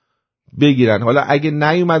ها بگیرن. حالا اگه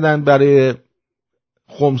نیومدن برای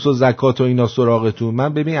خمس و زکات و اینا سراغتون،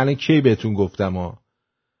 من ببین الان کی بهتون گفتم ها،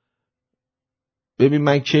 ببین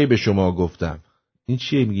من کی به شما گفتم. این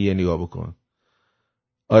چیه میگی؟ یه نگاه بکن.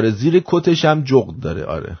 آره زیر کتش هم جغد داره.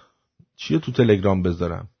 آره چیه تو تلگرام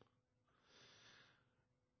بذارم؟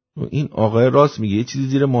 این آقای راست میگه، یه چیزی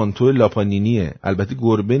زیر مانتو لاپانینیه. البته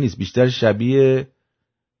گربه نیست، بیشتر شبیه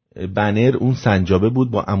بنر اون سنجابه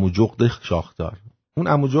بود با عمو جغد شاخدار. اون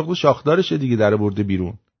عمو جغد شاخدارشه دیگه، در برده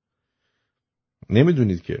بیرون.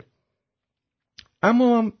 نمیدونید که.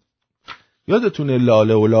 اما یادتونه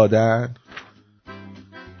لاله اولادن؟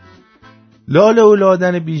 لاله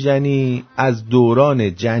اولادن بیژنی از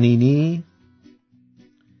دوران جنینی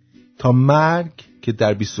تا مرگ که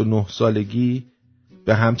در 29 سالگی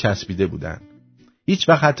به هم چسبیده بودن. هیچ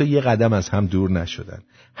وقت حتی یه قدم از هم دور نشدن.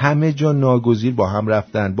 همه جا ناگزیر با هم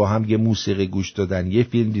رفتن، با هم یه موسیقی گوش دادن، یه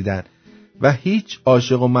فیلم دیدن و هیچ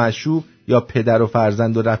عاشق و معشوق یا پدر و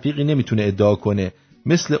فرزند و رفیقی نمیتونه ادعا کنه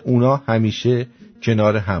مثل اونا همیشه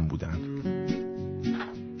کنار هم بودن.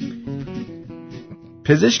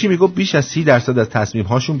 پزشکی میگه بیش از 30% از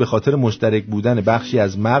تصمیم‌هاشون به خاطر مشترک بودن بخشی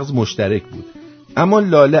از مغز مشترک بود. اما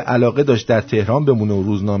لاله علاقه داشت در تهران بمونه و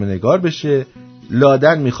روزنامه نگار بشه.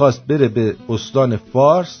 لادن میخواست بره به استان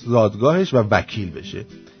فارس زادگاهش و وکیل بشه.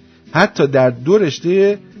 حتی در 2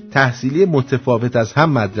 رشته تحصیلی متفاوت از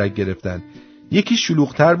هم مدرک گرفتن. یکی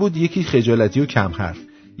شلوغ‌تر بود، یکی خجالتی و کم حرف.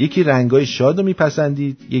 یکی رنگای شاد رو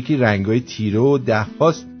میپسندید، یکی رنگای تیره و 10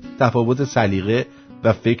 تفاوت سلیقه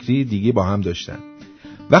و فکری دیگه با هم داشتن.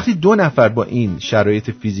 وقتی 2 نفر با این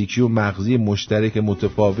شرایط فیزیکی و مغزی مشترک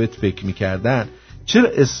متفاوت فکر میکردن، چرا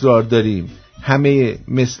اصرار داریم همه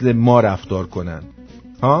مثل ما رفتار کنن؟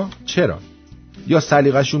 ها؟ چرا؟ یا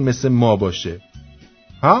سلیقه‌شون مثل ما باشه؟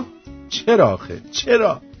 ها؟ چرا آخه؟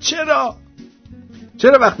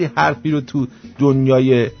 چرا وقتی حرفی رو تو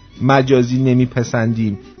دنیای مجازی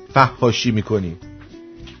نمیپسندیم فحاشی میکنیم؟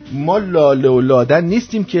 ما لاله و لادن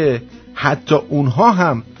نیستیم که حتی اونها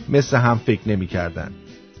هم مثل هم فکر نمیکردن.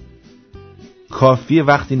 کافیه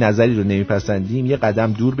وقتی نظری رو نمیپسندیم یه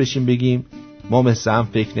قدم دور بشیم بگیم ما مثل هم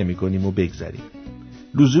فکر نمی کنیم و بگذاریم.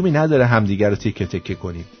 لزومی نداره همدیگر رو تکه تکه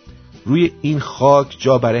کنیم. روی این خاک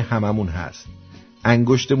جا برای هممون هست.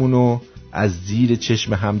 انگشتمون رو از زیر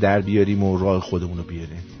چشم هم در بیاریم و راه خودمون رو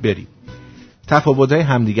بریم. تفاوت‌های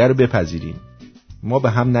همدیگر رو بپذیریم. ما به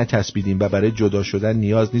هم نچسبیدیم و برای جدا شدن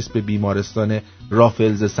نیاز نیست به بیمارستان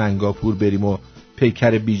رافلز سنگاپور بریم و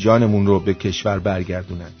پیکر بیجانمون رو به کشور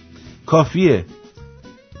برگردونن. کافیه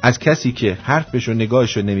از کسی که حرفش و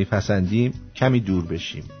نگاهش رو نمیپسندیم کمی دور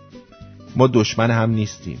بشیم. ما دشمن هم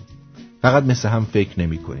نیستیم، فقط مثل هم فکر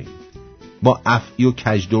نمی کنیم. ما افعی و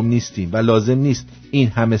کژدم نیستیم و لازم نیست این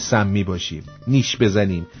همه سمی باشیم، نیش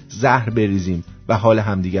بزنیم، زهر بریزیم و حال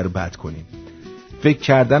همدیگر رو بد کنیم. فکر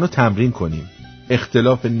کردن رو تمرین کنیم،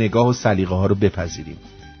 اختلاف نگاه و سلیقه ها رو بپذیریم.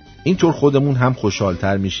 اینطور خودمون هم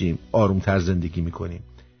خوشحالتر میشیم، آرومتر زندگی میکنیم.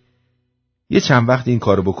 یه چند وقت این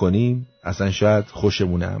کارو بکنیم اصلا شاید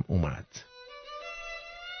خوشمونم اومد.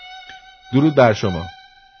 درود بر شما.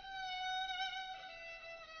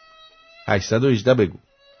 818 بگو.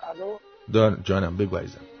 الو جانم بگو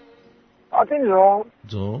عزیزم. آتین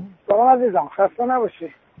جون سلام عزیزم، خسته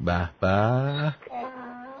نباشی. به به.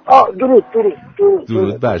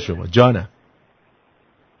 درود بر شما جانم.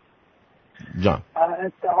 جان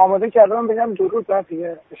آماده کردم بگم درود بعد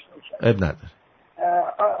دیگه اب نداره.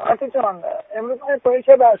 آتین جان امروز من با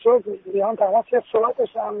یکی بچه‌ها بیان تماس که صحبت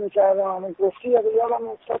داشتم می‌کردم، گفتی یادم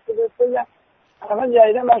افتاد که بگم الان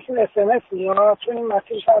جدیدن براشون SMS میاد چون این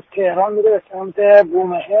مسیرش از تهران میره به سمت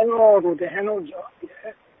بومهن و رودهن و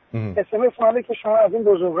جاده. SMS اومده که شما از این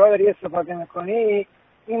بزرگراه داری استفاده میکنی،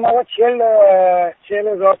 این آقا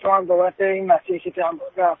 40,000 تومان بابت این مسیری که تو هم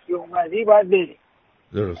رفتی اومدی باید بری.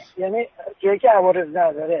 درست. یعنی جایی که عوارض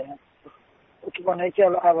نداره، اتوبانایی که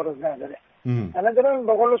عوارض نداره. الان دارم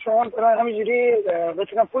با قول شما دارم همینجوری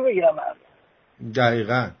بتونم پول بگیرم.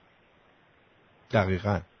 دقیقاً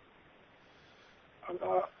دقیقاً.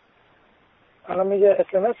 حالا میگه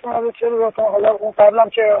اسمس اومده چرا گفتم حالا اون قبلم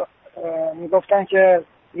که میگفتن که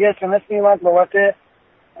یه اسمس میومد بابت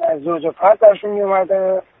زوج و فرد درشون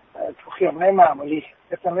میومده تو خیابونه معمولی،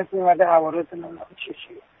 اسمس میومده عوارض چی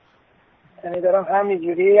یعنی دارم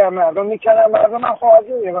همینجوری مردم میکنم، مردم هم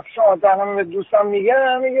خواهدی میگه وقتی شما آدم به دوستم میگه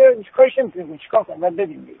کارش نمیتونیم چیکار کنیم باید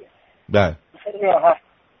بدیم دیگه. بله خیلی راحت.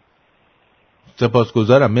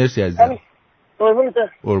 سپاسگزارم، مرسی عزیزم.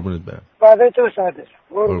 قربونت برم. بعدای تو بسنده.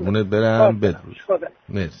 قربونت برم، بدرود.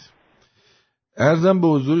 مرسی. عرضم به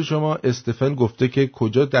حضور شما استفن گفته که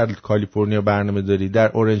کجا در کالیفرنیا برنامه داری؟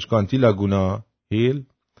 در اورنج کانتی لاگونا هیل.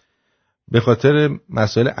 به خاطر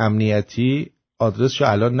مسائل امنیتی آدرسشو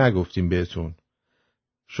الان نگفتیم بهتون.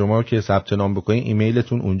 شما که ثبت نام بکنین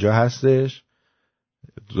ایمیلتون اونجا هستش.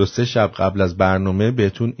 2-3 شب قبل از برنامه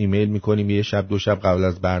بهتون ایمیل میکنیم، 1 شب 2 شب قبل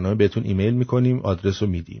از برنامه بهتون ایمیل میکنیم، آدرس رو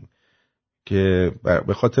میدیم که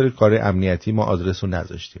به خاطر کار امنیتی ما آدرس رو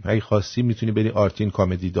نذاشتیم. اگه خواستی میتونی بری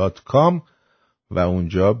artincomedy.com و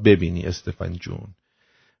اونجا ببینی استفان جون.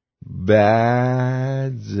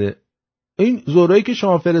 بعد این زورایی که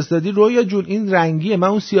شما فرستادی رویا جون این رنگیه، من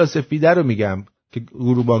اون سیاه‌سفیده رو میگم که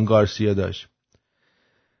گروبان گارسیا داشت.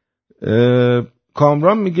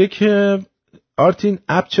 کامران میگه که آرتین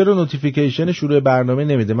اپ چرا نوتیفیکیشن شروع برنامه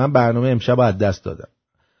نمیده؟ من برنامه امشب از دست دادم.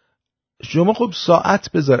 شما خب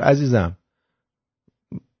ساعت بذار عزیزم،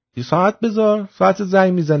 ساعت بذار، ساعت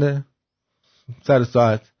زنگ میزنه سر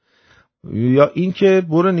ساعت، یا این که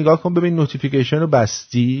برو نگاه کن ببین نوتیفیکیشن رو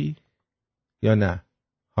بستی یا نه.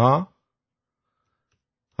 ها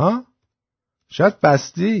شاید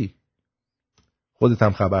بستی خودت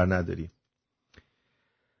هم خبر نداری.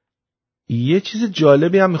 یه چیز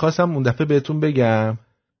جالبی هم میخواستم اون دفعه بهتون بگم.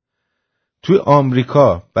 توی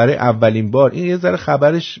آمریکا برای اولین بار، این یه ذره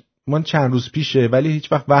خبرش من چند روز پیشه ولی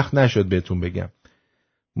هیچ وقت نشد بهتون بگم،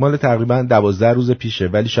 مال تقریبا 12 روز پیشه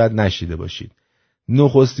ولی شاید نشیده باشید.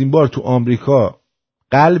 نخستین بار تو آمریکا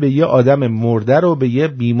قلب یه آدم مرده رو به یه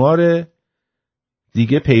بیمار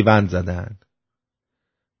دیگه پیوند زدن.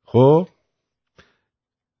 خب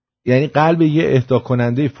یعنی قلب یه اهدا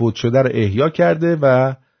کننده فوت شده رو احیا کرده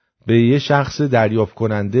و به یه شخص دریافت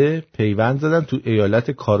کننده پیوند زدن تو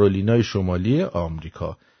ایالت کارولینای شمالی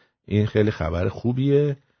آمریکا. این خیلی خبر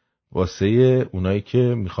خوبیه واسه اونایی که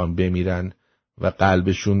میخوان بمیرن و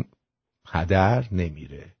قلبشون هدر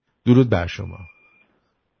نمیره. درود بر شما.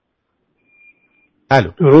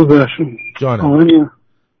 الو. درود بر شما. جانم.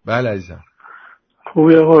 بله عزیزم.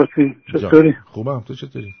 خوبی آقارتی؟ چطوری؟ خوبم، تو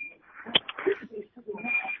چطوری؟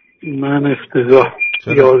 من افتضاح.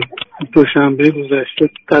 دوشنبه گذشته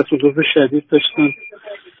تصادف شدید داشتم،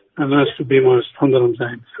 من از تو بیمارستان دارم زنگ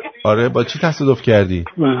میزنم. آره با چی تصادف کردی؟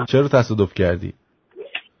 چرا تصادف کردی؟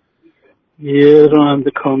 یه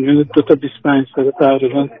راننده کامیون 2 تا 25 ساله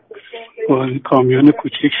تقریبا با کامیون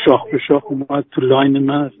کوچیک شاخ به شاخ اومد تو لاین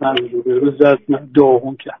من، از من رو زد، من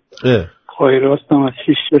داغون کرد. پای راستم از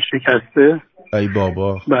 6 تا شکسته. ای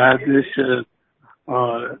بابا. بعدش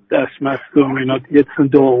دست مصدوم اینا دیگه تون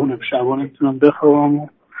داغونم، شبا نمیتونم بخوابم و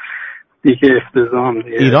دیگه افتضاحم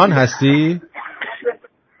دیگه. ایران هستی؟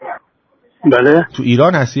 بله. تو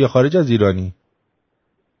ایران هستی یا خارج از ایرانی؟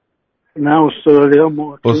 نه استرالیا.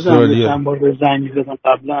 استرالیا. چند بار به زنگ زدم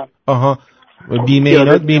قبلا. آها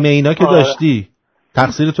بیمه اینا که داشتی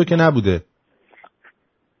تقصیر تو که نبوده.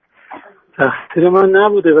 تقصیر من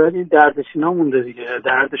نبوده ولی دردش اینا مونده دیگه،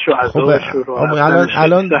 دردش و عذابش رو.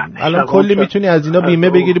 الان کلی میتونی از اینا بیمه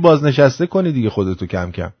بگیری بازنشسته کنی دیگه خودتو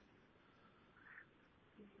کم کم.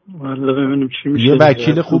 والله ببینیم چی میشه. یه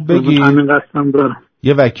وکیل خوب بگیر. همین قسم دارم.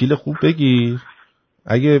 یه وکیل خوب بگیر.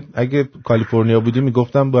 اگه کالیفرنیا بودی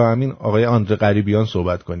میگفتم با همین آقای آندره غریبیان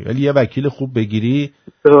صحبت کنی، ولی یه وکیل خوب بگیری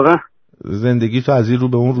زندگی تو از این رو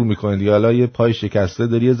به اون رو میکنی دیگه. حالا یه پای شکسته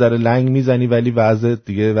داری یه ذره لنگ میزنی ولی وضع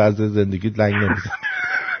زندگیت لنگ نمیزنی.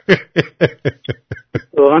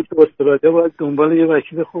 واقعا تو استرالیا باید دنبال یه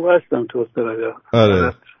وکیل خوب هستم تو استرالیا.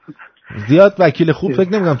 آره زیاد وکیل خوب فکر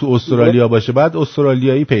نمی‌کنم تو استرالیا باشه، بعد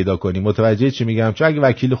استرالیایی پیدا کنی. متوجه چی میگم؟ چون اگه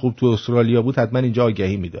وکیل خوب تو استرالیا بود حتما اینجا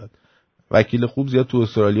آگهی میداد. وکیل خوب زیاد تو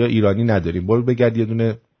استرالیا ایرانی نداریم. برو بگرد یه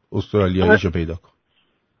دونه استرالیاییشو پیدا کن.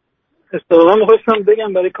 استقلال می‌خواستم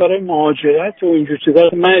بگم برای کارهای مهاجرت و اینجور چیزا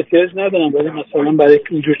من احتیاج ندارم، ولی مثلا برای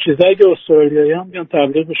اینجور چیزا اگه استرالیایی هم بیان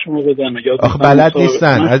تبلیغ به شما بدن. آخه بلد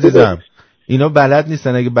نیستن عزیزم، اینا بلد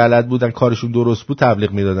نیستن. اگه بلد بودن کارشون درست بود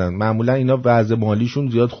تبلیغ میدادن. معمولا اینا وضع مالیشون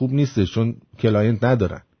زیاد خوب نیسته چون کلاینت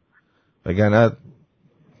ندارن، وگرنه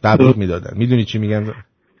تبلیغ میدادن. میدونی چی میگم؟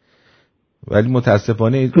 ولی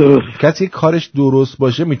متاسفانه کسی که کارش درست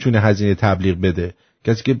باشه میتونه هزینه تبلیغ بده.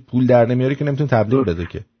 کسی که پول در نمیاره که نمیتونه تبلیغ بده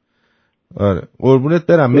که. آره قربونت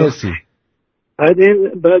برم. مرسی.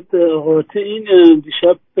 بعد قاطع این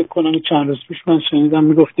دیشب فکر کنم چند روز پیش من شنیدم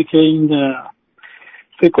میگفتی که این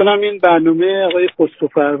فکر کنم این برنامه آقای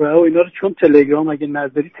خسروفربه و اینا رو چون تلگرام اگه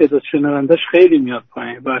نظری تعداد شنوندش خیلی میاد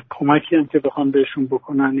پایین و کمکی هم که بخوام بهشون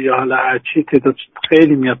بکنن یا حالا هرچی تعداد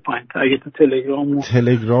خیلی میاد پایین. اگه تو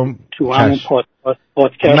تلگرام تو همون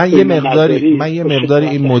پادکست من یه مقداری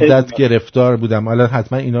این مدت گرفتار بودم. حالا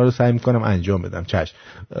حتما اینا رو سعی میکنم انجام بدم. چشم.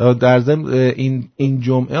 در ضمن این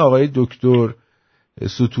جمعه آقای دکتر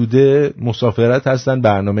ستوده مسافرت هستن،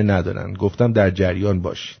 برنامه ندارن. گفتم در جریان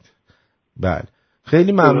باشید. بله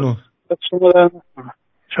خیلی ممنون.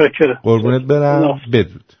 قربونت برم.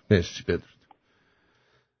 بدرود. مرسی. بدرود.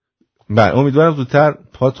 بله امیدوارم زودتر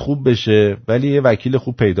پات خوب بشه، ولی یه وکیل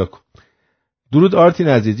خوب پیدا کن. درود آرتین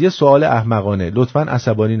عزیز. یه سوال احمقانه، لطفاً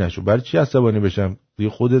عصبانی نشو. برای چی عصبانی بشم؟ دیگه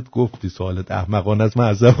خودت گفتی سوالت احمقانه است، من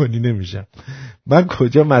عصبانی نمیشم. من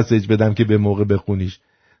کجا مسیج بدم که به موقع بخونیش؟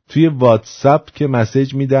 توی واتساپ که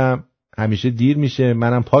مسیج میدم همیشه دیر میشه،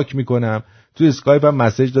 منم پاک میکنم. توی اسکایپ هم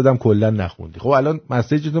مسیج دادم کلا نخوندی. خب الان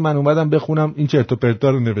مسیج تو من اومدم بخونم، این چرت و پرتا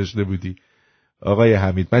رو نوشته بودی آقای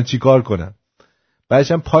حمید. من چیکار کنم؟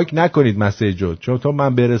 بعدش هم پاک نکنید مسیجو، چون تا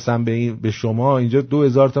من برسم به شما اینجا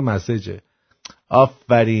 2000 تا مسیجه.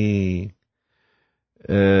 آفرین.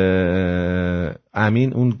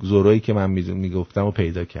 امین اون زورایی که من میگفتم رو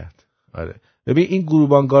پیدا کرد. آره ببین این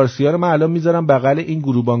گروبان گارسیا رو من الان میذارم بغل این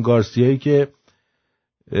گروبان گارسیایی که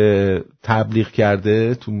تبلیغ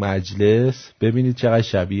کرده تو مجلس. ببینید چقدر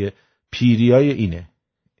شبیه پیریای اینه.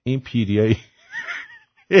 این پیریای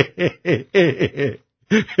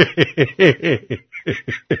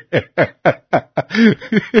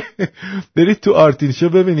برید تو آرتین شو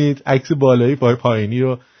ببینید عکس بالایی پایینی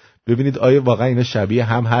رو ببینید آیا واقعا اینا شبیه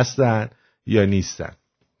هم هستن یا نیستن.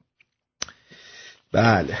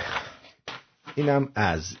 بله اینم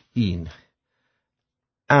از این.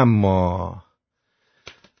 اما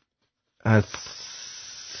از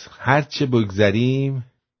هرچه بگذریم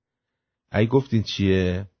ای گفتین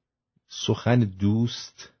چیه؟ سخن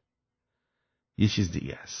دوست یه چیز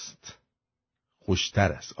دیگه است،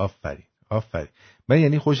 خوشتر است. آفرین. من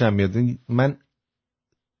یعنی خوشم میاد. من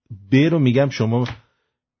ب رو میگم شما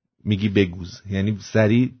میگی بگوز، یعنی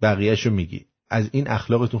سریع بقیهشو میگی. از این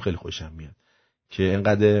اخلاقتون خیلی خوشم میاد که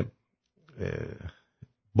اینقدر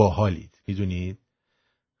باحالید. میدونید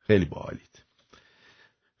خیلی باحالید.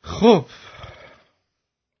 خب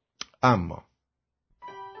اما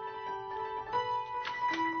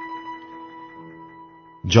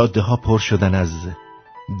جاده ها پر شدن از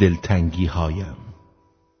دلتنگی هایم.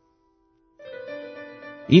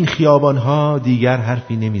 این خیابان ها دیگر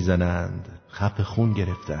حرفی نمیزنند، خف خون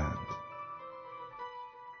گرفتند.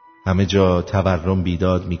 همه جا تورم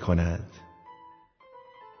بیداد می کند.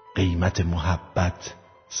 قیمت محبت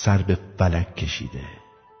سر به فلک کشیده.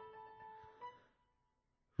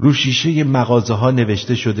 رو شیشه مغازه ها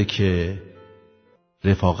نوشته شده که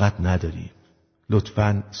رفاقت نداریم،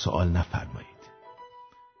 لطفاً سوال نفرمایید.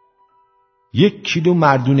 1 کیلو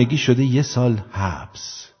مردونگی شده 1 سال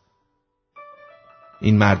حبس.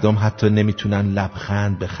 این مردم حتی نمیتونن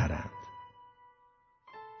لبخند بخرند.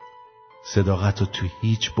 صداقت رو تو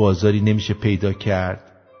هیچ بازاری نمیشه پیدا کرد.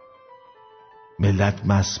 ملت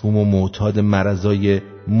مسموم و معتاد مرضای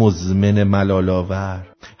مزمن ملال‌آور.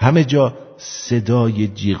 همه جا صدای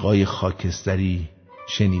جیغای خاکستری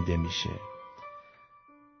شنیده میشه.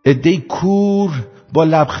 عده‌ای کور با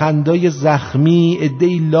لبخندای زخمی،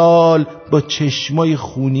 عده‌ای لال با چشمای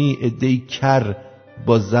خونی، عده‌ای کر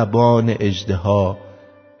با زبان اژدها.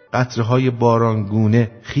 قطره‌های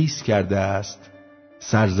بارانگونه خیس کرده است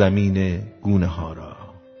سرزمین گونه ها را.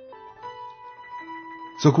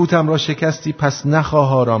 سکوتم را شکستی پس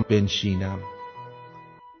نخواه آرام بنشینم.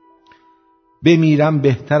 بمیرم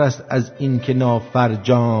بهتر است از این که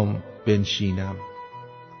نافرجام بنشینم.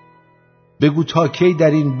 بگو تا کی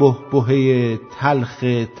در این بحبوحه تلخ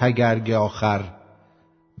تگرگ آخر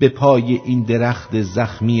به پای این درخت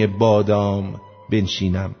زخمی بادام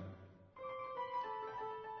بنشینم.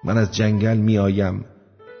 من از جنگل می آیم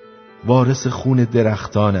وارث خون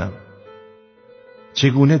درختانم.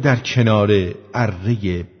 چگونه در کنار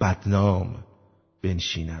اره بدنام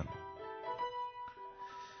بنشینم.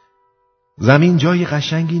 زمین جای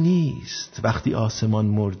قشنگی نیست وقتی آسمان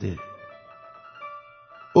مرده.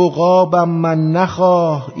 عقابم من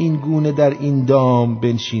نخواه این گونه در این دام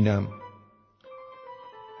بنشینم.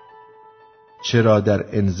 چرا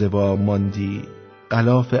در انزوا ماندی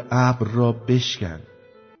غلاف ابر را بشکن.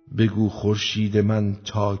 بگو خورشید من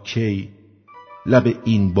تا کی لب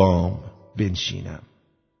این بام بنشینم.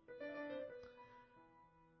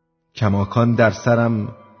 کماکان در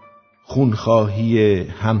سرم خونخواهی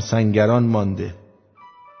همسنگران مانده.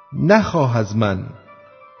 نخواه از من،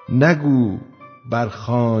 نگو بر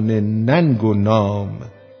خوان ننگ و نام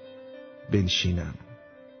بنشینم.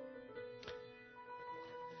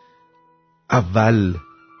 اول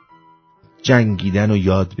جنگیدن و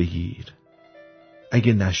یاد بگیر،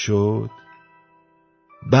 اگه نشد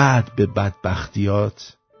بعد به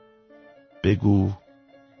بدبختیات بگو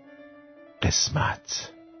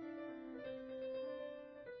قسمت.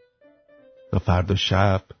 تا فردا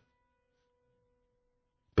شب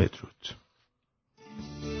بدرود.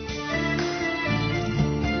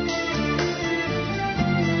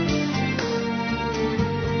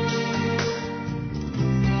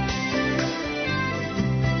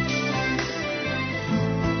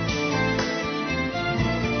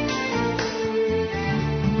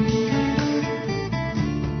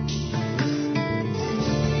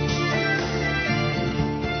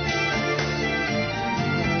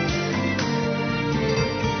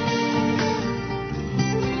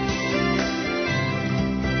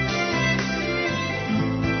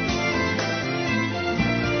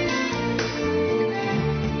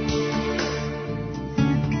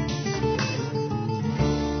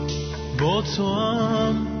 تو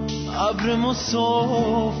هم ابر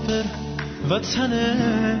مسافر وطن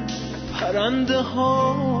پرنده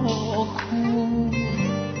ها کو،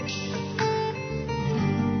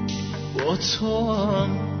 با تو هم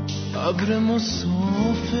ابر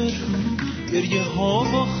مسافر گریه ها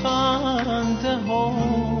با خنده ها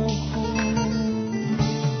کو.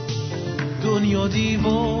 دنیا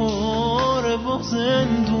دیوار با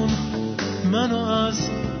زندون، منو از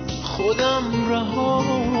خودم رها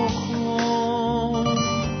کن.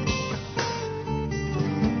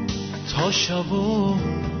 تا شبو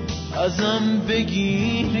ازم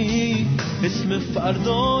بگیری اسم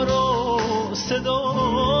فردا رو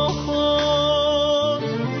صدا کن.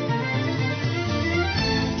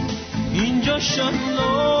 اینجا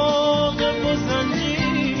شلاقه و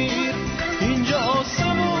زنجیر، اینجا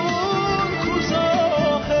آسمون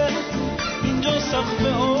کوتاهه، اینجا سقف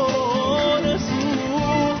آرزوها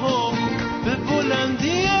به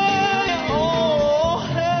بلندی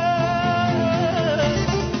آهه.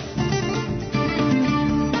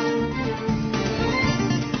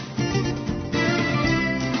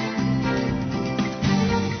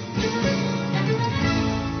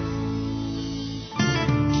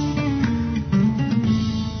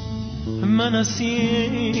 من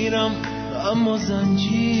اسیرم اما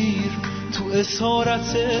زنجیر تو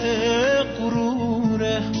اسارت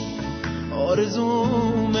غروره،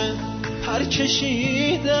 آرزومه پر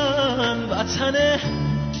کشیدن وطن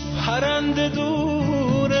پرنده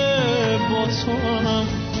دوره. با تو هم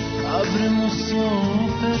ابر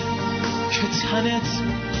مسافر که تنت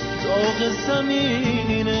داغ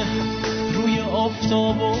زمینه، روی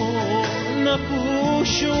آفتاب و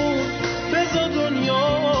نپوشون بذار دنیا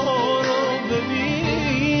رو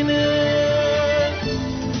ببینه.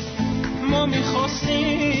 ما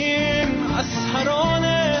میخواستیم از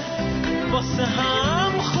ترانه واسه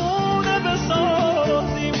هم خونه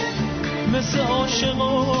بسازیم، مثل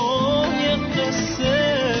عاشقای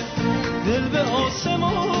قصه دل به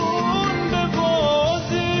آسمون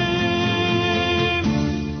ببازیم.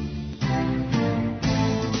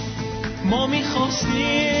 ما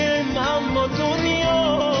میخواستیم اما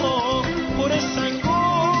دنیا پر سنگ و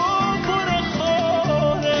پر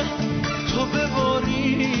خاره، تو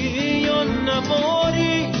بباری یا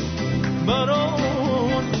نباری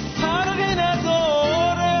برامون فرقی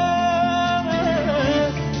نداره.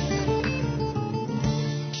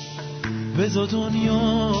 بذار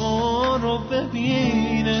دنیا رو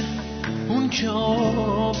ببینه اون که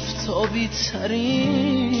آفتابی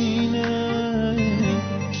ترینه،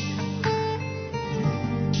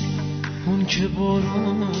 اون که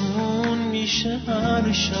بارون میشه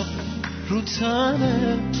هر شب رو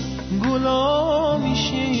تن گلا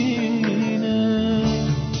میشینه،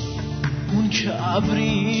 اون که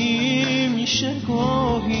ابری میشه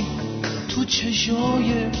گاهی تو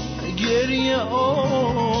چشای گریه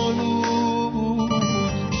آلود،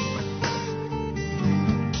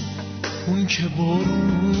 اون که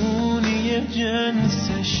بارونی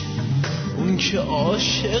جنسش، اون که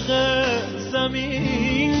عاشق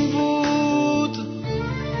زمین بود.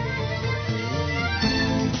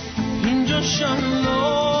 اینجا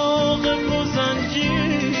شلاقه و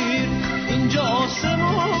زنجیر، اینجا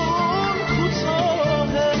آسمون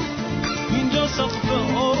کوتاهه، اینجا سقف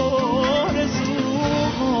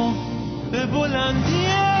آرزوها به بلندی